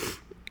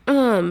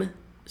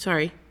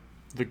 Sorry.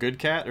 The good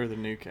cat or the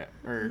new cat?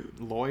 Or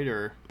Lloyd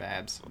or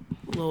Babs?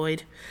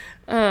 Lloyd.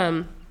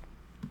 Anyway.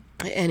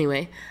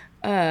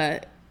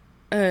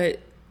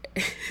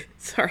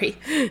 Sorry.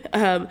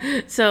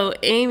 So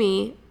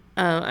Amy,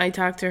 I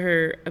talked to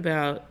her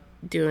about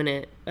doing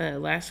it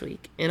last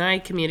week, and I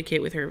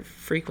communicate with her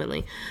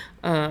frequently.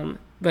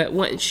 But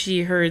once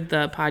she heard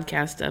the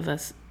podcast of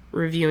us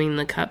reviewing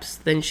the cups,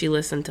 then she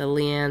listened to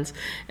Leanne's,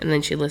 and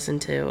then she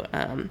listened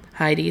to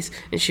Heidi's,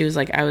 and she was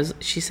like,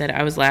 she said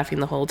I was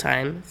laughing the whole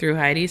time through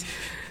Heidi's.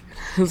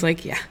 I was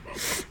like, yeah.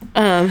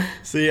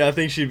 See, I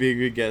think she'd be a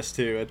good guest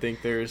too. I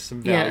think there's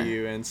some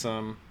value and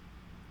some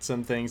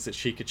things that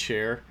she could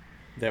share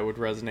that would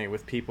resonate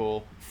with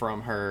people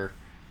from her,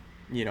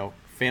 you know,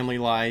 family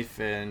life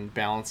and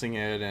balancing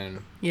it,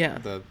 and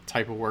the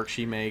type of work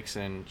she makes.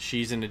 And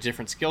she's in a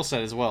different skill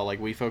set as well.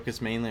 Like, we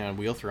focus mainly on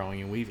wheel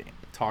throwing, and we've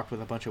talked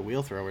with a bunch of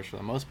wheel throwers for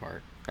the most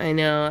part. I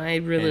know. I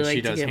really like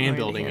to get more into hand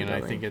building. She does hand building, and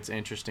I think it's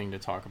interesting to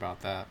talk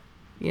about that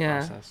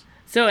process.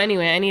 So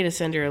anyway, I need to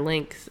send her a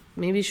link.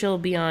 Maybe she'll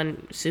be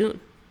on soon.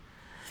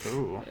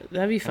 Ooh.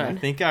 That'd be fun. And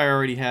I think I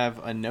already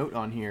have a note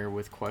on here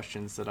with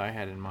questions that I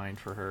had in mind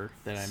for her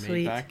that I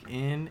made back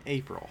in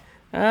April.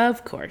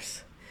 Of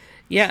course.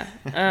 Yeah.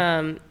 What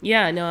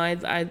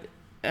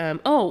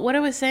I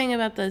was saying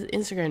about the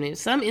Instagram names.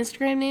 Some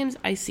Instagram names,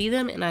 I see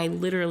them and I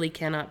literally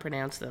cannot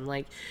pronounce them.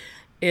 Like,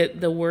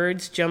 the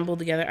words jumble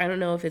together. I don't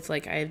know if it's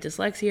like I have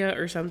dyslexia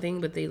or something,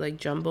 but they like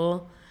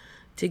jumble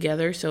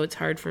together, so it's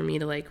hard for me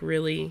to like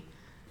really...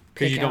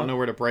 Because you don't know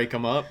where to break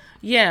them up?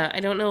 Yeah, I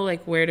don't know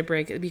like where to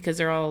break it because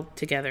they're all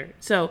together.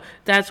 So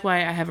that's why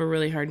I have a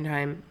really hard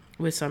time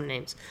with some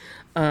names.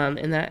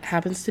 And that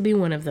happens to be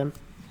one of them.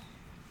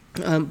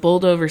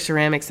 Boldover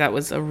Ceramics, that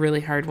was a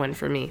really hard one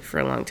for me for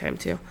a long time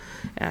too.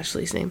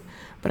 Ashley's name.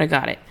 But I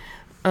got it.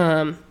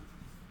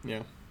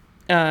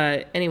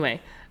 Anyway.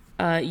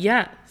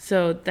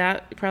 So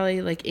that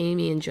probably like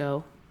Amy and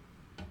Joe.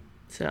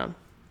 So.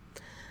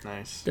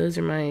 Nice. Those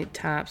are my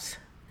tops.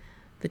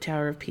 The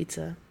Tower of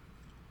Pizza.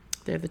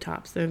 They're the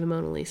tops. They're the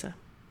Mona Lisa.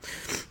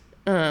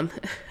 Nice.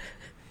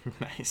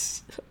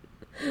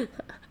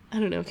 I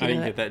don't know if you I know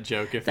didn't get that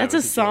joke. If that's that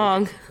was a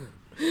song.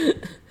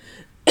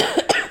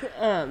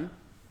 A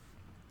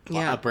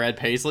Brad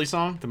Paisley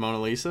song, the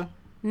Mona Lisa.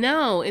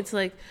 No, it's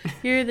like,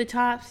 you're the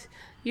tops.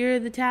 You're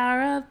the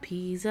Tower of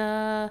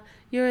Pisa.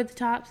 You're the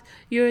tops.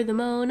 You're the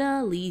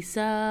Mona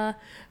Lisa.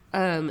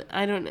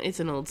 I don't.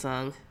 It's an old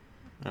song.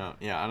 Oh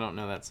yeah, I don't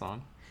know that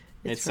song.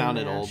 It It's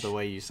sounded from old MASH. the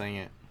way you sang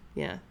it.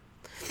 Yeah.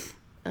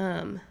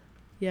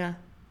 Yeah.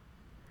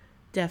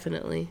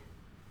 Definitely.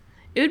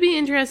 It would be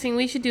interesting.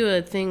 We should do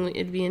a thing.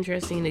 It'd be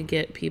interesting to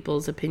get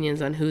people's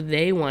opinions on who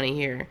they want to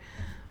hear,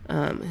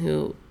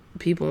 who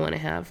people want to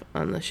have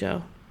on the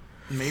show.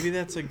 Maybe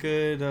that's a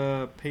good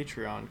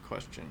Patreon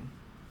question.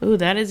 Ooh,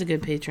 that is a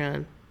good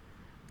Patreon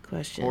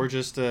question. Or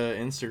just a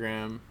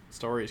Instagram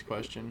stories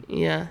question.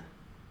 Yeah.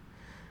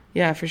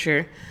 Yeah, for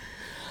sure.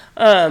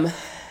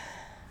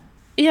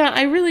 Yeah,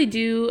 I really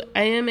do.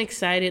 I am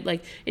excited.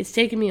 Like, it's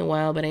taken me a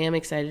while, but I am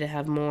excited to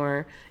have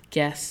more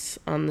guests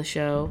on the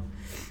show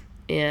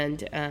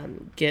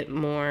and get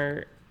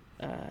more,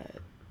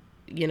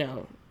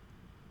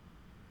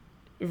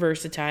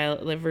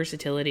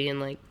 versatility and,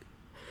 like,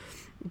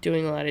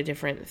 doing a lot of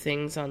different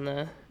things on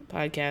the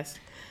podcast.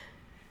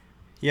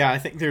 Yeah, I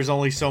think there's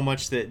only so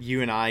much that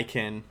you and I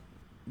can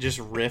just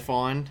riff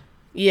on.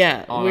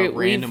 Yeah. On a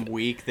random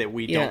week that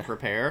we Yeah. don't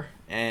prepare.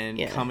 And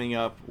coming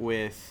up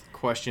with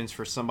questions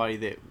for somebody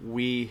that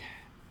we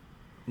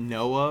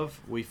know of,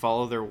 we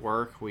follow their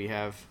work, we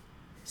have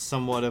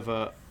somewhat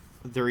of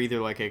they're either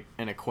like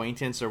an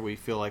acquaintance or we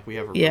feel like we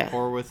have a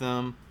rapport with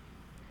them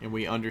and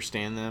we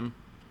understand them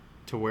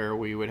to where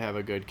we would have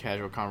a good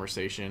casual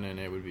conversation and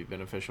it would be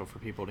beneficial for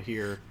people to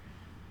hear.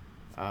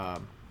 I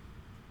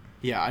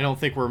don't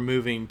think we're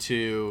moving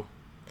to...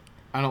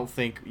 I don't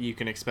think you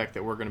can expect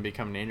that we're going to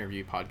become an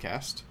interview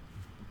podcast.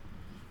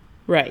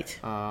 Right.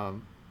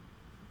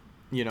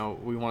 We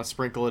want to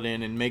sprinkle it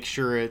in and make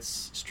sure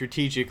it's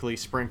strategically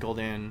sprinkled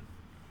in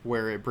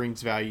where it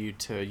brings value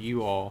to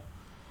you all.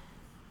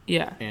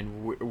 Yeah.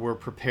 And we're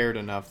prepared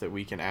enough that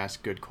we can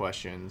ask good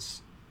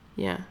questions.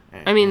 Yeah.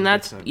 And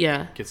that's...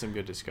 get some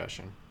good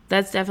discussion.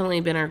 that's definitely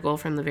been our goal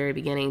from the very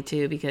beginning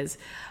too, because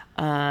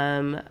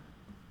I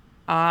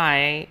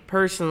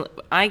personally,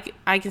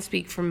 I can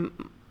speak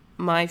from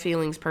my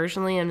feelings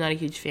personally. I'm not a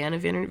huge fan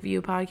of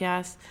interview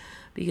podcasts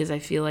because I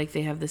feel like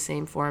they have the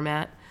same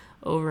format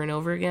over and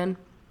over again.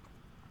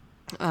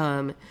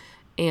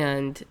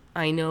 And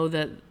I know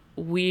that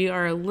we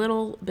are a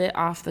little bit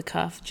off the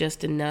cuff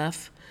just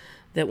enough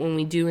that when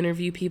we do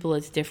interview people,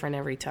 it's different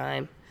every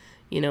time.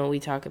 You know, we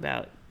talk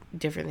about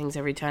different things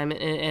every time,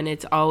 and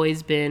it's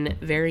always been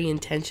very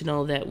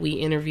intentional that we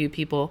interview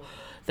people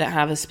that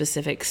have a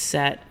specific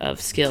set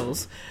of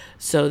skills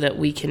so that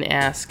we can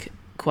ask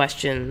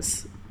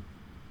questions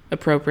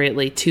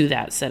appropriately to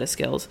that set of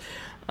skills.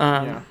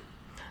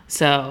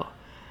 So,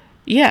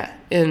 yeah,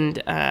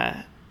 and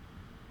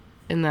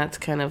that's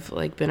kind of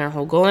like been our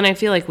whole goal, and I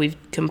feel like we've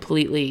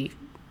completely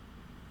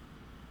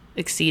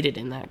exceeded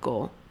in that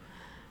goal,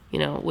 you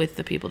know, with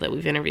the people that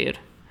we've interviewed.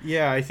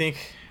 Yeah, I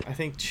think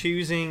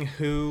choosing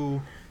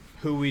who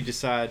we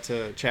decide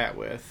to chat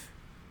with,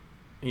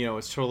 you know,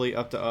 it's totally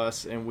up to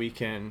us, and we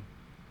can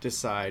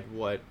decide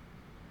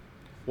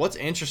what's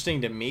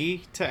interesting to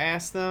me to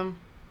ask them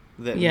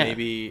that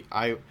maybe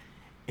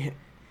it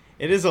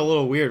is a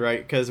little weird,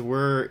 right? Because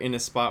we're in a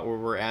spot where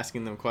we're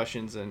asking them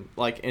questions, and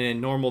like in a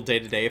normal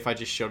day-to-day, if I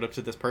just showed up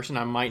to this person,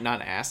 I might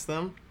not ask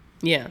them.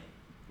 Yeah.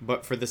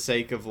 But for the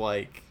sake of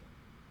like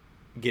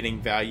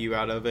getting value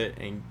out of it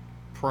and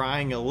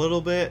prying a little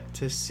bit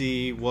to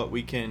see what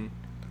we can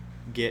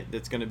get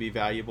that's going to be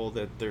valuable,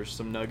 that there's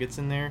some nuggets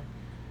in there.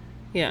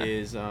 Yeah.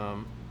 Is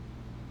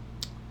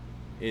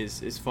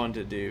fun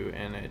to do,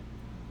 and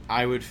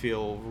I would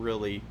feel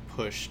really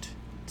pushed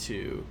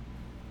to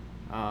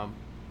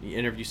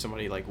interview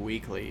somebody like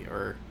weekly,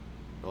 or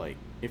like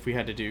if we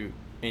had to do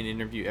an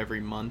interview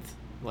every month,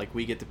 like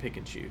we get to pick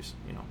and choose,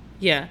 you know.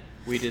 Yeah.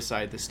 We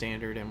decide the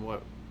standard and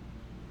what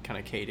kind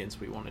of cadence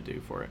we want to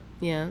do for it.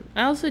 Yeah.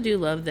 I also do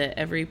love that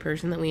every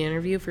person that we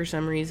interview, for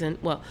some reason,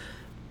 well,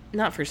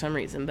 not for some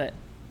reason, but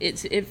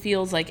it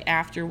feels like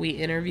after we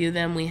interview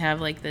them, we have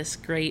like this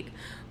great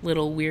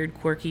little weird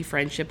quirky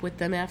friendship with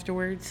them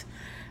afterwards.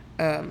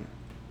 I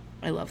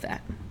love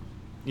that.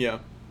 Yeah.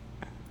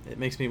 It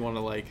makes me want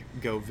to like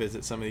go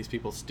visit some of these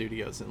people's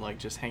studios and like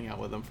just hang out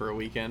with them for a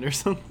weekend or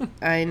something.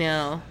 I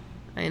know.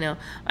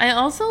 I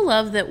also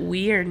love that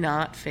we are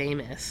not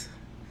famous.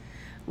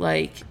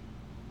 Like,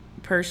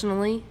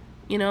 personally,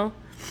 you know,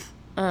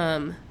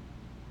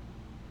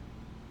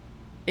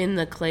 in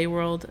the clay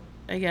world,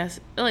 I guess,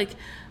 like,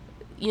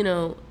 you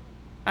know,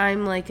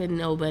 I'm like a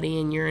nobody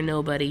and you're a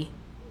nobody,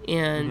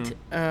 and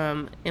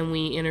and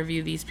we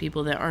interview these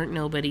people that aren't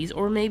nobodies,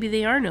 or maybe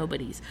they are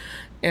nobodies,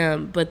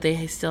 but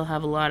they still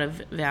have a lot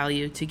of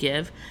value to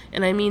give.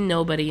 And I mean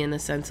nobody in the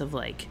sense of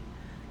like,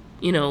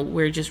 you know,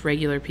 we're just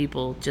regular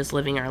people just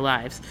living our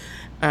lives,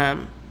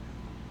 and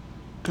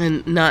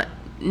not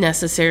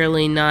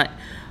necessarily not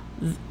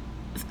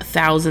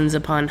thousands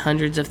upon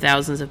hundreds of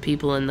thousands of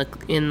people in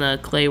the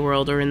clay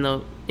world or in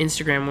the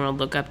Instagram world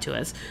look up to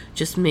us.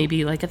 Just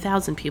maybe like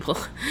 1,000 people,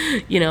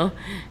 you know,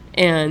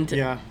 and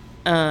yeah,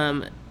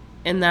 and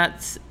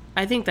that's,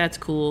 I think that's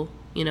cool,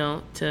 you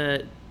know,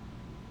 that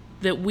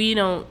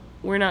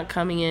we're not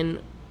coming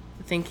in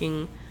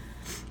thinking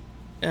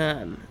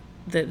that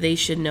they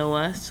should know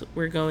us.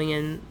 We're going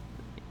in,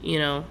 you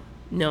know,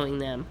 knowing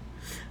them,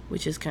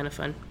 which is kind of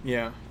fun.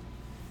 Yeah.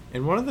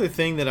 And one other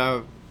thing that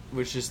I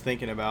was just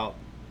thinking about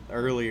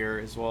earlier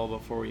as well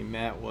before we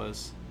met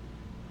was,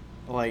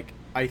 like,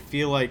 I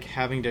feel like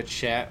having to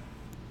chat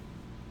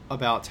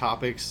about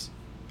topics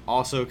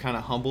also kind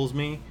of humbles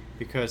me,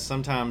 because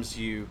sometimes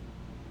you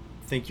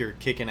think you're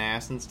kicking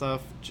ass and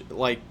stuff.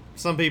 Like,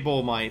 some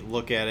people might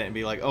look at it and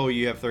be like, oh,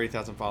 you have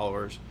 30,000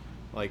 followers,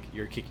 like,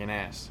 you're kicking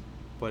ass.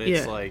 But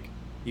it's like,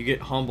 you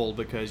get humbled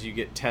because you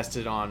get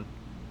tested on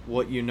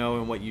what you know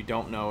and what you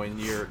don't know, and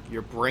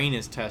your brain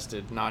is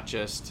tested, not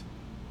just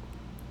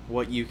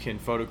what you can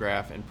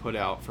photograph and put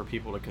out for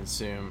people to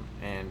consume,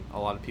 and a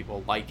lot of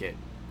people like it.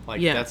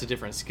 Like, that's a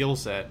different skill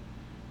set.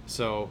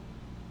 So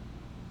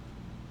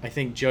I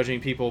think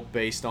judging people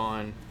based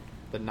on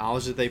the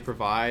knowledge that they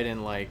provide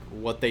and like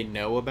what they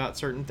know about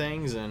certain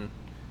things and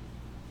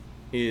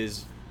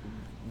is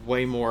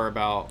way more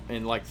about,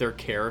 and like their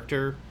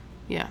character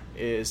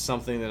is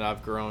something that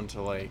I've grown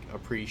to like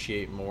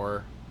appreciate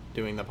more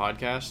doing the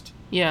podcast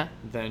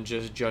than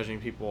just judging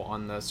people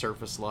on the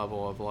surface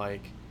level of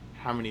like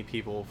how many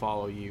people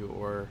follow you,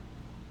 or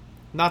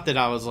not that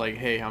I was like,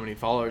 hey, how many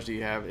followers do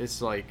you have?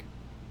 It's like,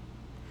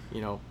 you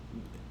know,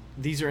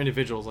 these are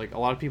individuals. Like, a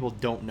lot of people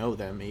don't know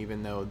them,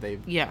 even though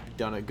they've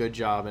done a good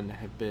job and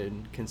have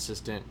been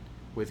consistent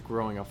with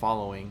growing a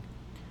following.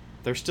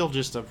 They're still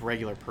just a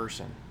regular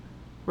person.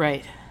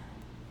 Right.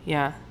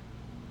 Yeah.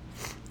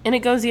 And it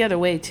goes the other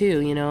way,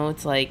 too, you know?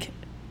 It's like,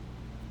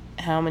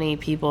 how many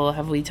people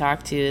have we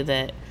talked to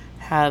that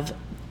have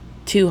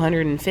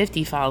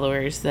 250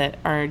 followers that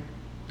are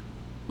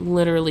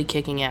literally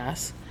kicking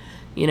ass,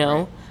 you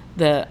know?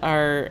 That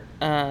are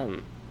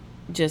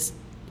just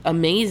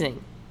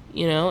amazing,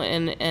 you know?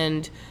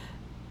 And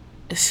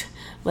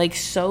like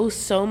so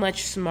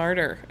much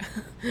smarter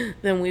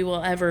than we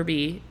will ever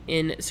be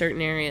in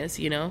certain areas,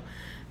 you know?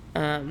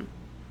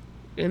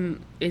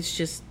 And it's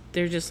just,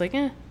 they're just like,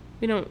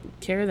 we don't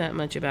care that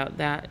much about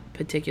that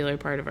particular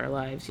part of our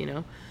lives, you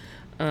know?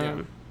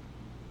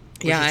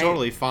 Which is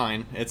totally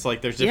fine. It's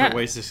like there's different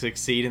ways to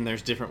succeed, and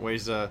there's different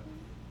ways to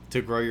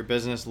grow your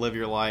business, live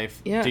your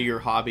life, do your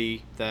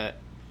hobby. That,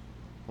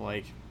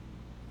 like,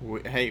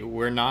 hey,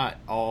 we're not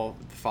all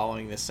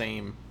following the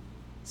same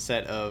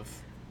set of,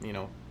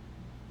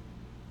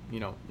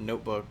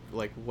 notebook,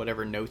 like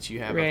whatever notes you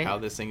have of how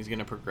this thing's going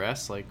to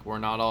progress. Like, we're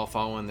not all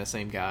following the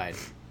same guide.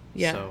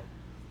 Yeah. So.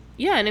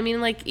 Yeah, and I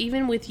mean, like,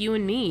 even with you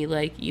and me,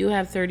 like, you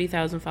have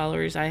 30,000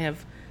 followers, I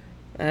have,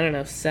 I don't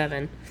know,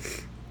 7.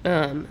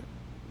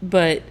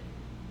 But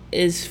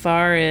as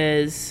far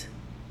as,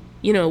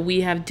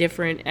 we have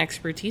different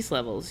expertise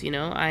levels,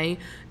 I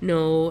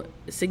know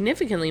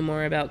significantly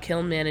more about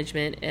kiln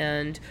management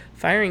and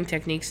firing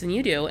techniques than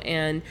you do,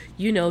 and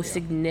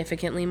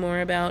significantly more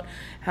about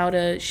how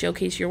to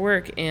showcase your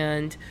work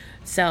and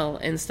sell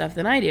and stuff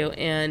than I do,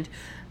 and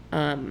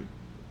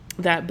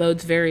that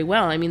bodes very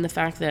well. I mean, the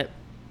fact that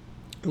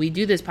we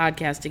do this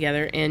podcast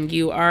together and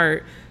you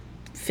are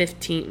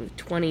 15,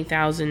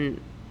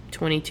 20,000,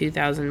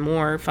 22,000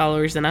 more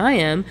followers than I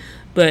am,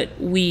 but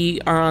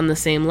we are on the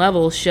same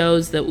level,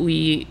 shows that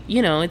we,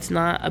 it's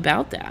not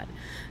about that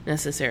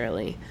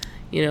necessarily.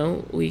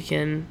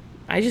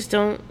 I just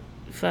don't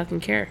fucking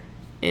care.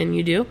 And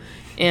you do.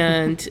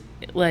 And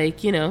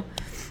like,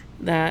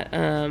 that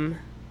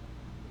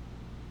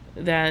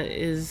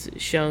is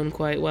shown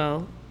quite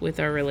well with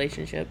our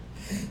relationship.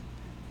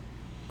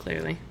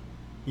 Clearly.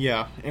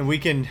 Yeah. And we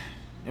can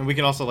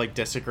also, like,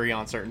 disagree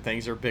on certain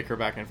things or bicker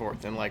back and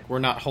forth, and, like, we're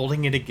not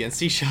holding it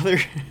against each other.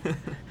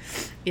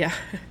 Yeah.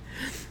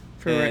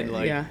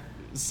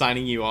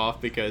 Signing you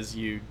off because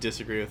you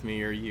disagree with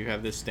me, or you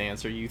have this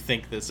stance, or you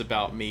think this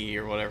about me,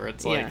 or whatever.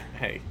 It's like,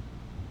 hey,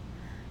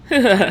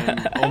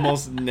 I'm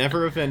almost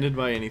never offended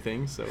by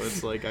anything, so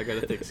it's like, I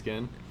got a thick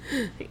skin.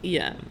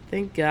 Yeah.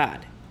 Thank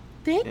God.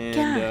 Thank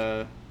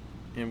God.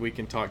 And we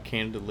can talk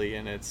candidly,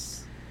 and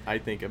it's, I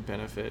think, a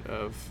benefit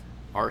of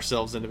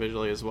ourselves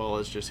individually, as well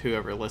as just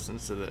whoever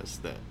listens to this,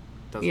 that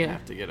doesn't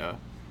have to get a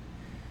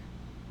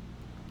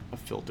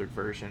filtered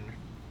version.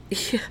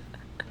 Yeah.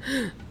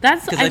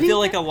 That's because I feel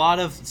like a lot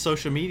of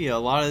social media, a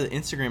lot of the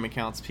Instagram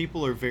accounts,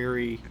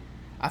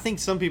 I think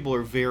some people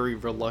are very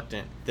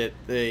reluctant, that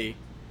they,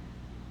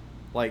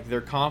 like,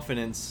 their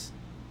confidence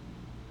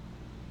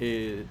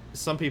is,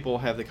 some people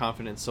have the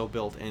confidence so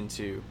built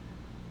into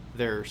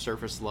their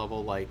surface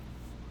level, like,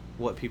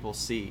 what people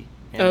see.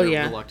 And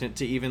they're reluctant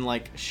to even,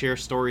 like, share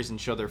stories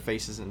and show their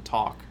faces and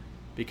talk,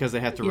 because they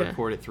have to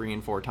record it 3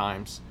 and 4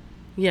 times.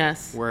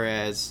 Yes.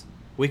 Whereas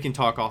we can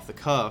talk off the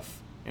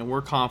cuff, and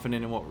we're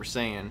confident in what we're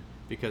saying,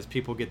 because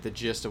people get the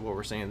gist of what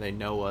we're saying. They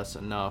know us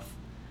enough,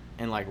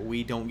 and, like,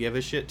 we don't give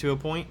a shit to a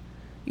point.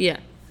 Yeah.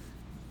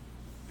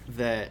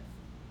 That,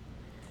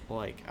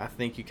 like, I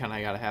think you kind of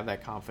got to have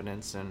that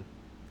confidence and,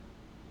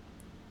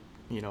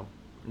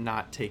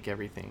 not take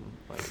everything,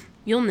 like...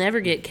 You'll never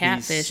get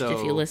catfished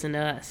if you listen to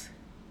us.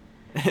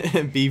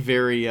 Be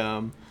very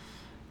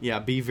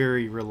be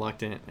very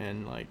reluctant,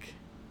 and, like,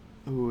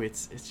 ooh,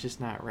 it's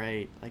just not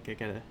right, like, I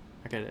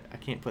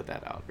can't put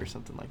that out, or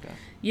something like that.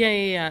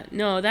 Yeah.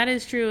 No, that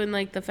is true, and,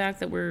 like, the fact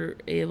that we're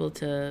able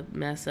to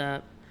mess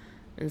up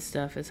and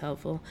stuff is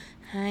helpful.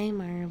 Hi,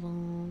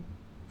 Marble.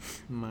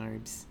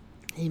 Marbs.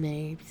 Hey,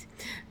 Marbs.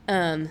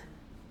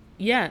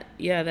 Yeah,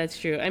 that's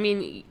true. I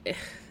mean,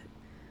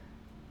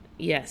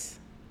 yes.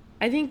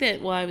 I think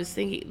that, I was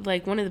thinking,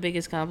 like, one of the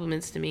biggest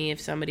compliments to me, if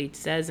somebody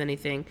says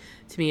anything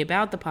to me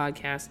about the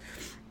podcast,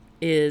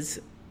 is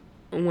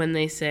when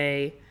they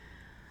say,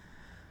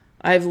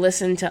 I've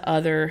listened to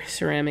other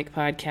ceramic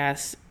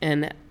podcasts,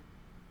 and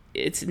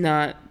it's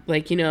not,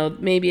 like,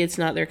 maybe it's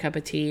not their cup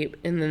of tea,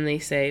 and then they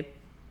say,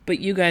 but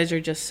you guys are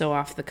just so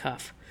off the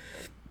cuff.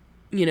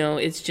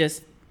 It's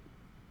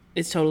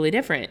totally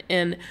different.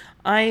 And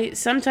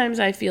sometimes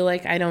I feel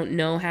like I don't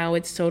know how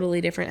it's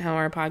totally different, how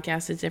our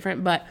podcast is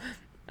different, but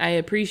I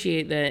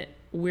appreciate that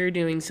we're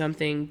doing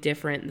something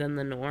different than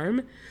the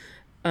norm.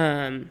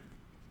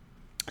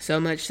 So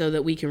much so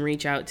that we can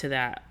reach out to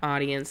that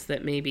audience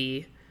that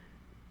maybe,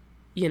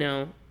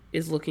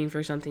 is looking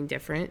for something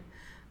different.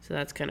 So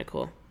that's kind of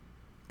cool.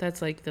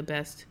 That's, like, the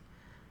best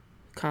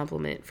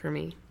compliment for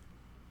me.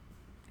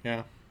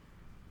 Yeah.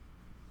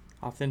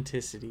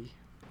 Authenticity.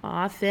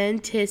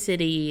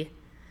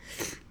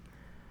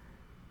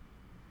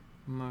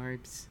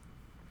 Marbs.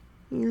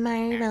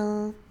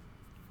 Marble.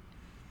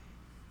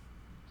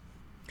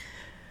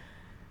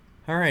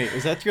 All right.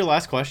 Is that your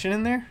last question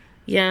in there?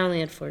 Yeah, I only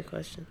had 4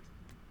 questions.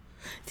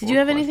 Did you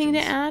have anything to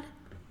add?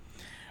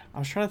 I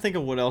was trying to think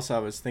of what else I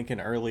was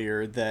thinking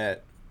earlier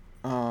that,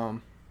 I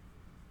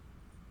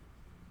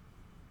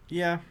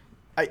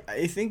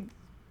think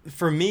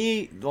for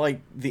me,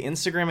 like, the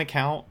Instagram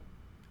account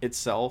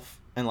itself,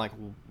 and, like,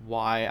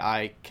 why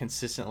I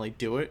consistently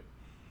do it,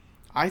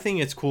 I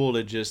think it's cool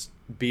to just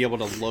be able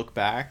to look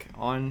back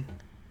on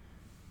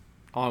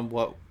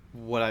what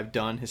what I've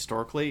done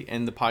historically,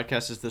 and the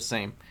podcast is the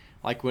same.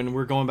 Like when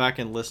we're going back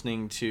and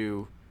listening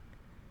to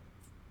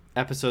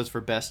episodes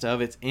for best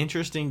of, it's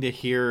interesting to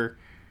hear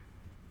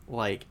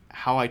like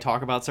how I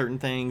talk about certain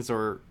things,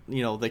 or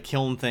the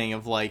kiln thing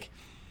of like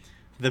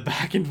the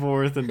back and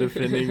forth and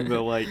defending the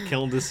like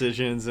kiln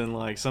decisions, and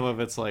like some of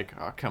it's like,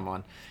 oh come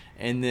on,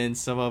 and then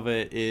some of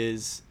it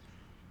is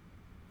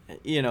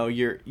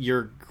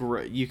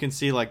you can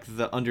see like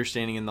the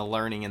understanding and the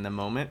learning in the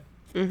moment.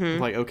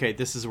 Like, okay,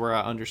 this is where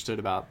I understood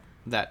about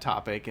that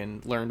topic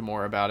and learned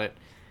more about it,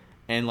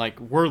 and like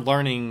we're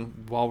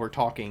learning while we're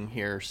talking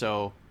here,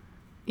 so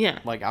yeah,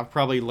 like I've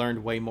probably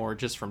learned way more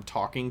just from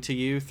talking to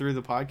you through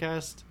the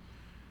podcast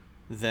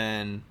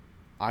than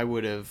I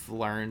would have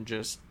learned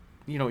just,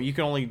 you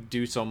can only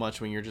do so much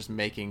when you're just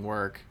making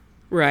work.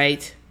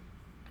 Right.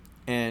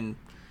 And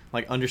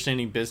like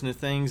understanding business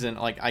things, and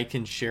like I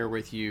can share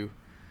with you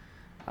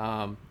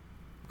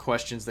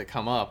questions that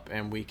come up,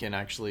 and we can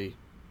actually,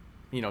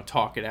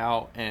 talk it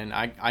out. And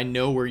I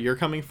know where you're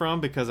coming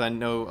from because I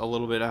know a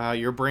little bit of how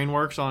your brain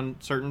works on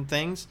certain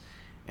things.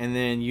 And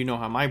then you know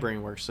how my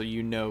brain works, so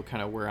you know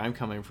kind of where I'm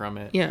coming from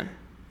it. Yeah.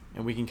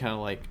 And we can kind of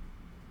like,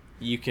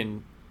 you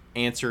can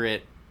answer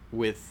it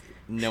with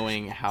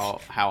knowing how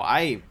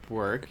I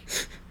work,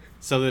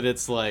 so that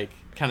it's like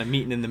kind of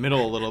meeting in the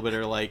middle a little bit,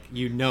 or like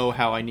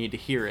how I need to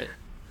hear it.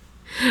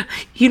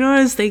 You know what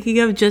I was thinking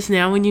of just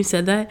now when you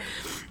said that?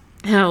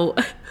 How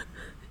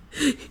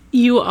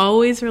you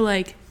always were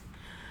like,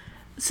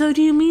 so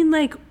do you mean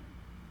like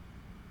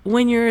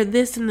when you're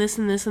this and this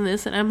and this and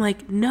this? And I'm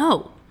like,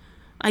 no.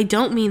 I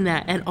don't mean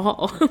that at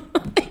all.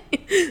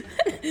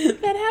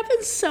 That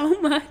happens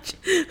so much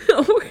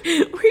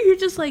where you're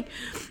just like,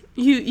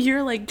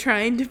 you're like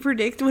trying to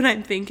predict what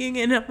I'm thinking,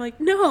 and I'm like,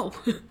 no.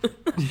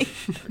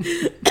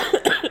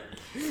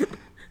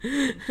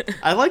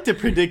 I like to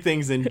predict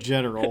things in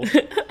general.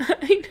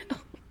 I know.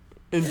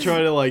 And try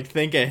to like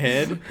think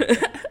ahead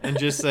and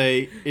just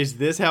say, is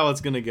this how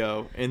it's going to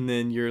go? And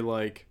then you're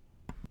like,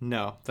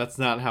 no, that's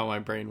not how my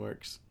brain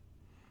works.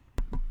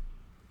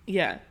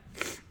 Yeah.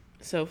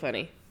 So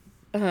funny.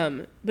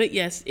 But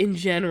yes, in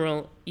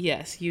general,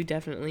 yes, you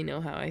definitely know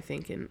how I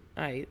think, and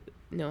I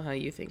know how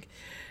you think.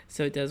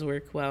 So it does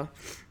work well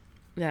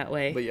that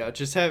way. But yeah,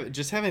 just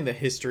having the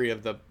history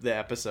of the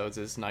episodes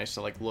is nice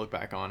to like look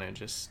back on and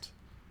just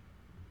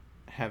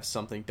have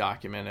something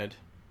documented.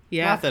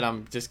 Yeah. Not that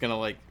I'm just gonna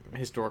like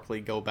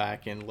historically go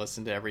back and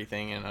listen to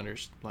everything and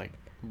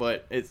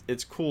but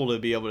it's cool to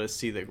be able to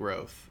see the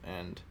growth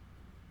and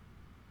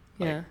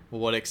like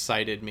what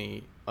excited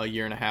me a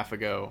year and a half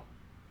ago,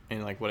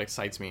 and like what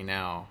excites me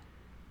now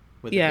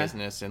with the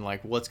business, and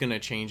like what's gonna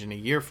change in a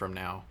year from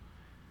now,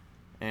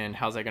 and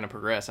how's that gonna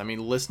progress. I mean,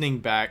 listening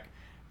back,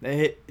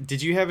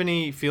 did you have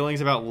any feelings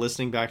about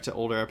listening back to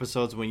older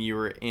episodes when you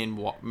were in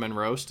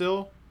Monroe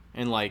still,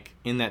 and like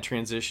in that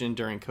transition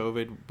during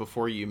COVID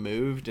before you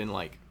moved, and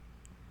like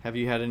have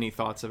you had any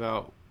thoughts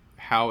about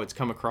how it's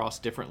come across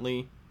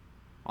differently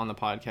on the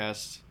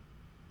podcast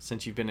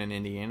since you've been in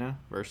Indiana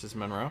versus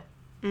Monroe?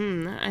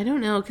 I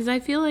don't know, because I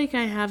feel like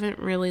I haven't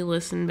really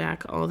listened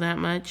back all that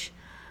much,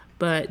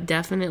 but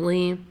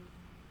definitely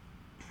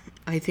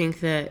I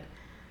think that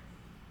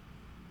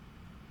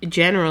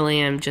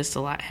generally I'm just a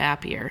lot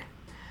happier.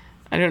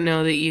 I don't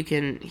know that you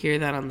can hear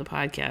that on the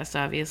podcast.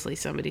 Obviously,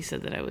 somebody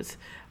said that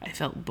I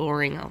felt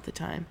boring all the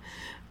time,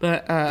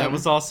 but that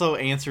was also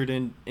answered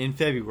in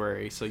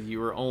February, so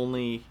you were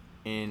only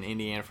in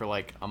Indiana for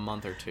like a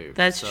month or two.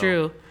 That's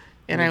true.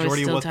 And the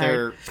majority I was still of what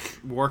tired.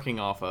 They're working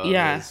off of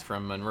is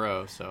from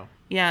Monroe, so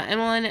yeah.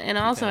 And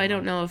also I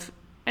don't know if,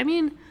 I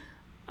mean,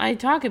 I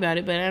talk about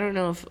it, but I don't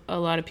know if a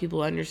lot of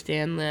people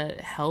understand the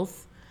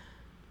health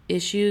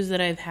issues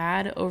that I've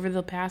had over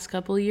the past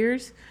couple of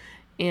years,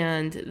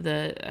 and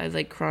the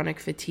like chronic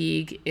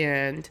fatigue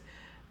and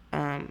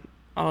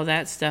all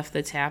that stuff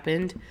that's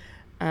happened.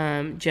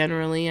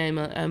 Generally, I'm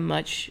a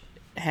much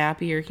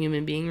happier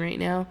human being right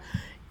now,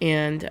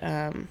 and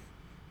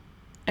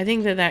I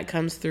think that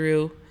comes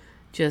through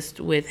just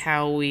with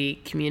how we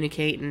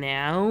communicate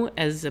now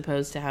as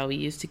opposed to how we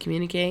used to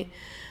communicate.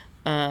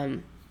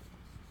 And,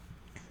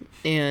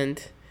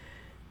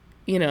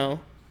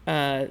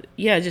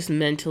 just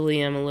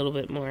mentally I'm a little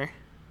bit more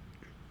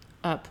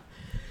up.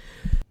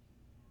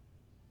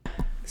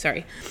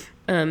 Sorry.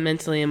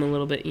 Mentally I'm a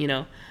little bit,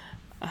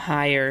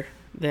 higher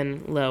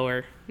than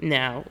lower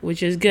now,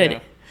 which is good. Yeah.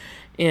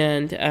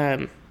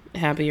 And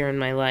happier in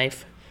my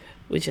life.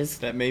 Which is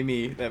that made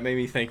me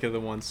think of the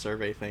one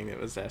survey thing that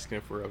was asking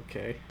if we're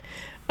okay.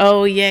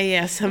 Oh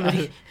yeah,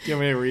 somebody. Do you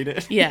want me to read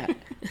it? Yeah.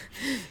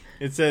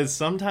 It says,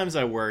 sometimes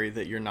I worry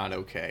that you're not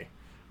okay.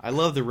 I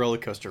love the roller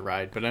coaster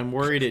ride, but I'm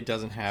worried it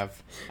doesn't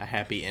have a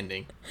happy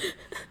ending.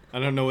 I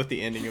don't know what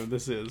the ending of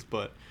this is,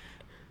 but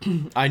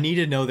I need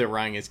to know that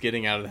Ryan is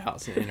getting out of the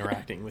house and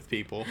interacting with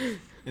people,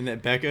 and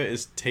that Becca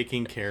is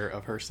taking care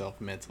of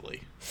herself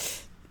mentally.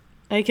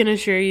 I can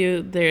assure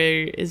you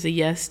there is a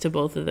yes to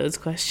both of those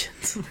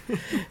questions.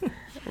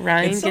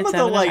 Ryan and some gets of the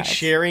out of the like house.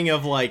 sharing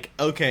of like,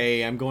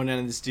 okay, I'm going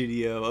down to the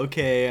studio,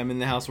 okay, I'm in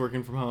the house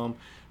working from home.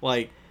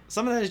 Like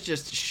some of that is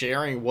just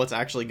sharing what's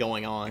actually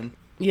going on.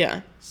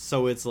 Yeah.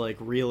 So it's like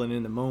reeling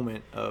in the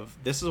moment of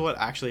this is what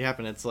actually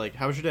happened. It's like,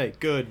 how was your day?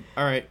 Good.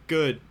 All right.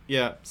 Good.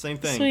 Yeah. Same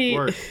thing. Sweet.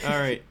 Work. All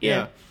right.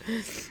 Yeah.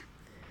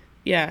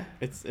 Yeah.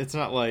 It's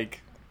not like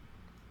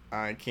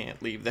I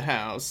can't leave the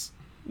house.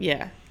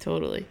 Yeah,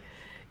 totally.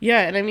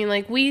 Yeah, and I mean,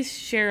 like, we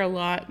share a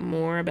lot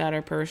more about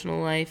our personal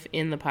life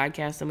in the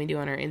podcast than we do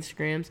on our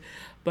Instagrams,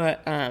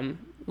 but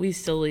we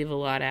still leave a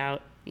lot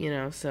out, you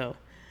know, so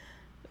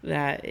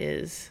that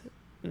is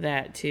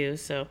that too.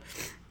 So,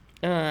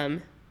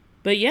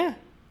 but yeah,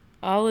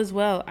 all is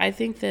well. I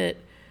think that,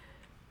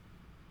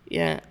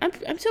 yeah,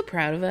 I'm so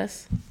proud of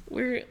us.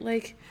 We're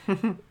like,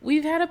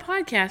 we've had a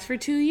podcast for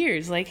 2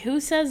 years. Like, who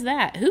says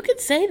that? Who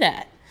could say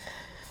that?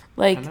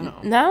 Like,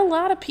 not a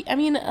lot of people, I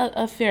mean,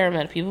 a fair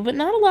amount of people, but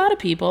not a lot of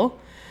people,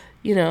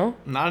 you know?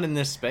 Not in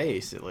this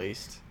space, at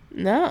least.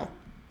 No.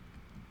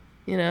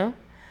 You know?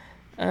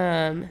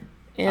 And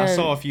I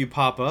saw a few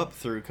pop up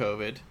through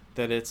COVID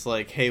that it's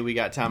like, hey, we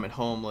got time at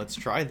home, let's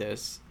try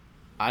this.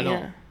 I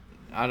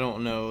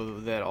don't know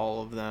that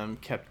all of them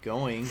kept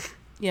going.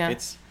 Yeah.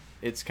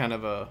 It's kind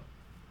of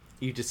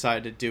you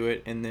decide to do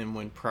it, and then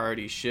when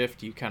priorities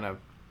shift, you kind of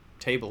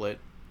table it.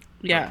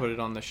 Yeah. Or put it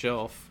on the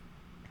shelf.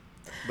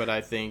 But I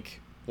think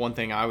one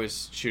thing I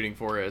was shooting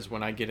for is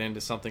when I get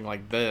into something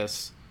like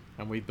this,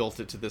 and we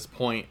built it to this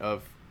point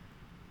of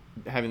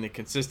having the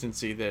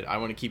consistency that I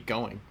want to keep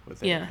going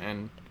with it. Yeah.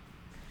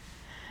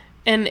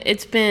 And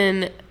it's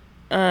been,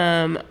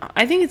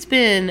 I think it's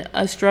been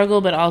a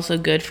struggle, but also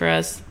good for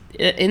us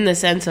in the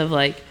sense of,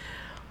 like,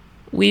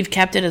 we've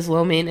kept it as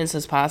low maintenance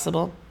as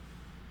possible,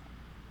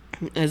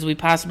 as we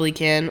possibly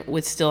can,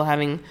 with still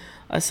having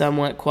a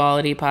somewhat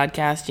quality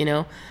podcast, you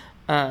know?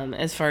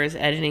 As far as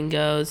editing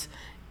goes,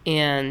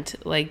 and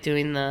like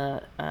doing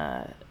the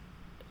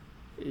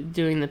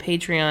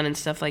Patreon and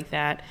stuff like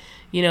that,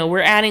 you know,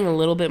 we're adding a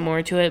little bit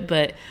more to it,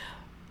 but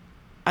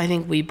I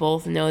think we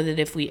both know that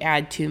if we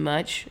add too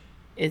much,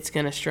 it's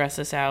going to stress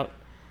us out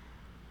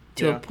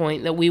to a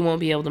point that we won't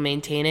be able to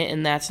maintain it,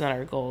 and that's not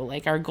our goal.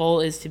 Like, our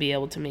goal is to be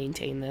able to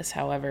maintain this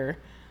however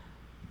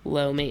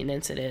low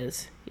maintenance it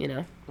is, you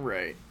know?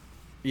 Right.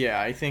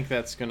 Yeah, I think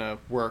that's going to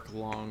work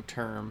long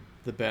term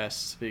the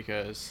best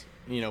because,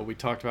 you know, we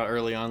talked about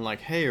early on,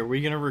 like, hey, are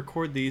we going to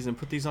record these and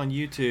put these on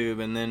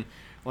YouTube? And then,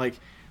 like,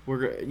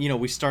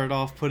 we started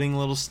off putting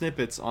little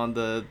snippets on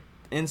the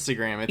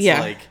Instagram. It's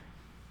like,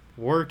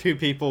 we're two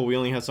people. We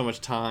only have so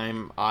much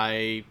time.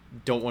 I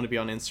don't want to be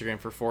on Instagram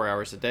for 4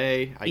 hours a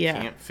day. I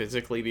can't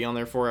physically be on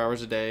there 4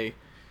 hours a day.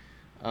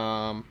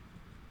 And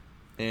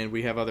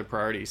we have other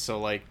priorities. So,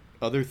 like,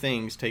 other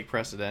things take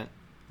precedent.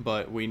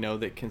 But we know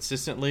that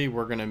consistently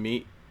we're going to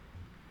meet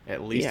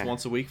at least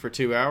once a week for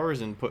 2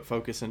 hours and put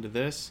focus into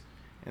this.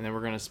 And then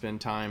we're going to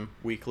spend time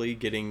weekly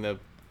getting the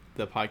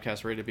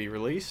podcast ready to be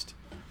released.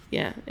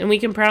 Yeah, and we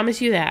can promise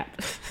you that.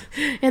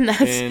 and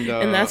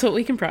that's what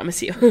we can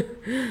promise you.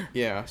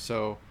 Yeah,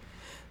 so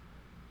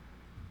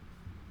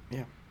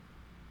yeah.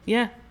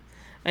 Yeah.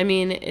 I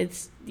mean,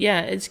 it's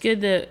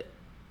good that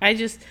I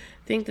just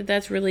think that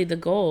that's really the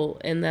goal,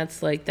 and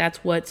that's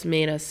what's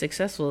made us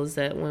successful is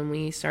that when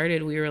we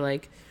started, we were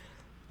like,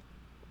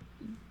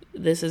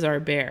 this is our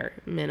bare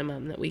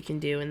minimum that we can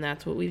do, and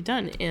that's what we've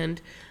done.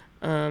 And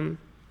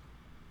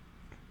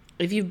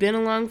if you've been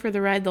along for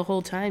the ride the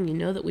whole time, you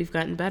know that we've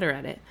gotten better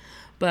at it.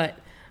 But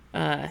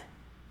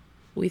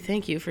we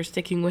thank you for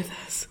sticking with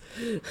us.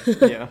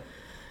 Yeah.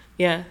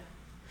 Yeah.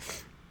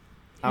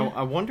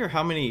 I wonder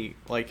how many,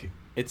 like,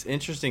 it's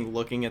interesting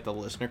looking at the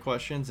listener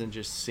questions and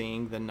just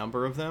seeing the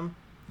number of them.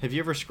 Have you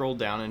ever scrolled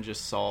down and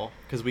just saw,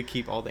 because we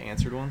keep all the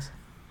answered ones,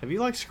 have you,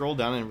 like, scrolled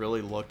down and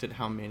really looked at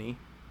how many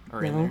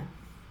are in there?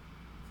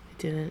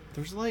 I didn't.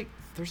 There's like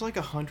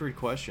 100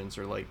 questions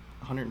or like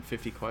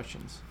 150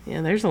 questions.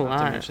 Yeah, there's a lot.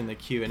 Not to mention the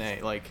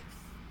Q&A. Like,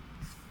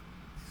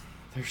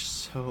 there's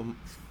so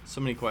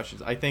many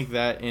questions. I think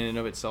that in and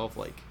of itself,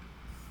 like,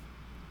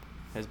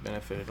 has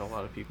benefited a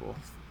lot of people.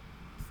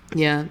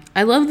 Yeah.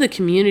 I love the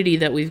community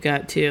that we've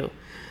got too.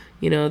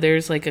 You know,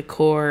 there's like a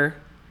core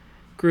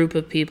group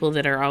of people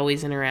that are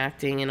always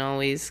interacting and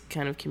always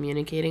kind of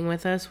communicating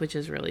with us, which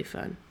is really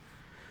fun.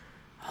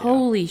 Yeah.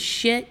 Holy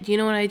shit. Do you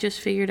know what I just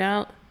figured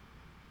out?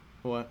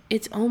 What?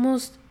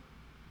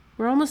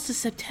 We're almost to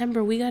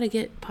September. We got to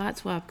get Pot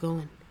Swap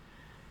going.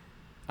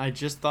 I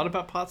just thought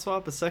about Pot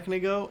Swap a second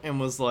ago and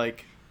was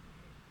like,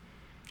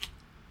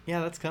 yeah,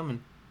 that's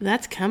coming.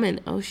 That's coming.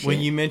 Oh, shit. When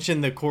you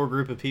mentioned the core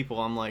group of people,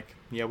 I'm like,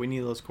 yeah, we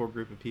need those core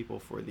group of people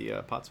for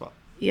the Pot Swap.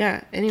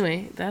 Yeah,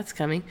 anyway, that's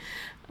coming.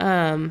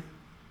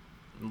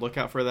 Look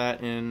out for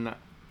that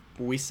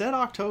we said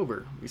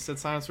October. We said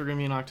signups were going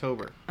to be in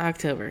October.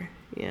 October,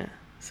 yeah.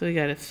 So we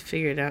got to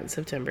figure it out in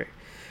September.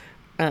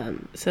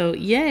 So,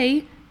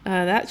 yay.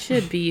 That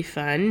should be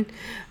fun.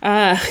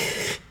 I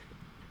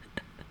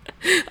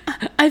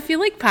feel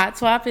like Pot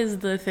Swap is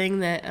the thing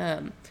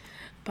that...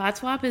 Pot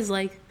Swap is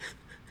like...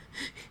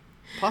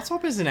 Pot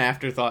Swap is an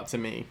afterthought to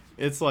me.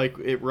 It's like,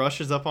 it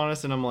rushes up on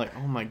us and I'm like,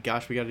 oh my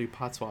gosh, we got to do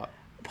Pot Swap.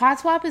 Pot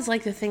Swap is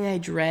like the thing I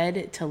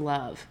dread to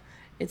love.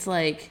 It's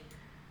like...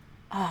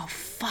 oh,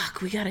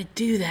 fuck, we got to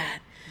do that.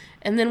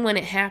 And then when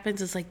it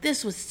happens, it's like,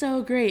 this was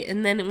so great.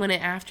 And then when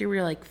it after,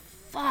 we're like,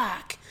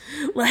 fuck.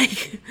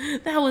 Like,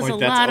 that was a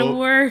lot of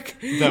work.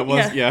 That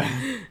was,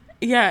 yeah.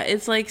 Yeah,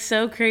 it's like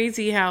so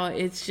crazy how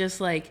it's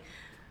just like,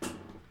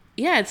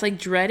 yeah, it's like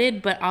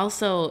dreaded, but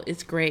also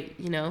it's great,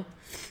 you know?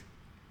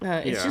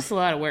 It's just a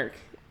lot of work.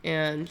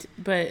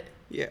 But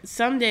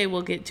someday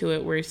we'll get to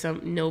it where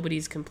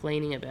nobody's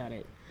complaining about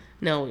it.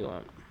 No, we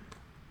won't.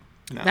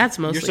 No. That's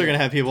mostly You're still going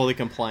to have people that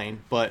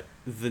complain, but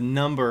the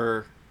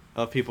number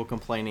of people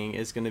complaining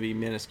is going to be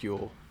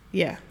minuscule.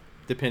 Yeah.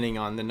 Depending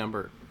on the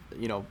number,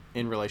 you know,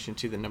 in relation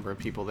to the number of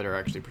people that are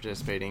actually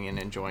participating and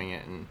enjoying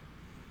it. And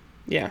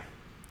yeah.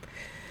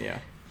 Yeah.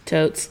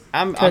 Totes.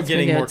 I'm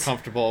getting more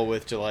comfortable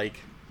with like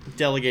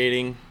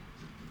delegating.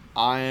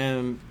 I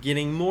am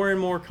getting more and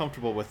more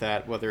comfortable with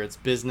that, whether it's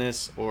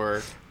business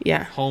or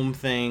home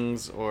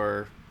things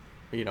or,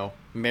 you know,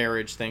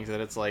 marriage things, that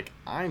it's like,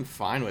 I'm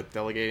fine with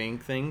delegating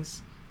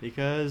things,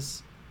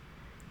 because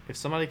if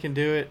somebody can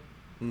do it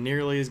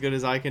nearly as good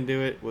as I can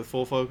do it with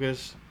full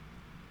focus,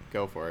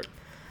 go for it.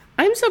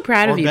 I'm so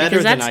proud of you,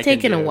 because that's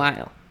taken a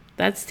while.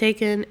 That's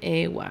taken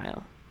a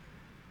while.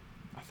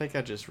 I think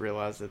I just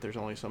realized that there's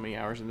only so many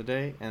hours in the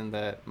day, and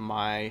that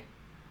my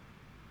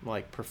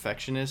like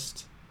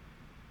perfectionist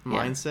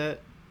mindset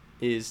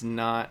is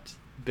not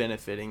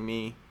benefiting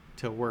me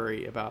to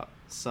worry about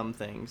some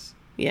things.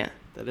 Yeah.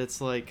 That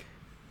it's like,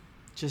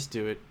 just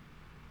do it.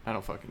 I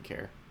don't fucking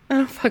care. I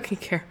don't fucking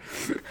care.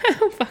 I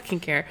don't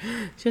fucking care.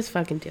 Just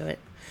fucking do it.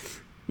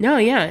 No,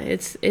 yeah,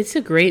 it's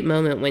a great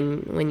moment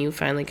when you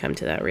finally come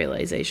to that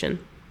realization.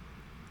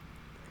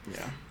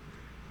 Yeah.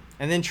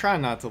 And then try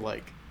not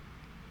to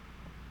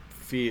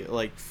feel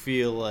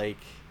like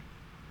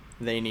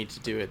they need to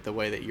do it the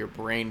way that your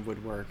brain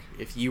would work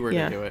if you were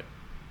to do it,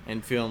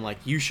 and feeling like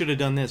you should have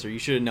done this or you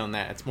should have known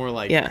that. It's more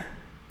like,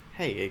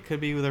 hey, it could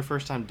be their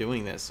first time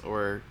doing this,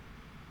 or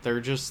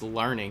they're just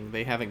learning.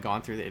 They haven't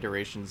gone through the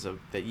iterations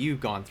that you've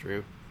gone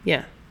through.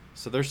 Yeah.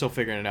 So they're still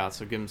figuring it out,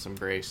 so give them some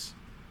grace.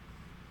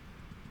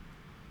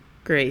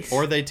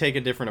 Or they take a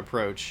different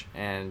approach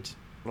and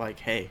like,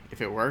 hey, if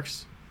it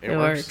works, it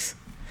works.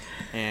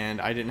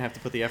 And I didn't have to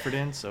put the effort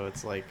in, so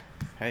it's like,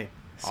 hey,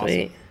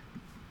 sweet. Awesome.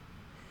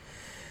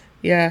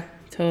 Yeah,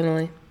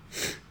 totally.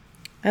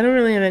 I don't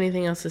really have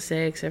anything else to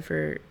say except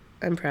for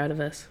I'm proud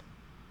of us.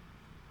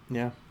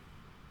 Yeah.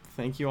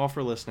 Thank you all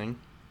for listening.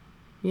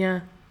 Yeah.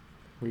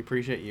 We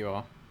appreciate you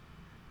all.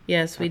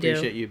 Yes, we do. I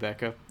appreciate you,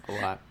 Becca, a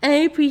lot. I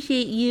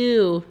appreciate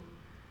you.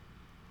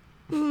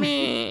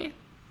 Meh.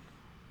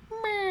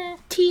 Meh.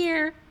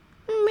 Tear.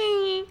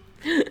 Meh.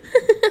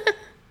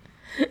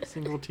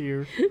 Single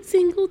tear.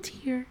 Single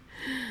tear.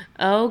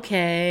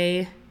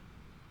 Okay.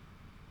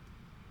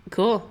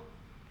 Cool.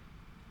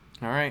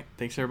 All right.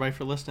 Thanks, everybody,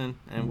 for listening,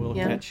 and we'll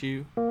catch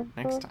you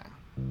next time.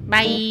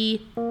 Bye.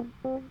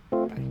 Bye.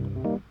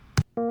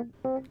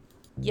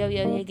 Yo,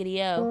 higgity,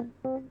 yo.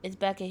 It's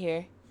Becca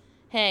here.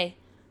 Hey,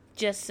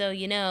 just so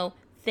you know,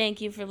 thank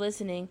you for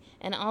listening.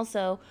 And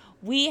also,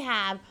 we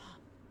have...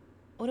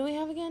 What do we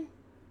have again?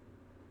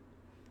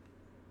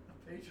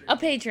 A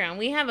Patreon.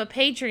 We have a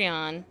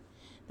Patreon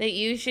that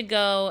you should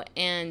go,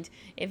 and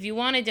if you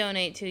want to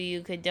donate to,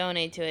 you could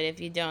donate to it. If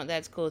you don't,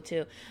 that's cool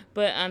too.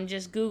 But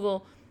just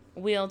Google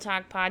Wheel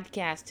Talk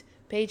Podcast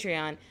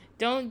Patreon.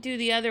 Don't do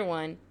the other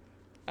one,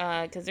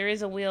 because there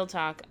is a Wheel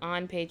Talk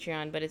on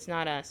Patreon, but it's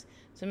not us.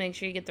 So make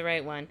sure you get the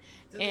right one.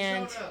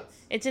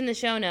 It's in the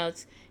show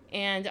notes.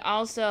 And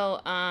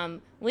also,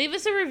 leave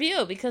us a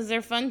review, because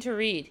they're fun to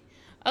read.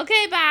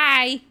 Okay,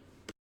 bye!